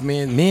cutting off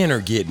men. Men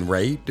are getting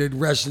raped. The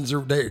Russians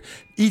are there.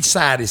 Each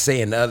side is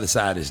saying the other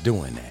side is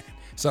doing that.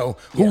 So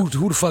who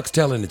the fuck's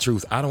telling the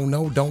truth? I don't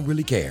know. Don't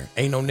really care.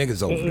 Ain't no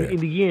niggas over there.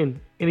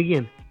 and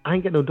again, I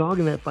ain't got no dog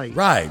in that fight.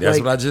 Right. That's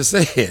what I just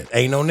said.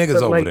 Ain't no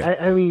niggas over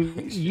there. I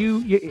mean,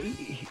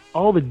 you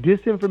all the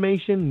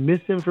disinformation,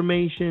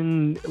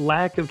 misinformation,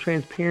 lack of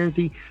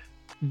transparency,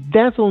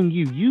 that's on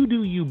you. You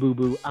do you, boo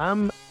boo.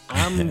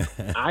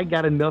 I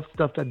got enough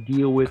stuff to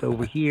deal with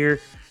over here.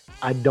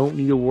 I don't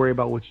need to worry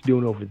about what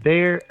you're doing over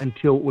there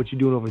until what you're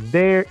doing over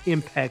there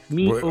impacts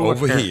me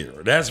over here.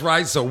 That's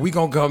right. So we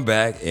going to come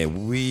back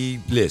and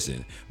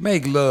listen,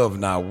 make love,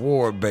 not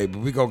war, baby.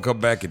 We going to come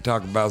back and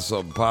talk about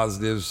something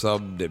positive,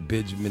 something that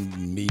Benjamin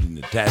and me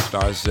attached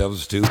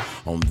ourselves to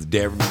on the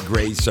Darren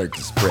Gray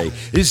Circus Spray.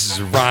 This is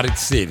Erotic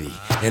City.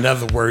 In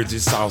other words,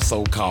 it's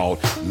also called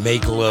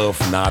Make Love,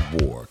 Not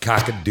War.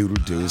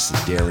 Cock-a-doodle-doo. This is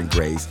Darren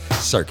Gray's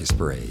Circus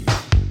Spray.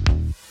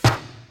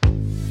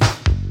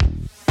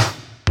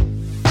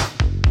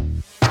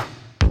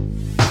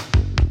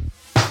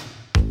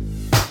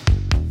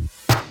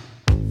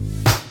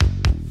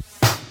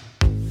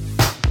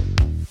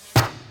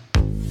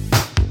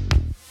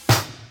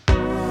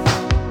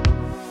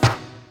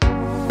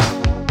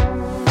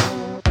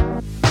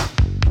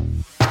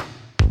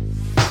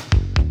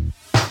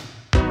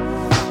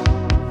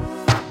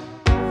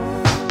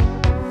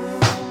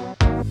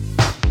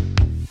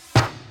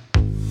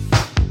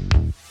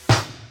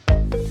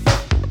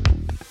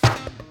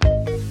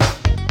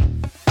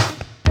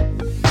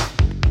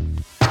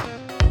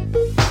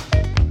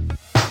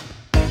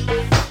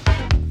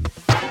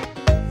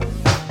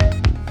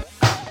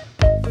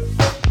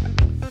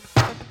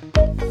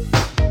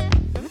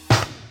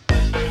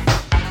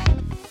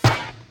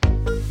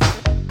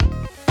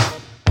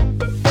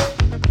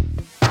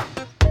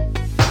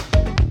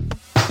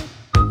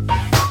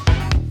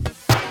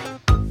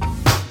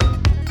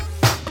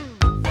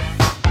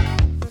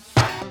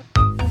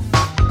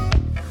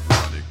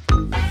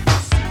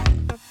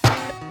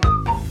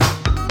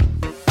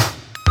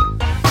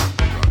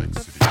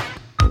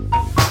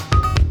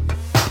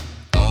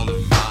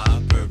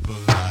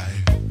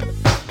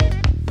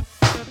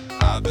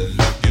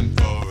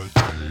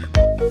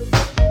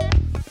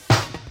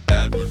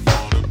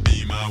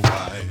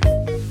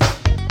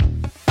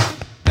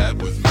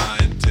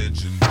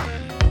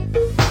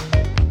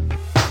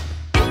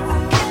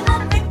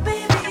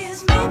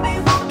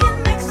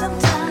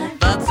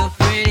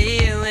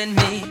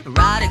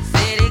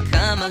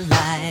 come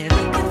alive. We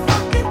can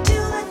fuck it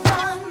till the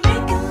dawn,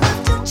 making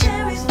love till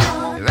cherries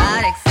gone.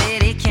 Erotic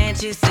city,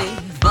 can't you see?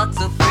 Fuck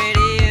so pretty,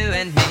 you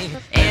and me.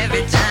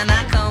 Every time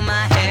I comb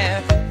my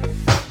hair,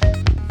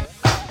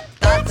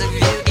 thoughts of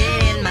you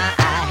get in my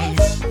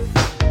eyes.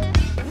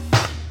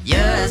 You're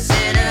a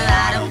sinner,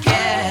 I don't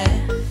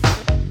care.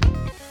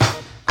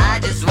 I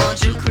just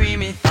want your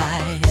creamy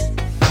thighs.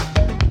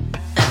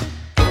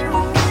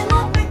 We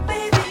cannot make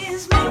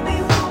babies,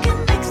 maybe we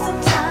can make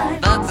some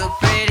time. Fuck so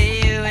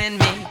pretty, you and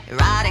me.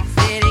 Erotic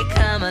city,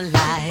 come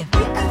alive.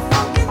 We could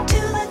fuck it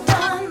till the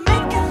dawn,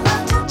 making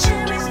love till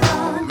cherries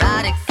gone.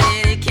 Erotic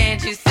city,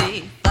 can't you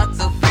see? Fuck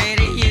so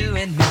pretty, you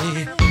and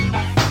me.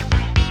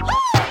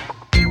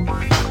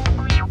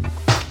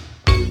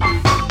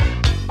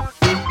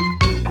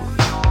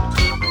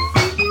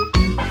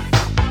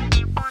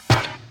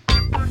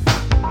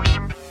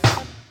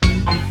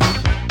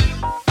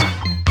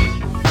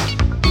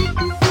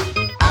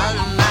 All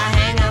of my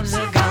hang-ups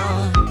are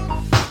gone.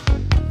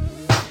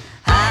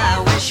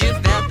 I wish you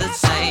felt the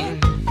same.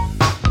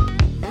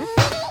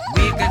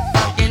 We could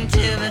fuck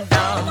until the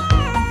dawn.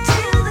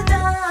 Till the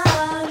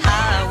dawn.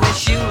 I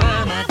wish you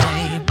were my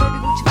dame.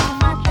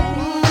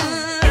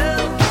 If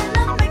we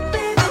cannot make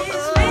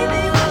babies, maybe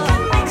we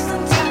can make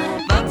some time.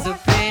 Fuck so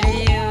pretty,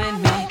 you and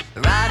me.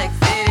 Erotic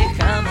city,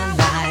 come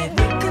alive.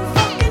 We could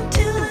fuck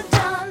until the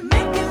dawn,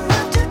 making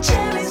love till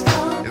cherries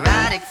gone.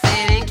 Erotic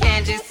city,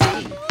 can't you see?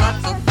 Fuck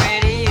so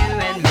pretty, you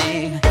and me.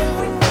 If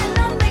we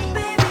cannot make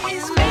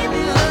babies, maybe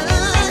we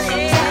can make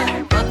some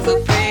time. Fuck so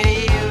pretty,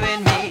 you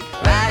and me.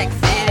 Erotic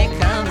city,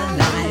 come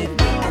alive.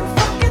 We can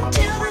fuck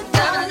until the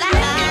dawn,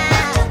 making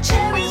love till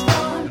cherries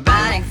gone.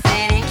 Erotic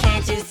city,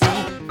 can't you see?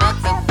 Fuck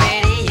so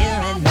pretty, you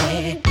and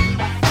me.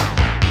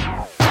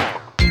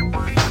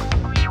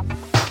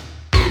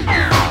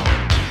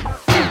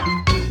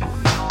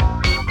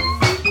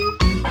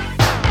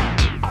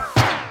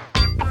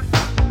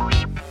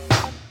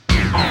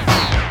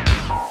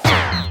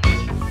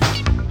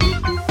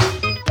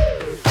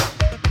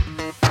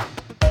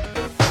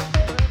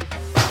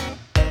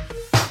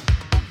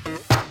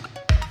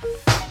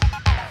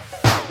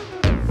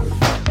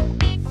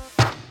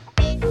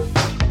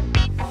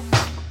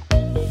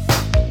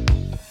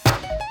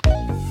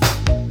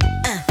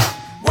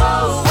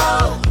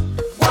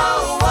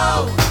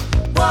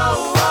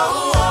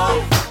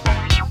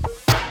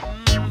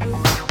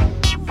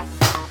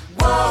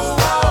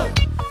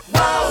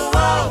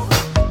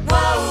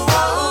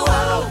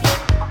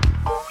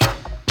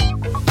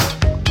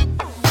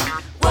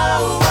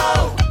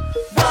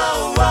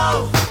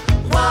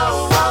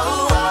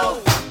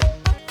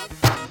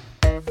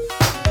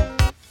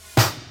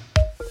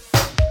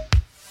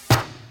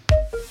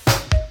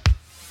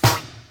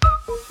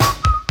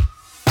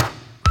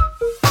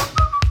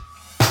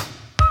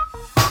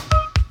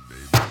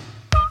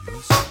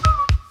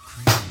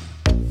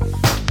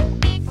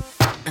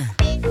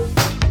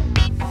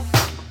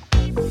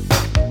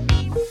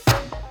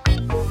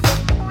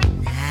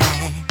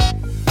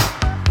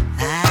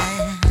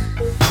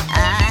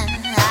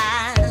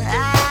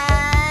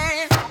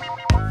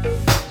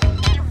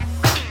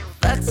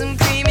 Fuck some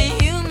creamy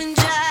human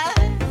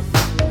jive.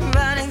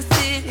 Erotic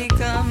city,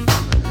 come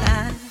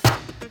alive.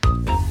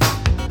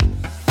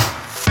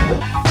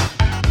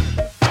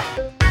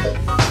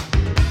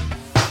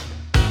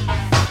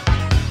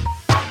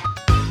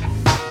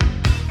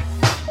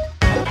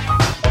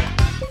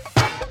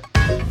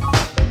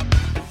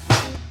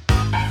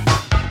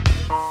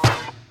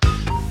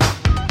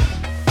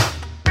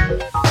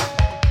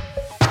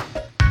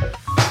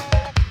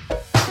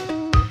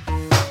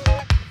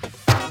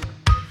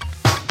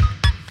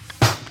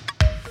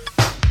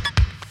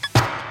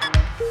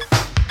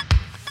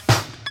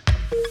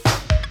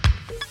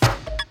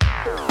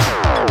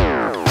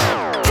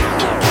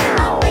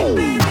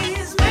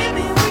 Babies,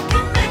 maybe we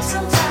can make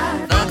some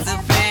time. Fuck so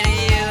pretty,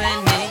 you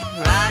and me.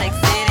 Erotic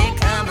city,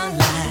 come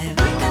alive.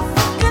 We can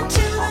fuck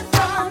until the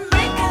dawn,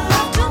 making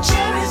love till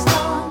cherries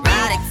gone.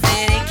 Erotic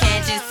city,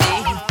 can't you see?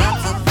 Fuck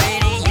so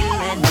pretty, you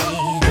and me.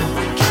 If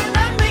we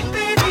cannot make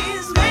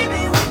babies,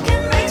 maybe we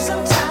can make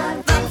some time.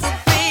 Fuck so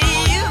pretty,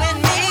 you and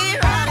me.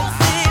 Erotic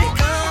city,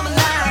 come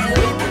alive.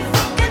 We can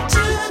fuck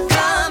until the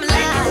dawn,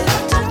 making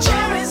love till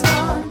cherries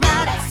gone.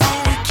 Erotic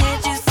city,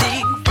 can't you see?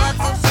 Fuck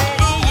so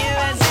pretty, you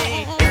and me.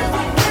 If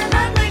we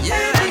cannot make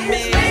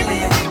babies, maybe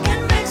we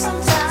can make some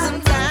time.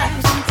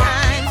 Sometime.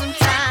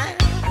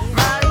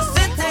 Erotic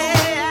city,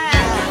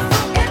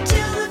 fuck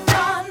until the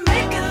dawn,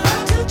 making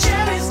love till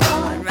cherries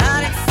gone.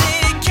 Erotic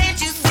city, can't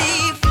you see?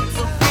 Fuck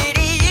so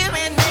pretty, you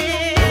and me.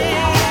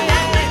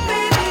 Make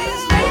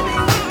babies, maybe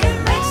we can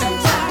make some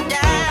time.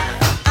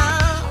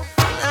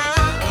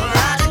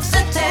 Erotic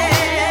city.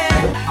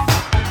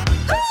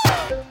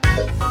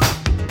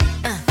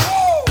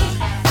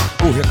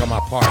 Ooh, here come my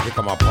part. Here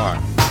come my part.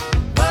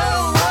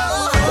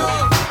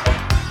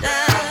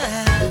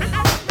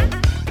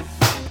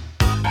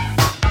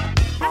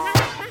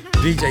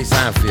 DJ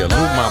Seinfeld,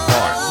 loop my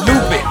part.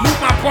 Loop it. Loop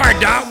my part,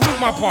 dog. Loop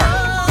my part.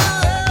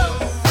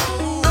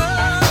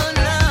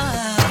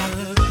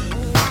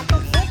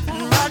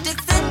 Erotic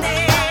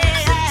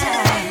city.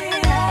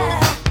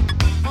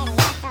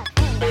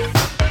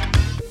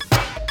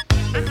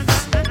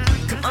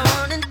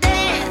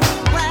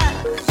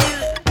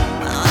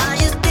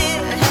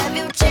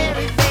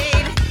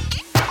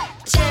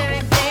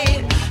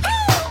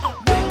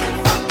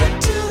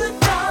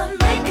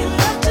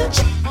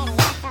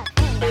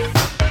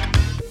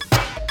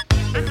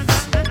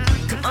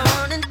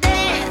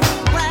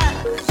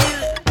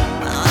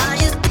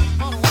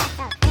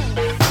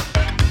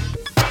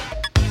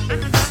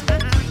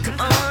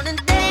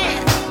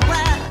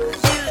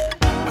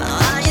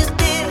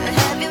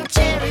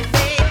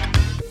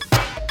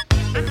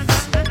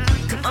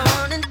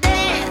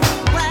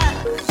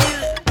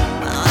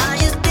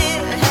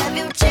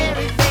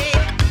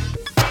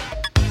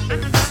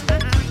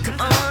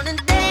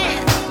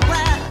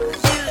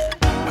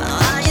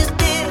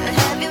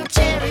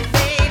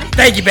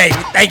 Thank you, baby.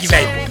 Thank you,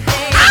 baby.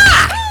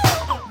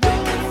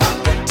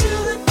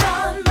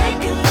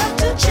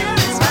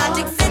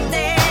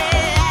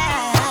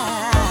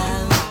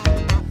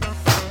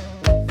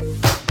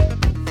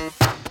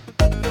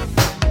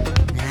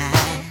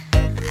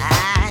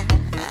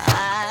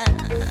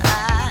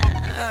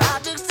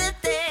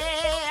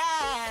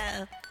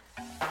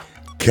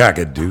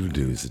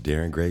 Cock-a-doodle-doo. It's the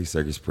Darren Gray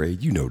Circus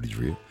Parade. You know the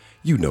drill.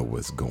 You know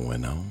what's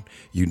going on.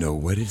 You know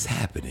what is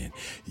happening.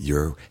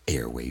 Your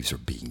airwaves are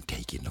being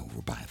taken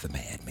over by the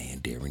madman,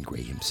 Darren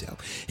Gray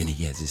himself. And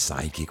he has his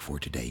sidekick for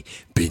today,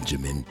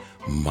 Benjamin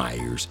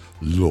Myers,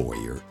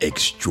 lawyer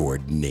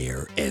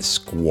extraordinaire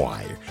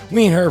Esquire.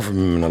 We ain't heard from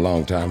him in a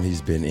long time.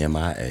 He's been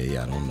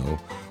MIA. I don't know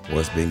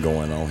what's been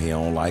going on. He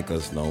don't like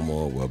us no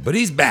more. Well, but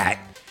he's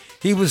back.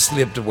 He was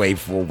slipped away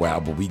for a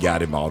while, but we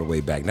got him all the way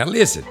back. Now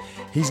listen,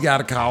 he's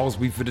got a cause.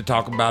 We finna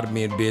talk about it.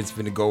 Me and Ben's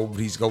finna go over.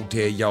 He's gonna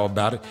tell y'all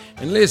about it.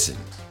 And listen,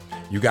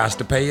 you guys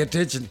to pay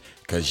attention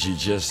because you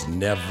just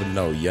never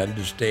know. You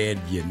understand?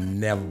 You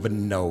never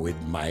know.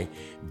 It might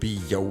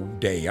be your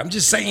day. I'm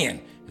just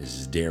saying. This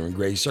is Darren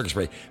Gray Circus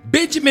Parade.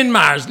 Benjamin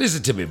Myers,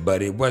 listen to me,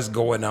 buddy. What's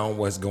going on?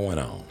 What's going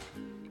on?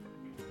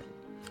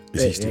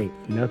 Hey,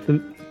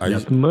 nothing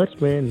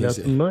much, man.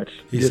 Nothing much.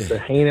 Just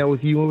said- hanging out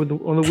with you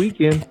on the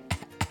weekend.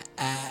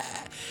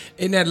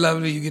 Ain't that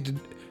lovely?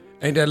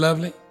 Ain't that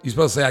lovely? You're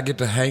supposed to say I get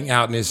to hang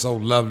out and it's so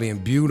lovely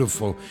and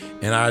beautiful,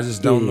 and I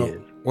just don't know.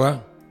 is.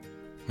 What?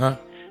 Huh?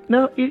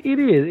 No, it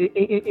is.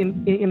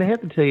 And I have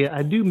to tell you,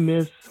 I do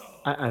miss.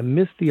 I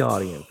miss the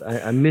audience.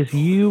 I miss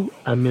you.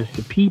 I miss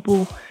the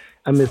people.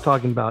 I miss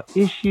talking about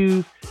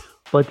issues.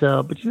 But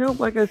you know,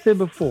 like I said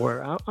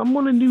before, I'm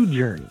on a new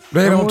journey.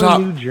 They I'm don't on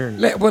talk. a new journey.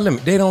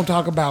 They don't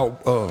talk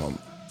about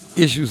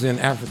issues in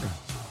Africa.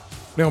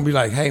 They don't be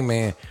like, hey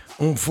man,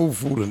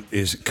 Fufu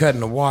is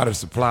cutting the water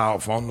supply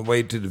off on the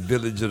way to the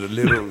village of the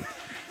Little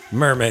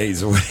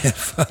Mermaids or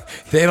whatever.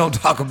 They don't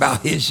talk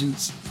about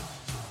issues.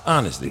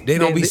 Honestly, they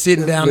don't be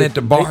sitting down at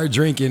the bar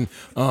drinking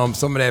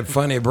some of that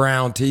funny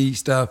brown tea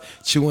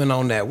stuff, chewing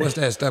on that. What's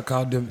that stuff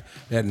called?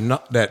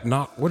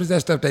 What is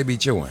that stuff they be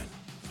chewing?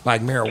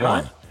 Like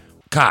marijuana.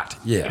 Cot,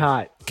 yeah.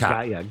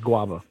 Cot, yeah.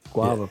 Guava,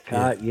 Yeah,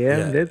 cot,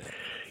 yeah.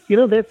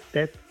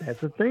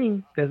 That's a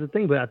thing. That's a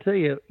thing. But I tell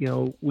you,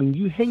 when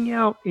you hang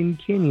out in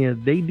Kenya,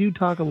 they do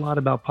talk a lot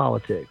about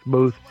politics,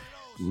 both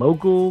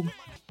local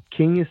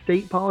Kenya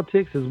state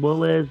politics as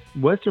well as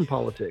Western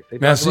politics. They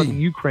talk about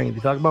Ukraine. They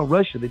talk about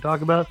Russia. They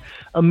talk about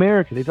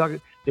America.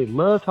 They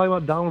love talking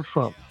about Donald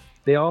Trump.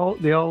 They all.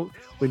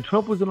 When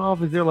Trump was in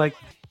office, they're like,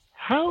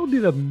 how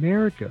did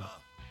America,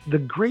 the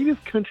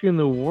greatest country in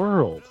the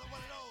world,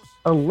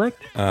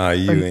 elect you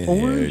an in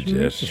orange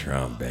here just man?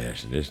 Trump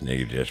bashing. This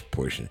nigga just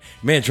pushing.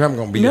 Man, Trump is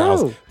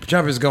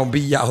gonna be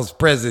y'all's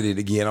president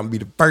again. I'm gonna be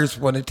the first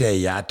one to tell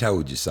you I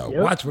told you so.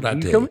 Yep. Watch what I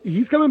tell you.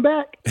 He's coming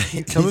back.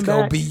 He's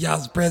Gonna be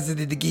y'all's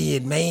president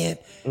again, man.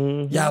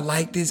 Mm-hmm. Y'all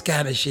like this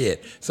kind of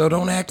shit. So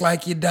don't act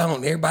like you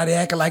don't. Everybody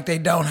acting like they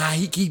don't. How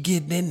he keep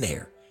getting in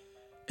there?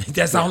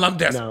 That's all I'm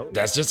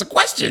that's just a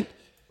question.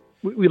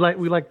 We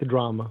like the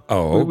drama.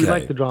 Oh, okay. We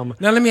like the drama.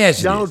 Now let me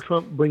ask you Donald this.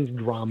 Trump brings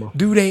drama.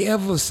 Do they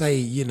ever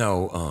say,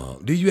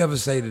 do you ever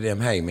say to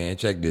them, hey, man,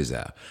 check this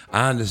out.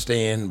 I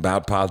understand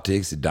about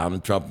politics and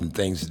Donald Trump and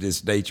things of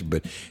this nature,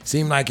 but it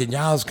seems like in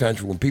y'all's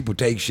country, when people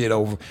take shit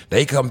over,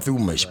 they come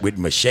through with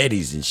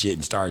machetes and shit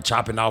and start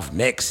chopping off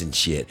necks and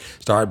shit.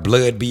 Start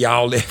blood be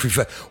all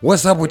everywhere.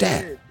 What's up with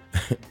that?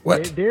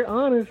 What? They're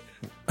honest.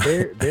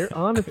 They're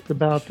honest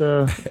about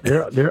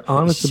they're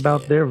honest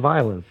about their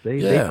violence.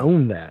 They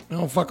own that. They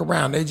don't fuck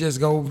around. They just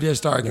go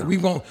start. We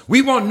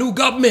want new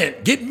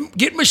government.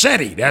 Get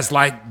machete. That's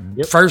like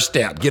first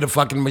step. Get a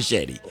fucking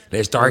machete.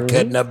 They start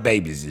cutting up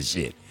babies and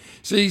shit.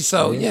 See,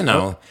 so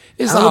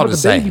it's all the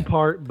same. Baby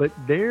part, but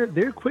they're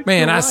quick.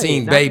 Man, to I riot.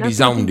 seen Not babies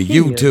just on in the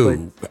Kenya,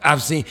 YouTube.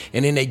 I've seen,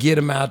 and then they get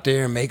them out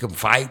there and make them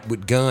fight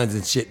with guns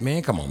and shit.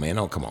 Man, come on, man.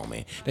 Oh, come on,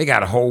 man. They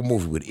got a whole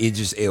movie with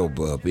Idris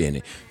Elba up in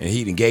it, and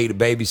he done gave the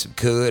baby some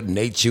cud, and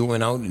they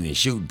chewing on it and they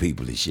shooting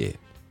people and shit.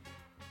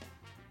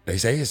 They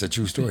say it's a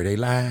true story. They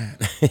lying.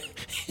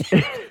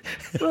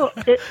 Well,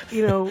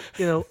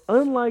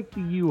 unlike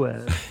the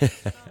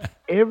U.S.,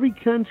 every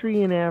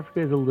country in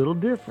Africa is a little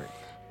different.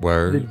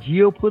 Word. The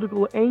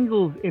geopolitical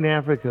angles in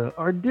Africa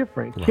are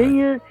different. Right.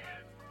 Kenya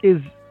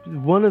is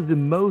one of the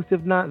most,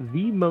 if not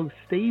the most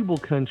stable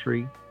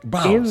country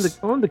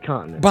on the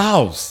continent.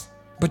 Boss.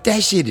 But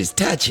that shit is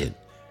touching.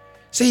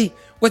 See,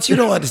 what you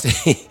don't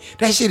understand,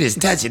 that shit is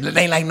touching. It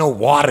ain't like no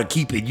water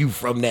keeping you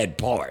from that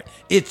part.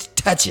 It's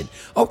touching.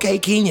 Okay,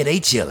 Kenya, they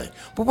chilling.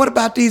 But what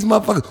about these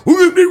motherfuckers?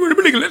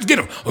 Let's get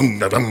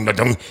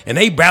them. And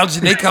they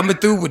bouncing, they coming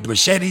through with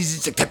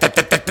machetes.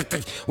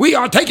 We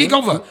are taking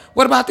over.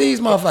 What about these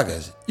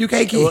motherfuckers? You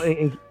can't keep. Well,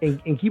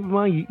 and keep in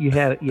mind, you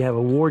have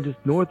a war just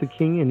north of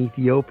Kenya in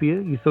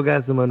Ethiopia. You still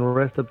got some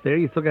unrest up there.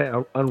 You still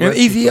got unrest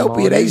In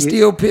Ethiopia, in they Somalia.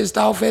 still pissed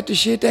off at the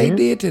shit they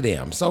did to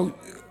them. So,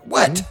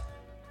 what?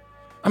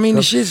 I mean,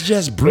 the shit's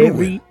just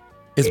brewing.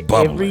 It's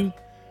bubbling.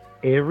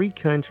 Every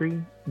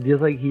country,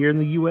 just like here in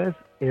the U.S.,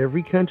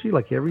 every country,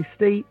 like every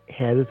state,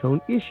 has its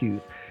own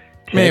issues.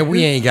 Man,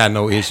 we ain't got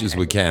no issues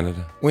with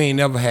Canada. We ain't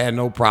never had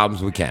no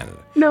problems with Canada.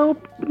 No,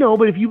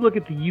 but if you look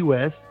at the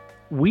U.S.,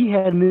 we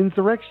had an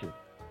insurrection.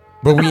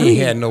 But we ain't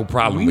had no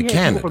problem We with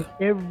had people Canada.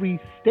 from every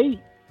state.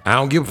 I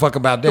don't give a fuck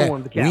about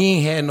Storm the that. Capitol. We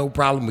ain't had no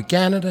problem with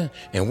Canada,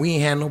 and we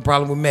ain't had no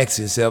problem with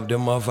Mexico, except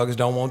them motherfuckers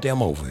don't want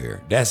them over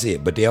here. That's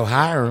it. But they'll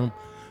hire them.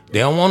 They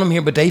don't want them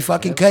here, but they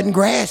fucking cutting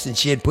grass and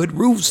shit, put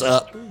roofs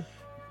up.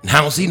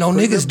 I don't see no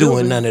niggas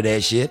doing none of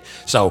that shit.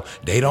 So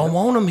they don't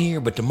want them here,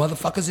 but the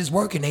motherfuckers is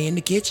working. They in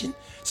the kitchen.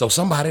 So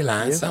somebody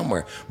lying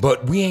somewhere.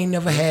 But we ain't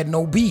never had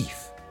no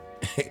beef.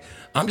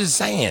 I'm just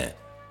saying.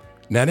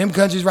 Now them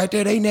countries right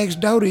there, they next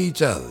door to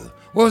each other.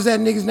 What was that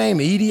nigga's name?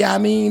 Idi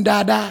Amin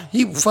Dada?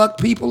 He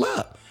fucked people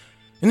up.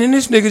 And then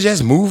this nigga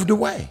just moved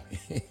away.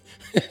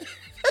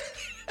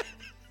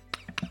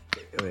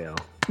 Well,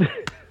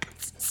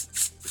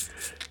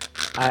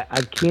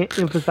 I can't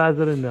emphasize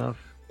it enough.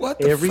 What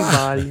the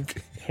Everybody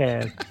fuck?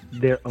 has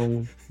their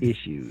own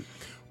issues.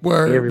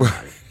 Word.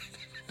 Everybody.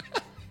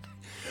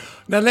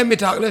 Now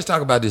let's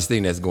talk about this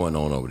thing that's going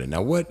on over there.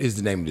 Now, what is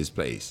the name of this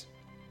place?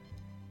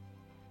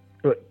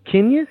 What,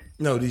 Kenya?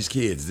 No, these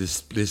kids,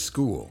 this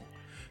school.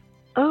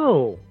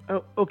 Oh,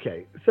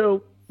 okay.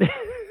 So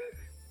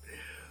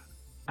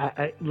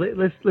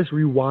let's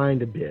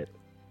rewind a bit.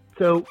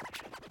 So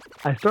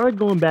I started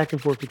going back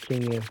and forth to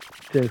Kenya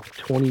since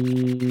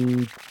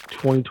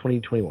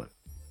 2021.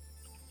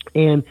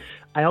 And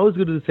I always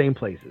go to the same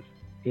places.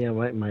 You know,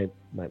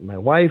 my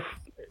wife,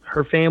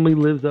 her family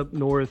lives up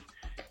north,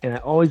 and I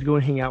always go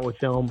and hang out with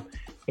them.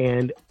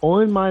 And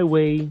on my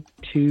way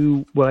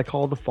to what I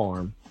call the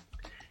farm,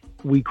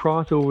 we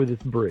cross over this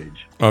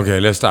bridge. Okay,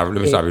 let's stop.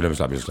 Let me stop you.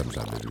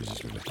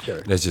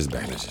 Sure. Let's just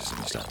back. Let me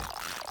stop.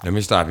 Let me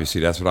stop you.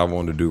 See, that's what I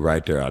wanted to do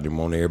right there. I didn't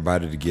want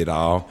everybody to get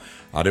all.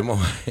 I don't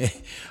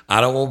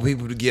want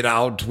people to get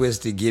all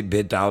twisted, get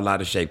bent all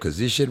out of shape. Because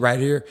this shit right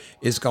here,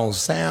 it's gonna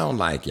sound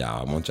like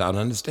y'all. I want y'all to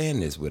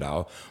understand this with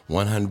all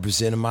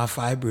 100% of my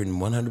fiber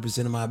and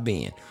 100% of my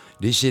being.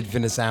 This shit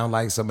finna sound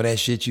like some of that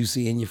shit you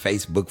see in your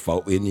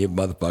Facebook in your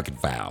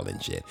motherfucking file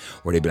and shit.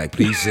 Where they be like,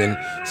 please send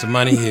some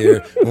money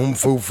here.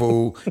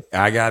 Foo.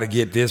 I gotta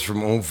get this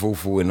from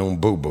Foo and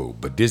Boo Boo.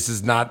 But this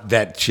is not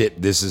that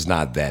shit. This is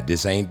not that.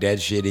 This ain't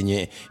that shit in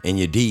your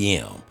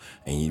DM.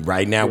 And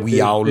right now we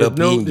all up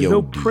in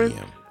your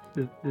DM.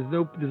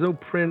 There's no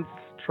prince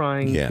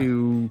trying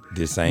to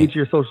this ain't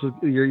get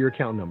your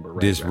account number. Right,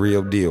 this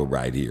real deal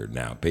right here.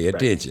 Now pay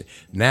attention.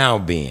 Now,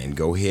 Ben,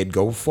 go ahead,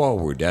 go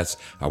forward. I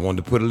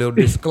wanted to put a little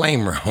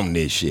disclaimer on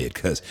this shit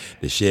because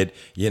the shit,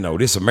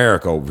 this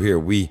America over here,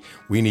 we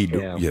need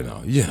to,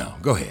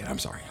 go ahead. I'm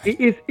sorry.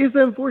 It's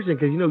unfortunate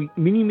because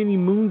many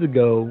moons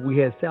ago we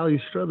had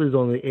Sally Struthers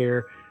on the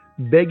air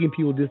begging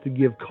people just to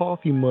give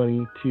coffee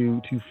money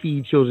to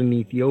feed children in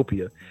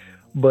Ethiopia,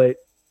 but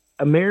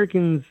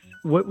Americans,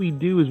 what we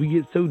do is we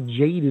get so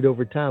jaded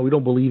over time, we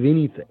don't believe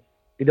anything.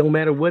 It don't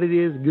matter what it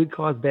is, good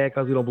cause, bad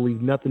cause, we don't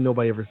believe nothing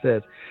nobody ever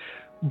says.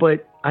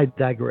 But I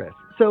digress.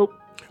 So,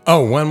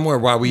 one more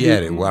while we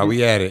at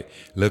it.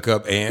 Look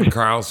up Ann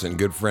Carlson,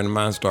 good friend of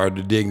mine, started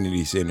the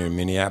Dignity Center in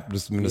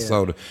Minneapolis,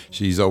 Minnesota. Yeah.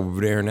 She's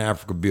over there in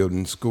Africa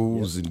building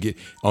schools and get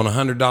on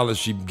 $100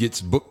 she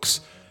gets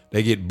books.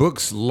 They get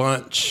books,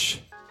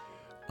 lunch,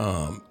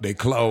 they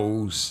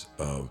clothes,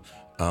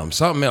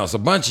 something else, a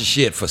bunch of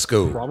shit for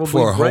school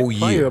for a whole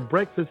year. A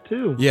breakfast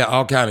too. Yeah,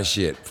 all kind of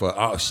shit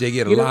they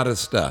get a lot of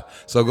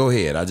stuff. So go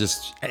ahead.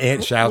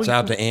 Shouts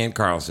out to Ann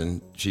Carlson.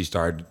 She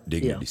started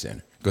Dignity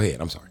Center. Go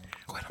ahead. I'm sorry.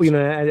 Go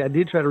ahead. I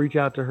did try to reach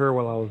out to her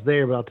while I was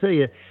there, but I'll tell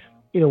you,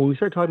 when we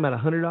start talking about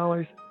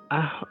 $100,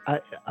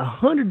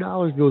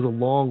 $100 goes a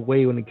long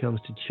way when it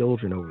comes to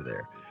children over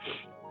there.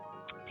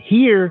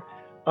 Here,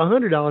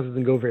 $100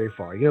 doesn't go very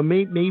far.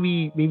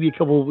 Maybe a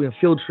couple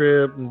field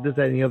trip and this,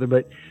 that, and the other.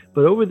 But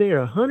over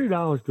there,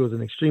 $100 goes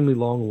an extremely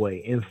long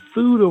way. And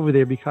food over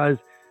there, because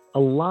a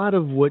lot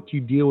of what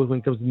you deal with when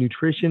it comes to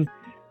nutrition,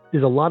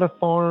 there's a lot of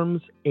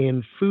farms,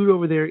 and food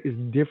over there is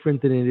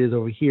different than it is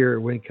over here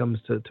when it comes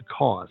to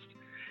cost.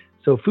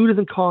 So food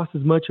doesn't cost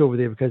as much over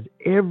there because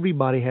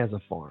everybody has a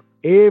farm.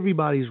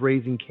 Everybody's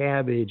raising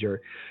cabbage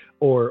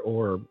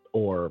or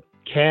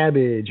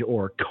cabbage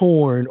or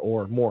corn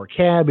or more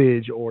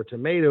cabbage or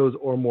tomatoes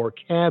or more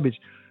cabbage.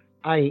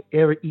 I ain't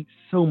ever eat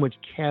so much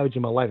cabbage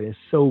in my life, and it's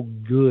so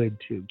good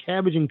too.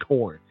 Cabbage and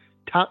corn,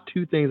 top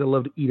two things I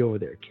love to eat over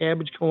there.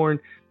 Cabbage, corn,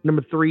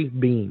 number 3,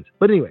 beans.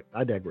 But anyway,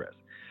 I digress.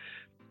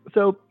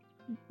 So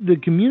the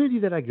community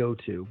that I go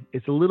to,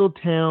 it's a little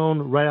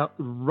town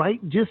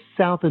right just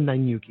south of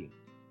Nanyuki.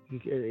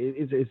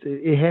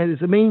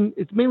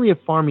 It's mainly a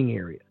farming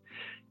area.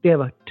 They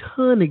have a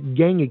ton of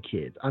gang of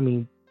kids. I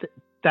mean,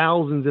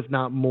 thousands, if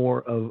not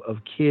more,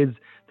 of kids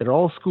that are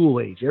all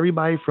school age.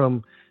 Everybody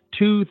from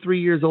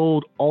 2-3 years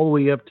old all the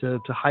way up to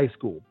high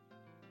school.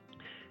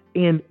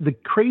 And the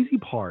crazy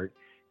part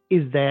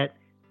is that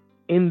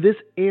in this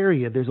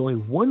area, there's only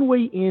one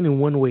way in and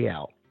one way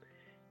out.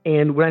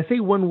 And when I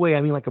say one way,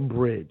 I mean like a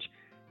bridge.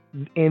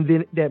 And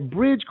then that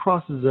bridge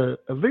crosses a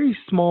very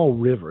small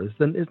river. It's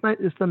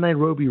the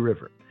Nairobi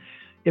River.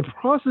 It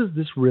crosses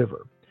this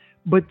river.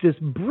 But this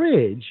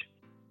bridge,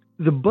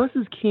 the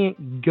buses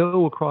can't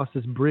go across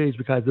this bridge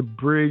because the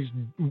bridge,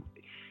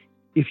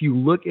 if you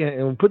look at,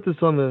 and we'll put this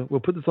on the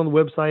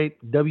website,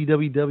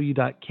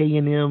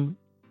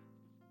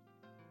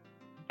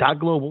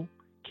 www.knm.global,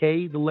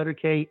 K, the letter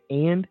K,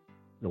 and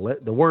the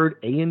word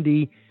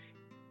A&D,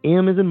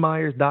 M as in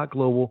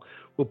Myers.global.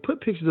 We'll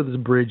put pictures of this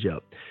bridge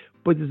up.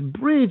 But this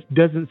bridge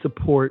doesn't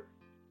support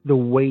the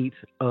weight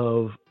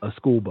of a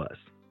school bus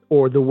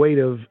or the weight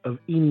of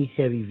any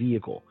heavy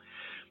vehicle.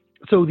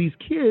 So these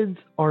kids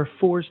are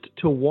forced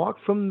to walk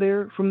from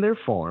their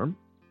farm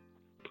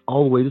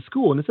all the way to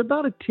school. And it's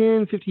about a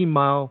 10, 15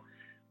 mile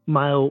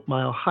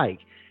hike.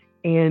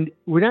 And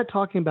we're not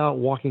talking about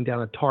walking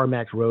down a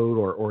tarmac road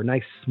or a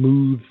nice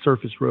smooth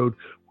surface road.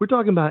 We're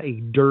talking about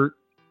a dirt,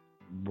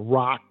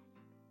 rock,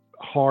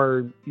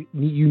 hard,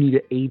 you need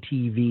an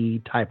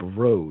ATV type of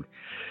road.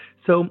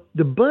 So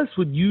the bus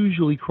would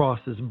usually cross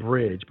this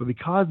bridge, but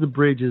because the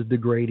bridge is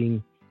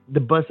degrading, the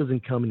bus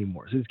doesn't come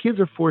anymore. So these kids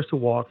are forced to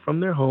walk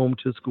from their home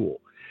to school.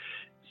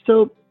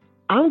 So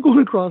I'm going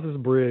across this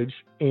bridge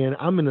and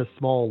I'm in a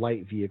small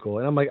light vehicle.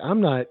 And I'm like, I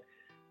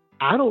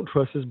don't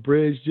trust this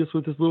bridge just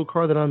with this little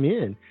car that I'm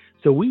in.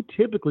 So we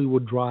typically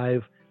would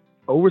drive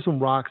over some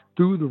rocks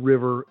through the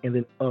river and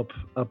then up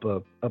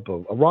a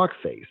rock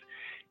face.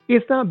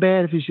 It's not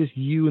bad if it's just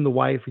you and the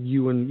wife or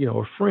you and,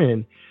 a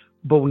friend.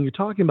 But when you're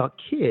talking about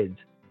kids,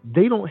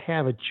 they don't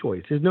have a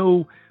choice. There's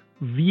no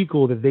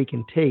vehicle that they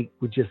can take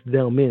with just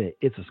them in it.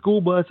 It's a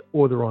school bus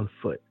or they're on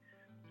foot.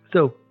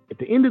 So at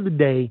the end of the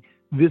day,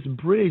 this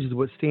bridge is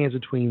what stands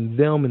between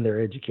them and their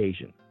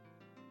education.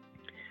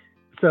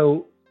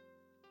 So,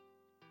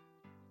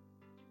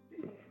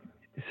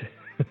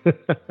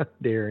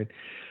 Darren,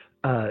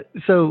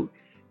 so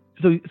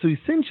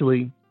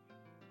essentially,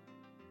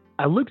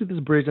 I looked at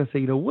this bridge and I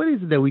said, what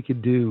is it that we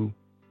could do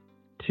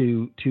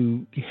to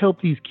help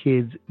these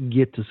kids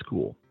get to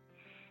school?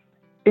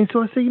 And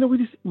so I said,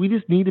 we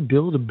just need to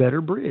build a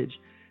better bridge.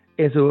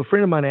 And so a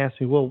friend of mine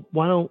asked me, well,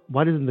 why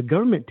doesn't the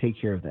government take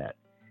care of that?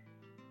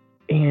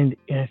 And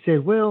I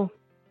said, well,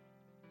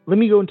 let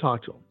me go and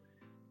talk to them.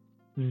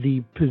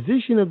 The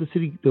position of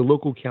the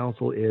local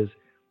council is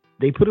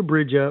they put a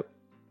bridge up.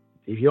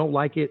 If you don't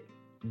like it,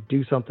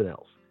 do something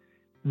else.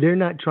 They're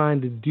not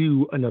trying to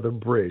do another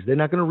bridge. They're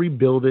not going to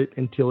rebuild it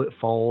until it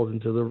falls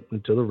into the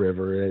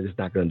river. It's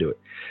not going to do it.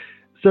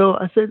 So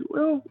I said,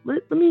 well,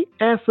 let me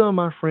ask some of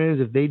my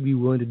friends if they'd be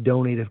willing to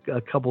donate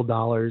a couple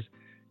dollars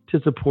to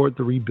support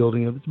the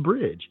rebuilding of this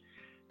bridge.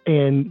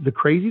 And the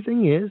crazy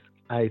thing is,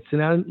 I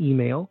sent out an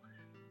email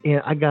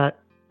and I got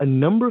a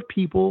number of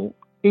people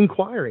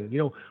inquiring,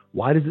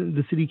 why doesn't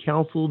the city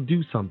council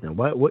do something?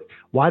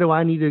 Why do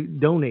I need to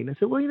donate? And I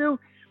said, well,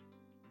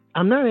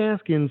 I'm not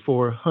asking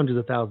for hundreds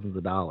of thousands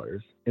of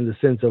dollars in the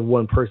sense of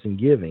one person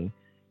giving.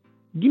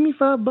 Give me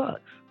 $5.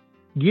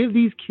 Give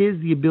these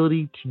kids the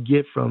ability to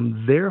get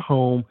from their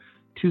home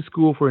to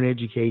school for an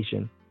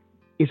education.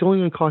 It's only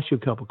going to cost you a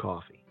cup of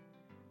coffee.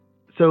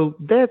 So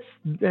that's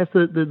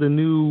the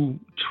new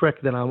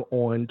trek that I'm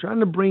on,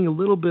 trying to bring a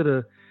little bit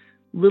of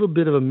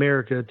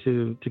America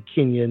to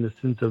Kenya in the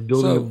sense of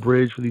building a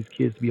bridge for these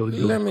kids to be able to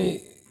go to school.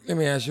 Let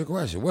me ask you a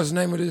question. What's the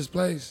name of this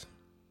place?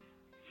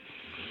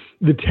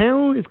 The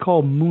town is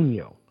called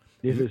Munyo.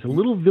 It's a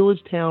little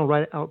village town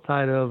right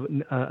outside of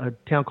a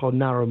town called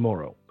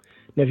Naramoro.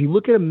 Now, if you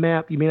look at a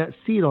map, you may not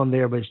see it on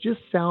there, but it's just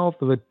south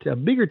of a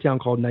bigger town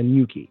called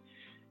Nanyuki,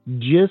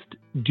 just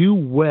due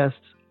west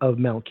of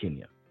Mount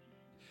Kenya.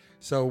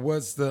 So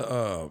what's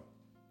now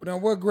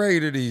what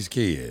grade are these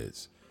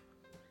kids?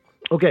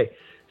 Okay,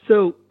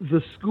 so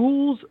the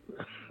schools,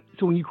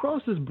 so when you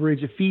cross this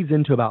bridge, it feeds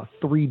into about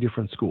 3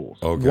 different schools.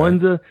 Okay.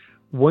 One's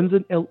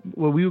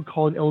what we would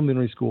call an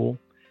elementary school.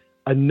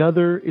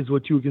 Another is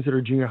what you would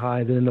consider junior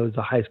high. Then another is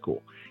a high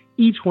school.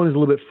 Each one is a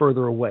little bit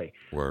further away.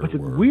 But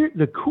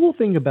the cool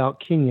thing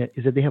about Kenya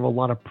is that they have a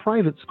lot of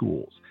private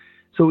schools.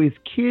 So it's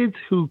kids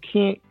who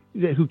can't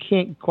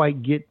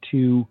quite get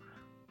to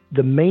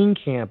the main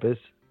campus.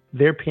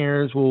 Their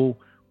parents will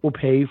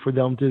pay for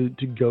them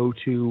to go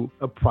to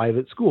a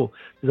private school.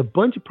 There's a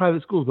bunch of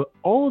private schools, but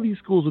all of these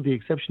schools, with the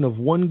exception of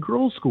one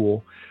girls'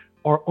 school,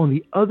 are on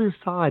the other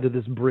side of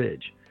this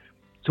bridge.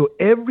 So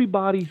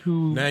everybody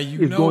who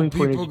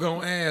people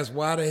gonna ask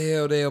why the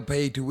hell they'll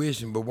pay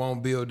tuition but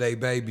won't build their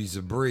babies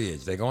a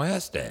bridge. They're gonna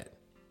ask that.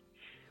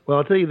 Well,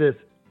 I'll tell you this: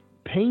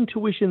 paying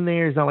tuition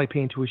there is not like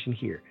paying tuition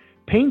here.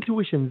 Paying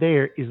tuition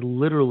there is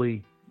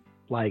literally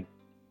like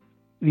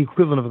the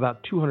equivalent of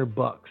about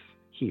 $200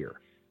 here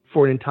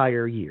for an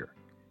entire year.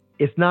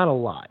 It's not a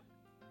lot,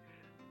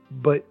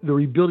 but the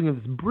rebuilding of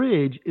this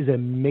bridge is a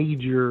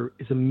major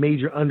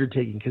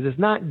undertaking because it's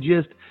not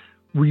just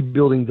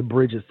rebuilding the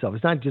bridge itself.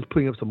 It's not just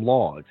putting up some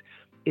logs.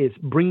 It's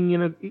bringing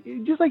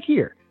in just like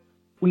here.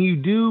 When you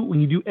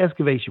do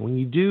excavation, when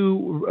you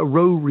do a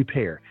road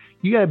repair,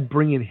 you got to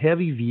bring in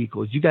heavy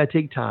vehicles. You got to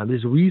take time.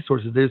 There's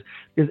resources. There's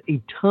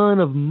a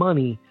ton of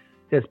money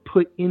that's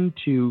put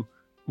into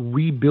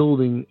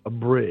rebuilding a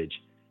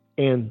bridge.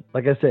 And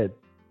like I said,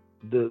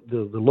 the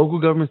local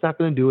government's not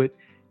going to do it.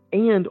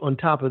 And on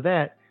top of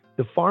that,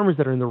 the farmers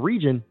that are in the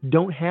region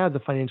don't have the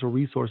financial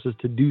resources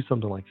to do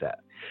something like that.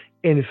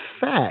 And in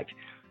fact,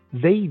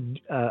 they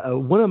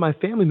one of my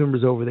family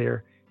members over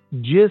there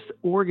just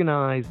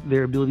organized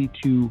their ability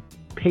to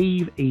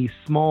pave a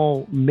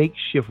small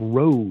makeshift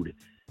road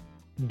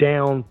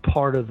down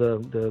part of the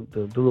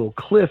little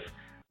cliff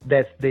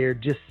that's there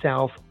just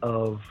south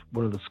of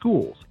one of the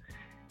schools.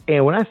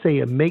 And when I say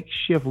a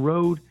makeshift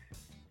road,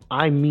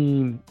 I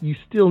mean you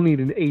still need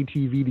an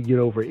ATV to get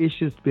over. It's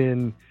just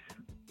been,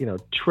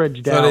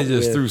 trudged out. So they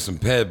just threw some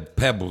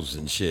pebbles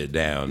and shit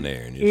down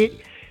there.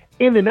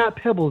 And they're not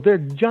pebbles; they're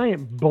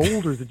giant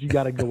boulders that you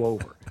got to go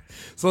over.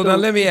 So now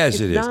let me ask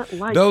you it's this: not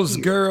like those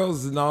here.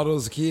 girls and all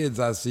those kids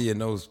I see in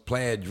those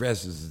plaid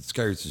dresses and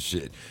skirts and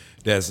shit,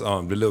 that's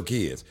the little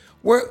kids.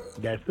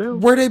 That's them.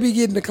 Where they be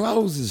getting the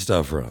clothes and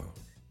stuff from?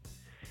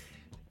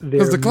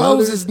 Because the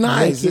clothes is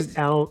nice. Make it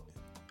out.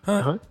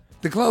 Huh?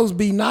 The clothes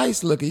be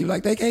nice looking. You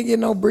like they can't get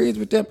no bridge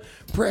with them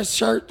pressed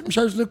shirts. Them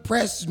shirts look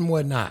pressed and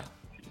whatnot.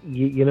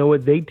 You know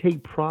what? They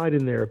take pride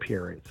in their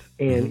appearance,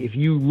 and if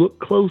you look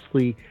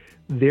closely,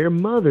 their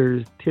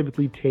mothers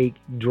typically take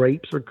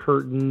drapes or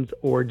curtains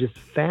or just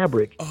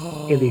fabric,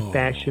 and they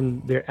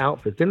fashion their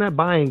outfits. They're not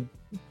buying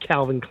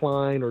Calvin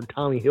Klein or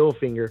Tommy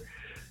Hilfiger.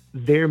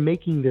 They're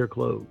making their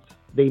clothes.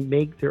 They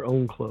make their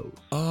own clothes.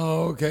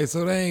 Oh, okay.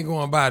 So they ain't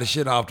going to buy the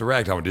shit off the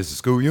rack. This is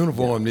school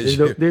uniform this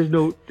There's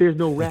year. there's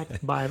no rack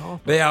to buy it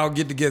off. They all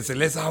get together and say,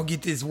 let's all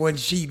get this one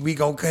sheet. We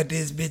gonna cut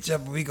this bitch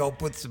up and we gonna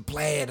put some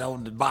plaid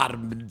on the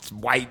bottom and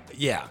some white.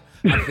 Yeah.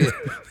 I feel,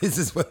 this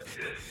is what.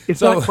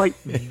 It's not quite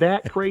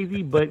that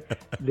crazy, but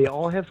they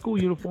all have school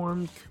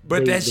uniforms.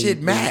 But that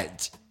shit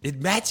match.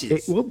 It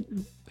matches. That's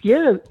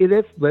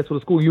what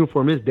a school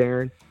uniform is,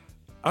 Darren.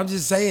 I'm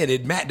just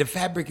saying the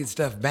fabric and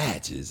stuff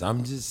matches.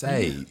 I'm just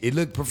saying it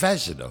look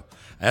professional.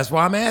 That's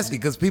why I'm asking,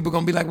 because people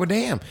gonna be like, well,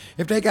 damn,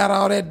 if they got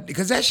all that,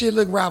 because that shit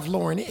look Ralph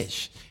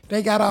Lauren-ish.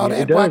 They got all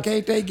that. Why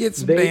can't they get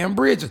some damn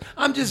bridges?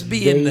 I'm just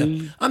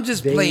playing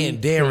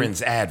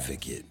Darren's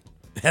advocate.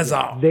 That's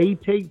all. They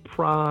take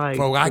pride.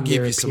 Bro, I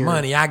give you some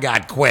money. I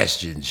got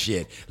questions,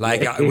 shit. Like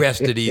the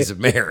rest of these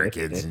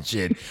Americans and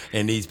shit.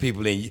 And these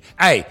people and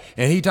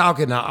he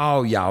talking to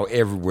all y'all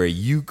everywhere.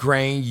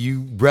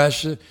 Ukraine,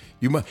 Russia.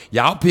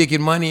 Y'all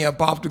picking money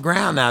up off the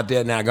ground out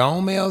there. Now go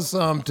on, mail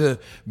some to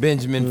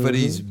Benjamin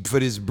for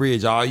this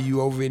bridge. All you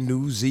over in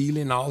New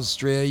Zealand,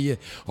 Australia,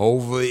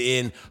 over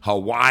in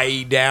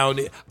Hawaii, down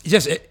there.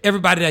 Just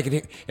everybody that can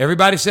hear.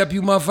 Everybody except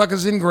you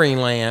motherfuckers in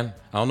Greenland.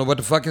 I don't know what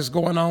the fuck is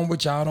going on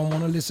with y'all. Don't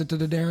want to listen to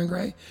the Darren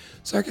Gray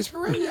Circus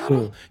Parade.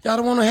 Y'all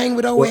don't want to hang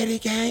with old Eddie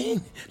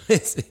Kane.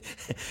 Listen.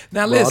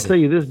 Now listen. I'll tell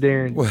you this,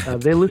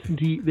 Darren. They listen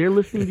to you. They're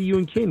listening to you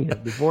in Kenya.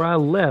 Before I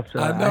left,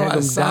 I know.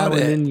 had them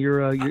dialing in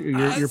your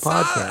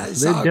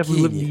podcast. They're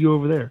definitely listening to you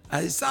over there.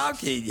 I saw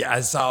Kenya.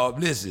 I saw.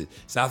 Listen,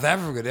 South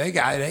Africa. They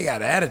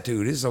got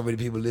attitude. There's so many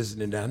people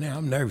listening down there.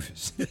 I'm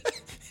nervous.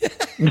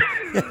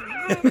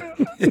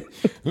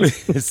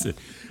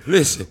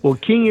 Listen. Well,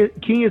 Kenya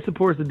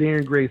supports the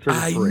Darren Gray Circus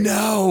I Parade.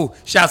 know.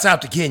 Shouts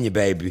out to Kenya,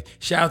 baby.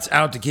 Shouts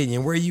out to Kenya.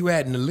 And where you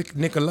at in the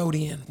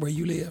Nickelodeon? Where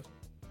you live?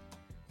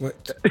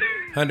 What?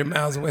 100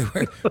 miles away?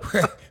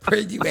 Where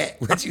you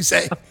at? What'd you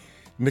say?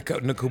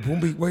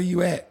 Nikopumbi, where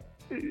you at?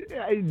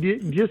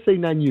 Just say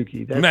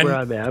Nanyuki. That's where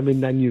I'm at. I'm in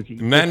Nanyuki.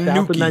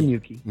 South of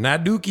Nanyuki.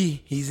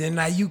 Naduki. He's in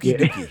Nanyuki.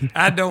 Yeah.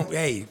 I don't,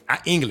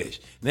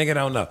 English. Nigga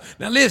don't know.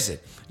 Now listen,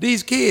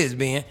 these kids,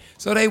 man,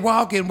 so they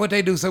walk in, what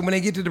they do, so when they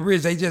get to the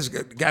bridge, they just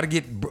got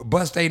to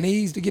bust their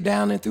knees to get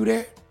down and through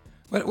there?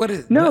 What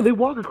is? No, what? they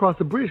walk across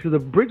the bridge because the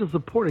bridge will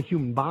support a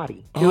human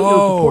body. It'll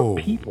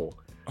support people.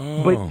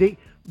 Oh.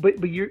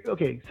 But you're,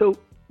 okay, so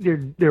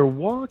they're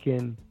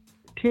walking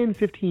 10,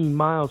 15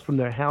 miles from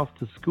their house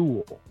to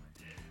school.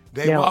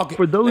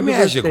 For those let me of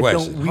ask us you a that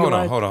question. don't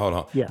realize, Hold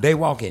on. Yeah. They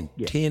walking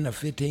 10 or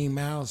 15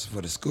 miles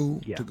for the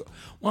school to go.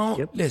 Well,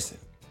 listen.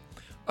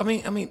 I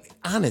mean,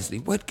 honestly,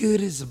 what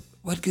good is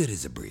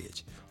a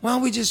bridge? Why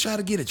don't we just try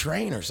to get a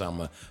train or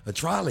something, a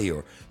trolley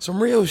or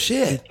some real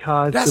shit?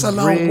 Because that's a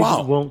long bridge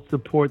walk. Won't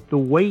support the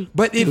weight.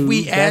 But if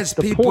we ask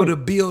people point. to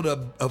build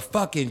a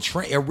fucking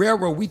train, a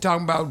railroad, we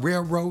talking about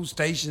railroad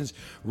stations,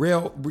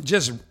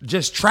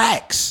 just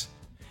tracks.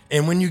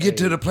 And when you get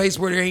to the place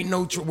where there ain't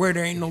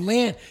no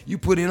land, you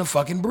put in a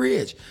fucking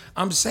bridge.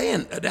 I'm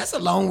saying that's a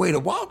long way to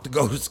walk to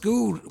go to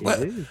school. What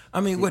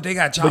they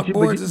got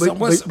chalkboards or something?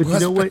 But you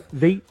know what?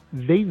 They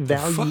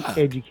value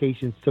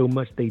education so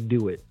much they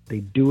do it. They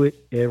do it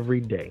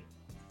every day.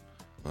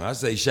 Well, I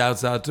say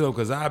shouts out to them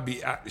because I'll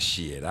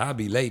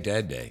be late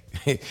that day,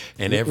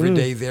 and every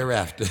day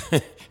thereafter.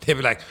 They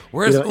be like,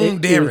 "Where's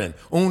Darren?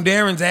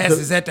 Darren's ass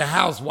is at the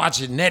house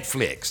watching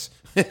Netflix."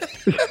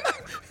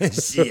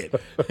 Shit.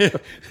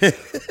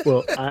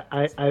 Well,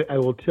 I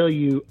will tell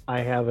you,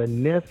 I have a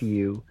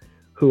nephew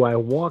who I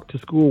walked to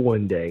school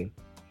one day,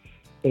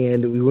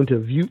 and we went to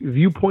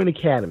Viewpoint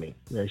Academy.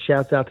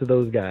 Shouts out to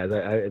those guys.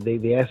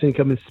 They asked me to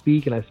come and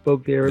speak, and I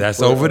spoke there.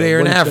 That's over there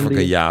in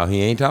Africa, y'all. He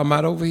ain't talking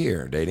about over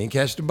here. They didn't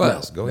catch the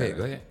bus. Go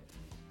ahead.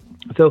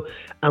 So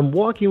I'm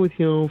walking with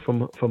him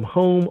from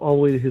home all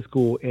the way to his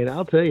school, and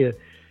I'll tell you,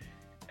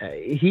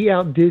 he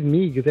outdid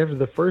me because after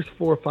the first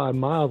 4 or 5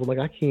 miles, I'm like,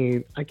 I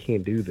can't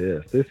do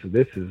this. This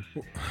is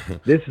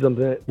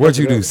something. What'd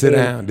you do? Sit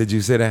down? Did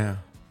you sit down?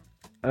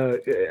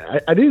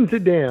 I didn't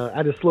sit down.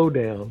 I just slowed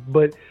down.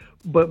 But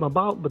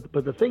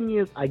the thing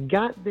is, I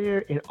got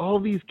there and all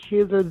these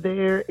kids are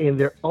there and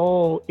they're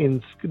all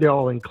in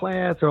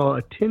class. They're all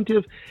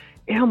attentive,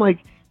 and I'm like,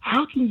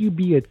 how can you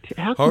be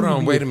Hold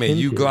on, wait a minute.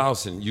 You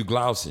glossing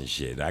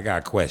shit. I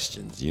got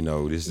questions. You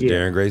know, this is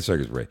Darren Gray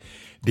Circus Break.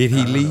 Did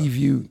he leave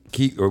you?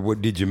 Or what?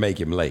 Did you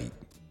make him late?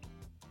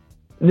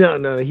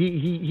 No.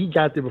 He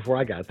got there before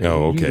I got there.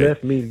 Oh, okay. He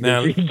left me.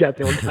 He got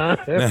there on time.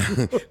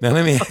 Now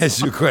let me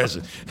ask you a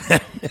question.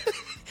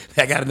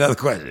 I got another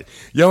question.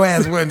 Your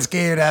ass wasn't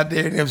scared out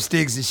there in them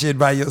sticks and shit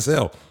by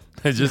yourself.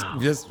 Just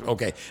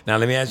okay. Now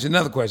let me ask you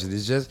another question.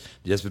 It's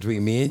just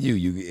between me and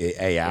you.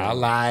 Hey, I'll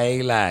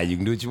lie. You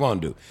can do what you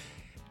want to do.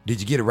 Did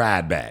you get a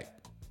ride back?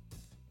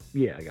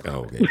 Yeah, I got.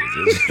 Oh, okay.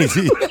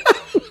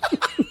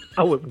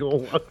 I wasn't gonna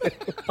walk that.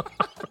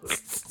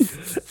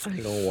 I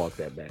ain't gonna walk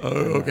that back.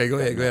 Oh, okay, go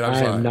ahead. I'm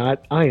sorry.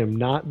 I am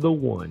not the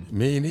one.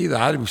 Me neither.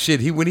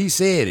 When he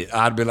said it,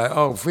 I'd be like,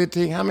 oh,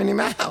 15, how many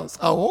miles?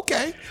 Oh,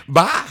 okay.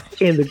 Bye.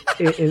 And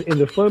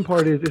the fun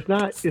part is it's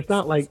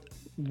not like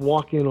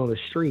walking on the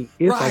street.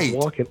 It's like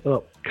walking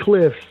up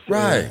cliffs,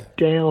 and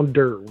down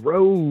dirt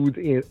roads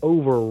and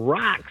over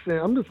rocks. And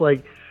I'm just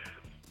like,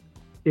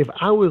 if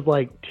I was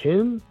like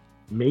 10,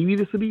 maybe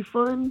this would be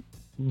fun.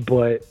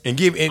 But and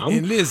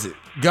listen,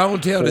 go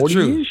and tell the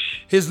truth.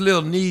 His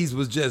little knees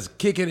was just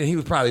kicking, and he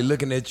was probably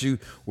looking at you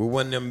with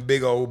one of them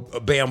big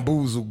old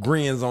bamboozle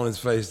grins on his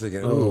face,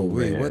 thinking, "Oh,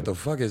 wait, what the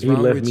fuck is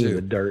wrong with you?" He left me in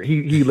the dirt.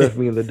 He left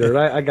me in the dirt.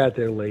 I got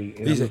there late,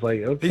 and I was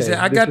like, "Okay." He said,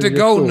 "I got to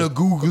go,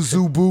 Nagooga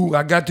Zubu.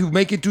 I got to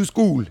make it to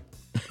school."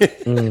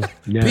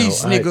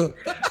 Peace, nigga.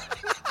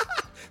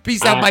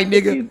 Peace out, my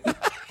nigga.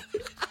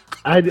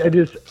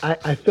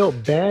 I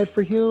felt bad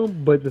for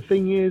him, but the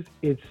thing is,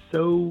 it's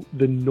so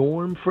the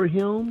norm for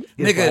him.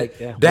 Nigga, like,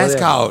 that's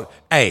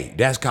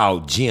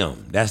called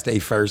gym. That's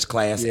their first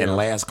class and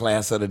last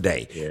class of the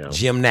day. Yeah.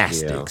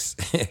 Gymnastics.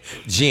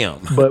 Gym.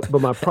 But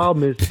my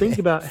problem is, think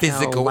about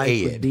physical how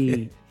life ed. would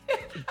be.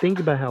 Think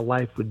about how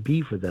life would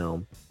be for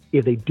them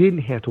if they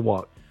didn't have to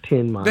walk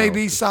 10 miles. They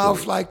be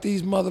soft like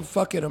these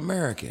motherfucking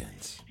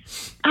Americans.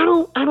 I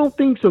don't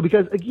think so,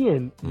 because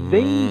again,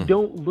 they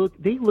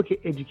look at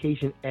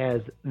education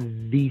as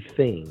the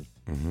thing.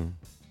 Mm-hmm.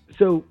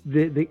 So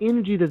the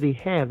energy that they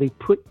have, they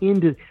put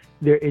into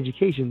their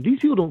education. These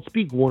people don't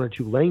speak 1 or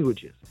 2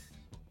 languages.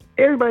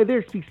 Everybody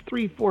there speaks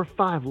 3, 4,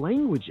 5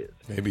 languages.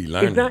 They be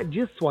learning. It's not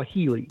just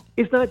Swahili.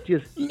 It's not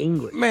just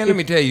English. Man, let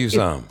me tell you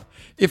something.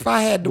 If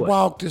I had to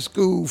walk to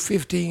school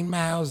 15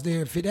 miles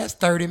there, that's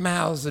 30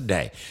 miles a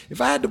day.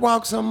 If I had to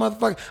walk some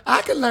motherfucker,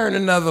 I could learn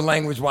another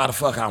language while the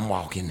fuck I'm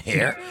walking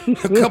there.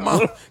 Come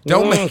on.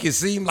 Don't make it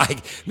seem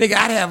like, nigga,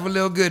 I'd have a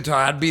little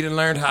guitar. I'd be to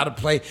learn how to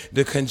play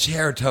the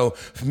concerto,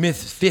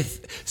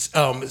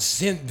 fifth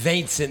St.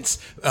 Vincent's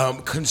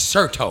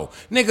concerto.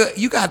 Nigga,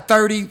 you got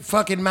 30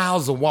 fucking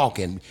miles of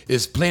walking.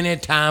 It's plenty of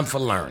time for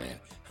learning.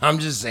 I'm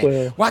just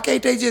saying. Why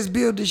can't they just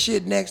build the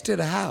shit next to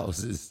the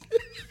houses?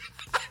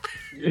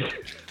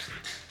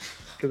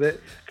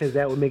 Because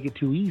that would make it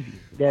too easy.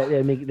 That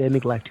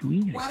make life too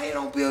easy. Why they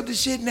don't build the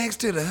shit next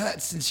to the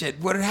huts and shit?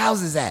 Where the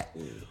houses at?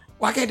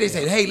 Why can't they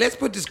say, hey, let's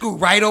put the school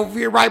right over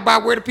here, right by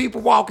where the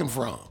people walking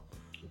from?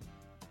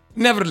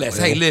 Nevertheless,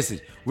 hey, listen,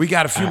 we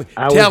got a few.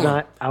 I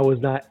was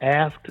not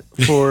asked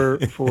for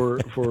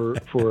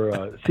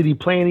city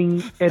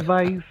planning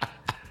advice.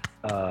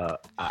 I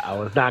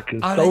was not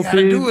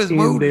consulted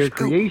in their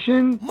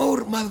creation. Move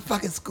the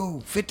motherfucking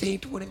school,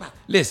 15, 20 miles.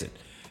 Listen.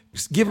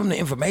 Just give them the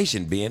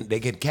information, Ben. They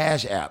can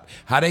Cash App.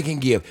 How they can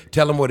give.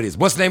 Tell them what it is.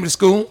 What's the name of the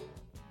school?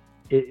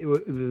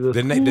 The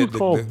school is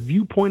called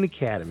Viewpoint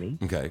Academy.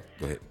 Okay,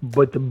 go ahead.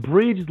 But the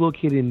bridge is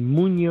located in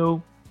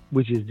Muñoz,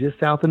 which is just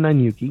south of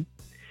Nanyuki.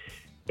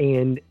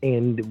 And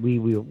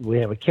we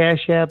have a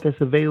Cash App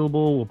that's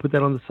available. We'll put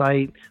that on the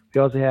site.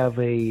 We also have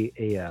a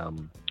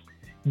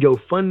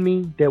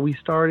GoFundMe that we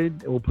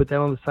started, and we'll put that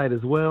on the site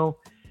as well.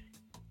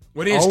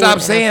 Well, then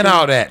stop saying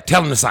all that.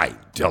 Tell them the site.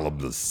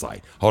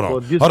 Hold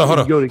on. Hold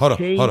on.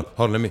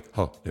 Let me.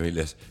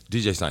 Let's.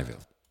 DJ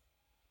Seinfeld.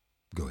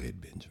 Go ahead,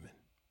 Benjamin.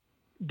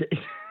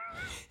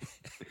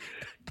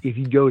 If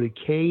you go to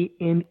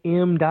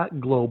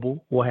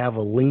knm.global, we'll have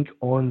a link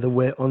on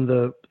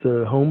the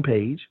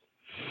homepage.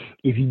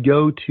 If you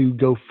go to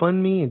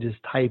GoFundMe and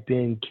just type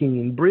in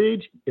Kenyon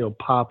Bridge, it'll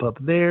pop up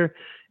there.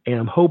 And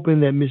I'm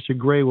hoping that Mr.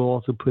 Gray will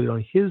also put it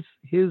on his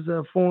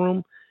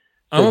forum.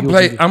 I'm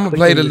gonna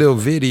play the little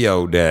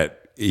video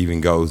that even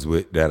goes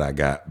with that I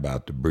got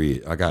about the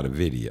bridge. I got a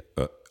video.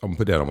 I'm gonna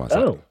put that on my site.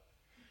 Oh.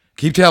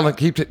 Keep telling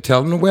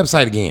the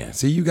website again.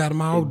 See, you got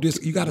them all.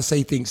 You got to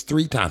say things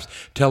 3 times.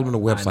 Tell them the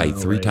website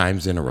 3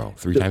 times in a row.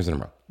 3 times in a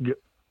row.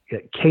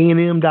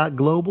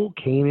 knm.global,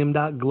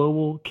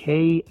 knm.global,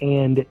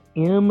 k&m.global.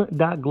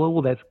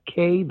 That's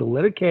K, the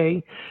letter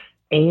K,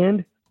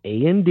 and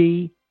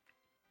A-N-D,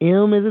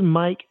 M as in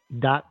Mike,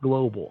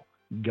 .global.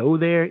 Go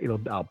there.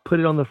 I'll put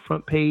it on the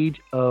front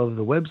page of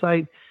the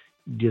website.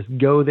 Just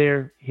go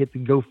there, hit the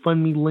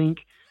GoFundMe link,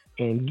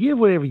 and give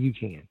whatever you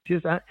can.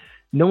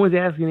 No one's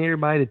asking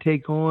everybody to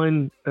take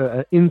on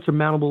an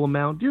insurmountable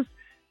amount. Just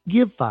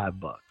give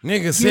 $5.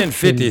 Nigga, send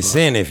 50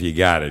 cents if you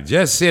got it.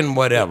 Just send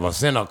whatever.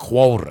 Send a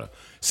quarter.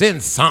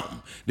 Send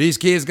something. These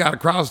kids got to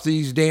cross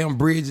these damn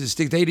bridges.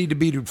 They need to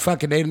be the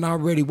fucking, they didn't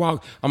already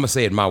walk. I'm going to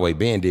say it my way.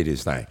 Ben did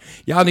his thing.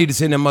 Y'all need to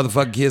send them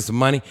motherfucking kids some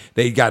money.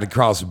 They got to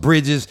cross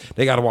bridges.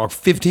 They got to walk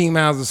 15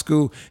 miles to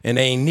school, and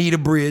they ain't need a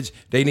bridge.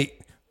 They need,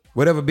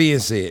 whatever Ben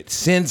said,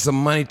 send some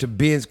money to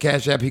Ben's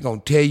Cash App. He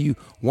going to tell you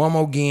one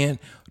more again,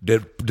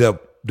 the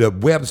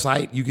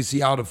website, you can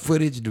see all the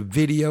footage, the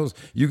videos.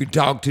 You can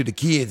talk to the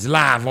kids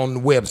live on the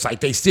website.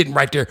 They sitting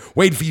right there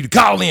waiting for you to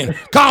call in.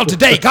 Call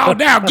today, call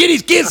now. Get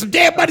these kids some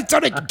damn money so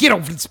they can get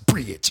over this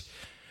bridge.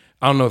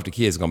 I don't know if the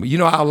kids going to be. You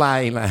know, I'll lie,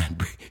 ain't lying.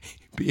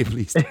 Ben,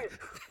 please.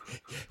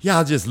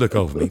 Y'all just look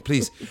over me.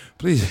 Please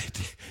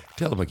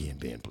tell them again,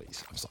 Ben,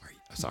 please. I'm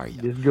sorry.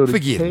 Y'all. Just go to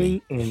Forgive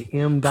me.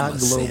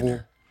 K&M.global.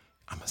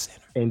 I'm a sinner.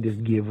 And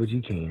just give what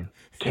you can.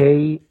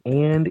 K&M.global.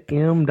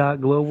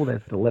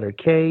 That's the letter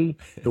K,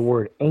 the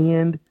word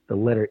and, the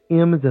letter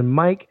M as in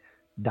Mike,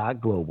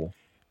 .global.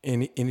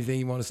 Anything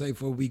you want to say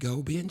before we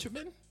go,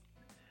 Benjamin?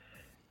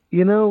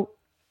 You know,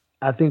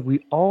 I think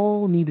we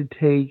all need to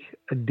take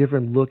a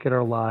different look at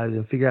our lives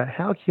and figure out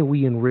how can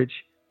we enrich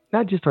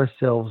not just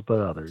ourselves, but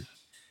others.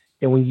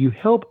 And when you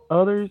help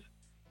others,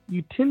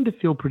 you tend to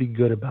feel pretty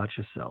good about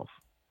yourself.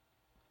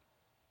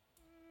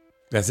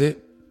 That's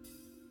it?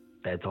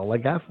 That's all I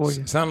got for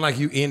you. Sound like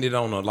you ended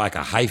on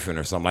a hyphen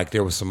or something. Like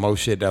there was some more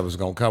shit that was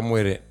gonna come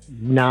with it.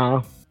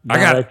 Nah,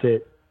 that's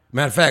it.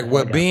 Matter of fact,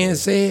 what Ben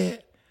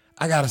said,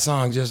 I got a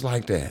song just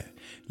like that.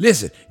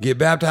 Listen, get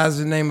baptized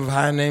in the name of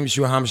high name,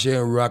 Yeshua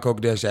HaMashiach, and Ruach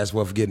HaKodesh. That's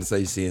what forgetting to say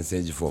your sins,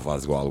 send your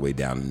forefathers go all the way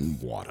down in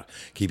the water.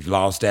 Keep the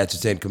law,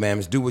 statutes, and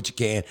commandments. Do what you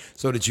can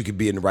so that you can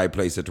be in the right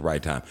place at the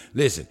right time.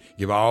 Listen,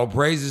 give all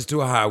praises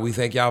to a high. We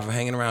thank y'all for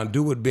hanging around.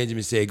 Do what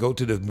Benjamin said. Go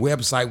to the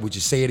website. Would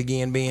you say it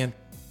again, Ben?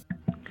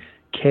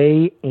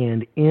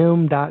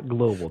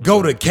 K&M.global.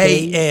 Go to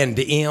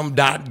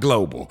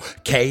K&M.global.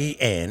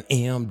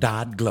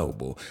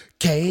 K&M.global.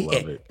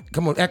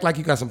 Come on, act like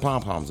you got some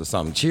pom-poms or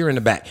something. Cheer in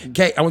the back.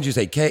 K, I want you to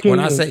say K. When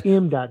I say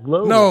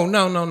K&M.global. No,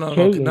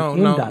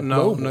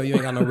 you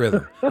ain't got no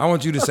rhythm. I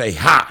want you to say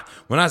ha.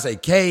 When I say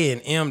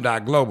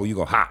K&M.global, you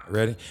go ha.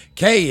 Ready?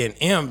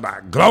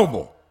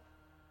 K&M.global.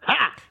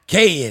 Ha.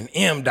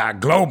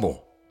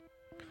 K&M.global.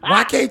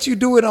 Why can't you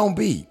do it on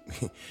beat?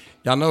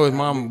 Y'all know his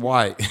mom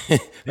white.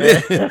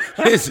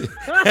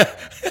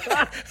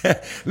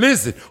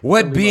 Listen,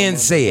 what Ben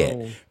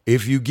said,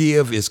 if you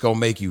give, it's going to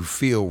make you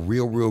feel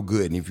real, real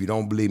good. And if you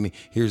don't believe me,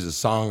 here's a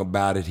song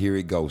about it. Here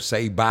it goes.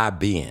 Say bye,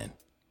 Ben.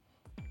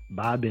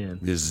 Bye, Ben.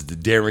 This is the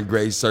Darren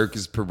Gray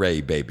Circus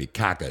Parade, baby.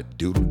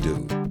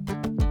 Cock-a-doodle-doo.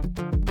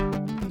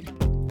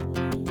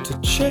 To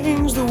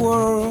change the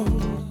world,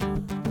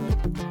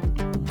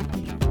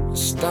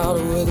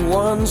 start with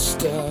one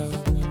step.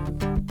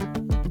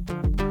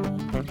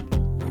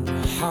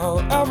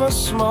 However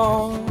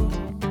small,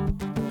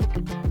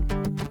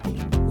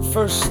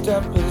 first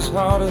step is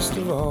hardest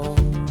of all.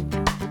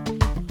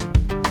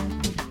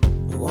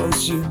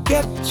 Once you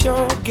get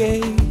your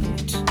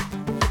gait,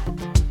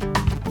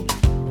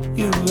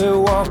 you'll be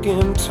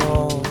walking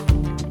tall.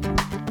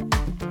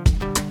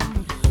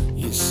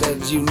 You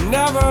said you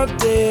never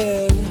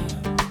did,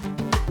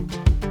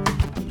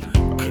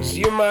 'cause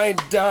you might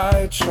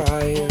die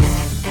trying.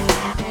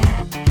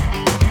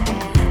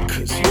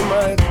 'Cause you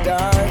might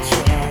die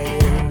trying.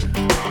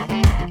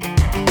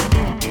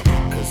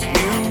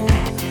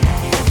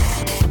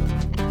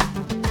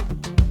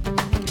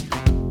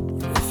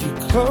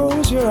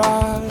 Close your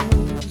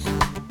eyes,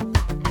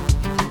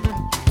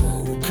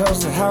 because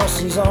the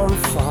house is on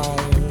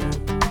fire,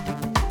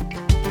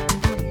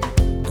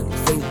 and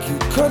think you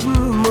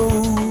couldn't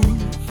move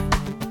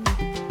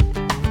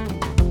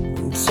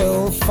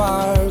until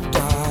fire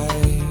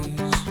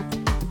dies.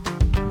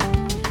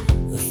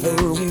 The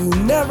things you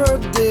never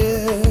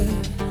did,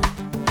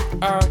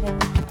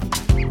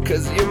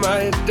 'cause you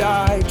might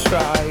die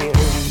trying.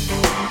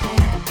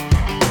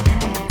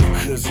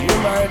 'Cause you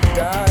might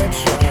die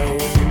trying.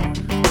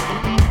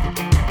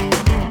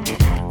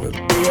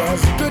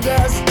 As good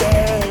as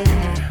dead,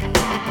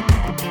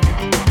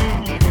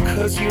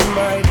 'cause you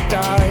might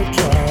die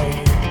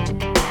trying.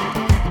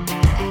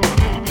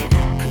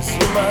 'Cause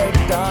you might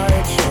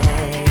die trying.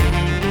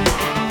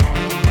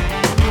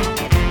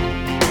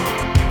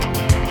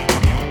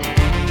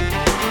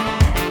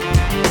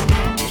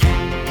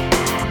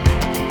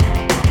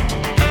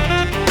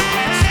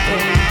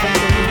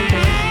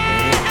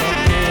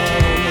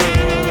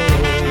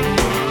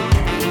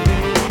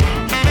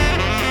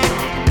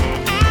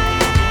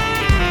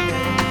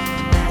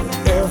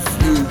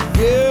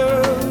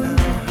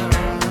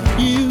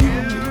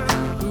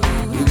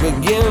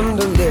 Begin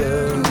to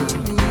live.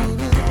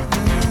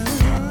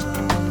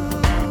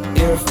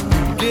 If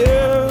you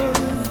give,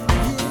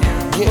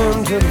 begin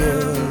to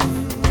live.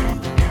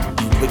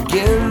 You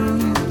begin,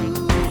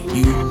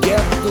 you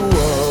get the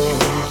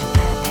world.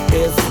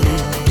 If you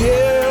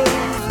give,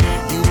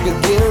 you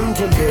begin.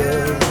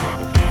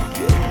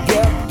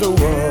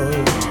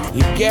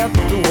 get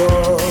the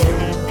world.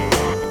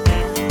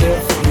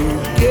 If you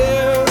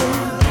give,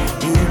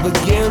 you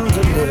begin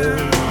to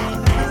live.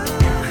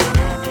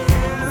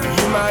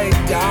 You might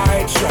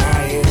die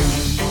trying.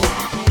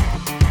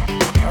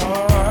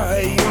 Oh,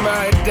 you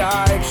might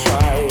die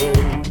trying.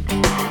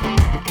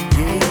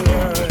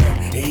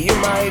 Yeah, you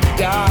might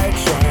die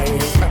trying.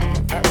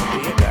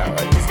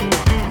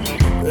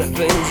 The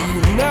things you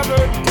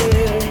never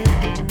did.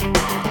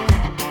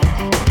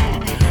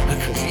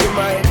 'Cause you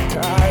might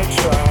die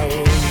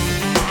trying.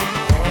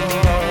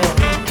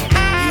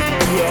 You'd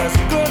be as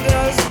good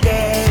as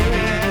dead.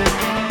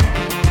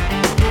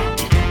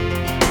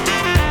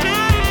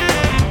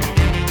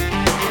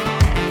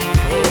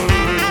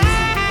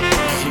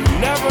 Things you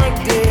never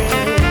did.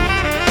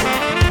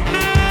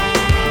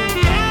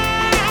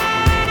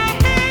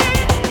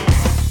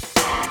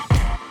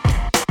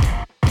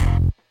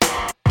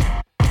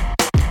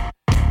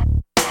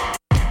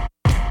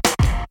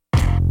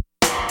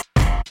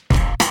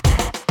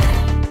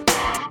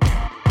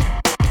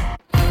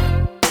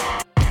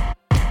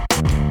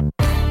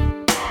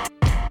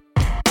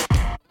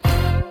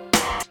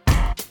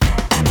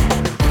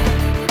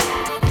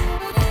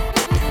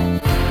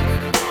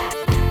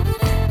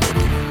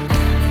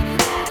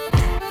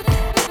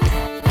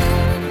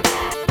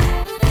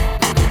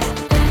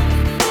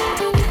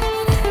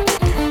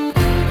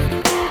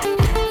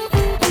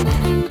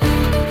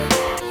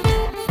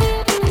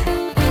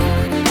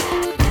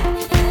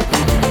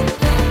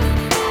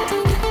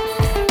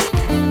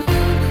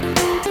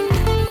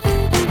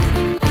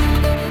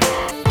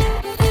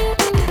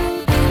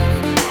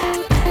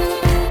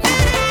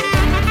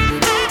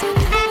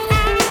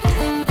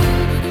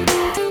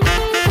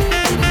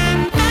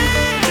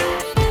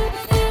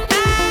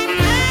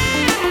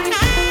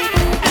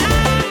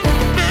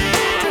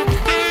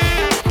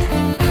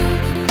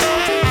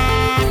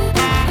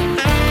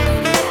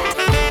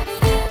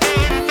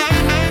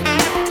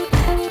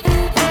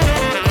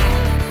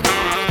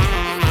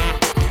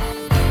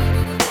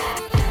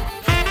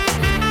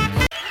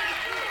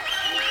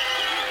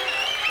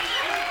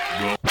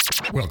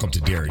 Welcome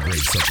to Darren Gray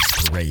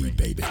Circus Parade,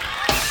 baby.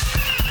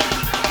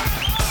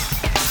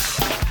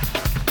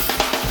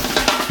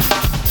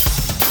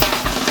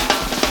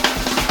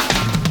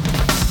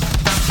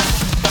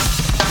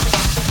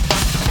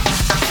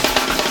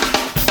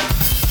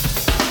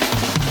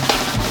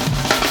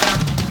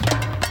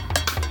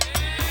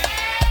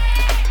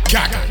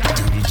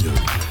 Cock-a-doodle-doo.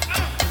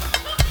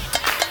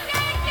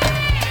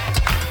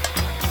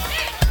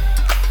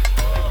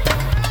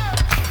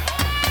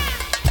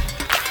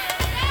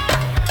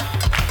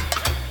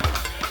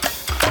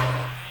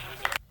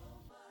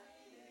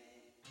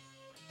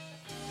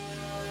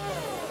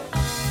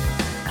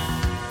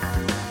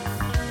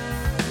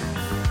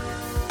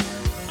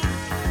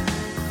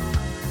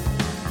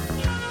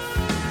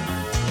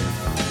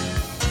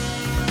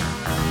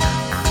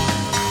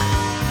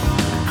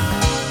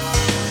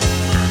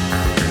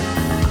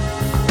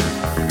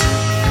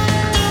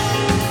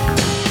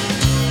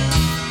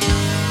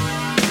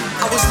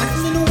 I was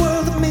living in a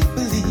world of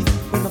make-believe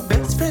when my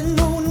best friend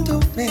Moon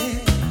told me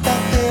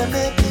that there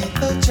may be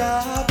a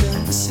job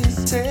in the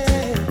city.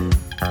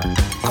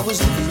 I was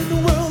living in a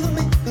world of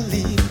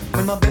make-believe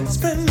when my best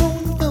friend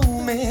Moon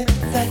told me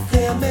that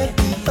there may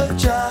be a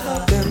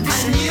job in the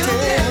city. And you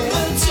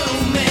never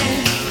told me.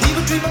 He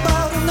would dream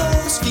about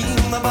another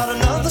scheme, about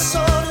another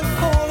sun and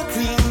call a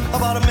cream,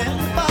 about a man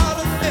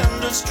about a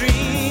vendor's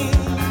dream.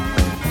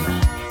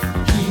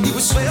 He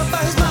would swear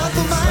by his mouth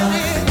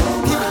almighty.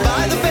 He would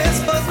buy the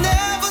best, but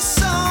never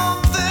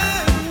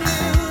something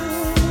new.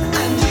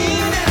 And he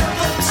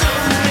never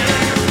told me.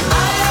 I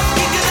love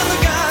kicking in the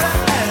gutter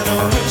and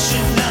I'm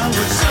wishing I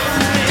was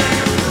only.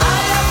 I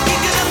love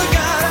kicking in the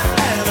gutter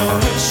and I'm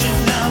wishing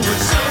I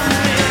was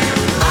only.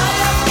 I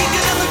love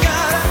kicking in the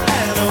gutter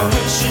and I'm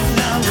wishing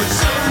I was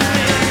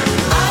only.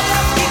 I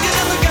love kicking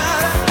in the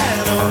gutter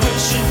and I'm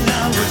wishing I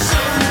was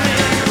only.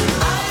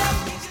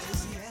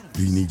 Do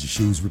you need your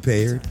shoes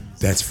repaired?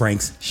 That's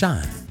Frank's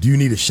Shine. Do you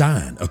need a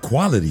shine, a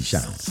quality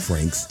shine?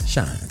 Frank's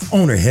Shine.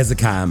 Owner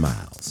Hezekiah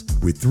Miles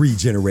with 3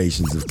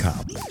 generations of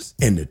cobblers.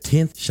 And the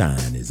 10th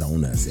shine is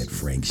on us at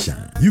Frank's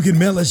Shine. You can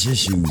mail us your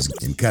shoes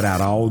and cut out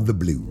all the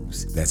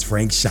blues. That's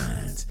Frank's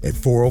Shines at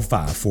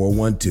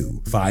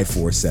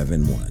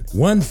 405-412-5471.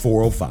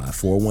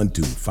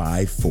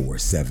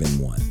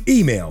 1-405-412-5471.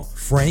 Email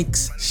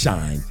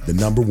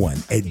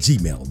frankshine1 at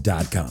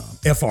gmail.com.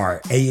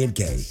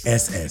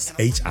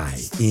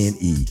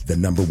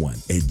 FRANKSSHINE1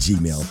 at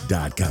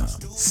gmail.com.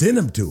 Send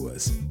them to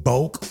us,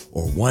 bulk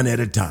or one at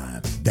a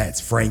time. That's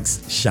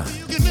Frank's Shine.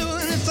 You can do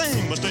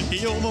anything but take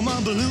me over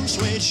my blue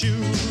suede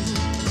shoes.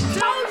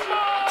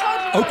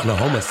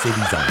 Oklahoma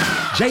City's own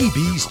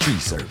JB's Tree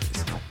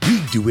Service. We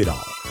do it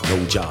all.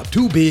 No job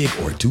too big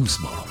or too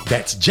small.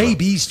 That's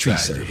JB's Tree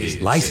Service,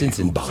 licensed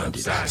and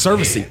bonded,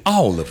 servicing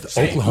all of the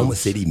Oklahoma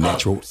City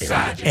metro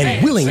area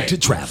and willing to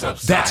travel.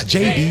 That's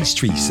JB's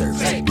Tree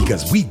Service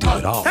because we do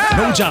it all.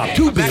 No job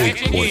too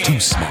big or too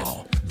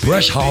small.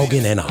 Brush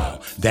hogging and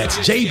all. That's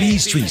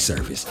JB's Tree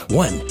Service,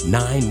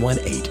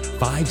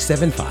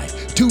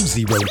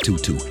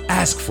 1-918-575-2022.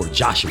 Ask for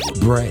Joshua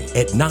Gray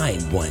at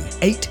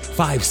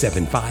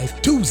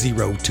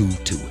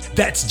 918-575-2022.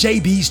 That's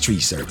JB's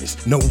Tree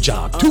Service. No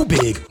job too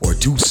big or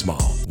too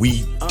small.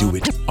 We do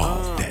it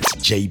all. That's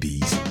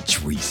JB's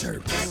Tree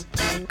Service.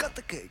 Cut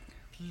the cake,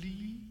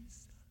 please.